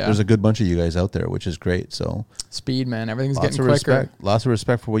 But there's a good bunch of you guys out there, which is great. So speed, man. Everything's lots getting quicker. Lots of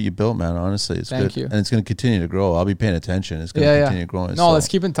respect for what you built, man. Honestly, it's Thank good. you. And it's going to continue to grow. I'll be paying attention. It's going to continue growing. No, let's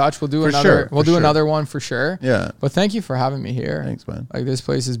keep in touch. We'll do another. We'll do another one for sure. Yeah. But thank you for having me here. Thanks, man. Like, this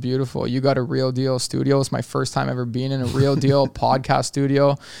place is beautiful. You got a real deal studio. It's my first time ever being in a real deal podcast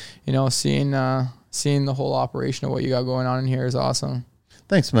studio. Seeing the whole operation of what you got going on in here is awesome.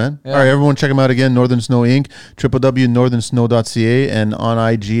 Thanks, man. Yeah. All right, everyone, check them out again. Northern Snow Inc. www.northernsnow.ca and on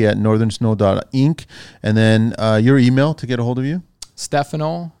IG at northernsnow.inc. And then your email to get a hold of you?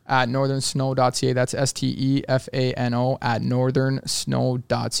 Stefano at northernsnow.ca. That's Stefano at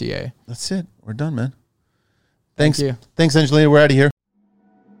northernsnow.ca. That's it. We're done, man. Thanks. Thank you. Thanks, Angelina. We're out of here.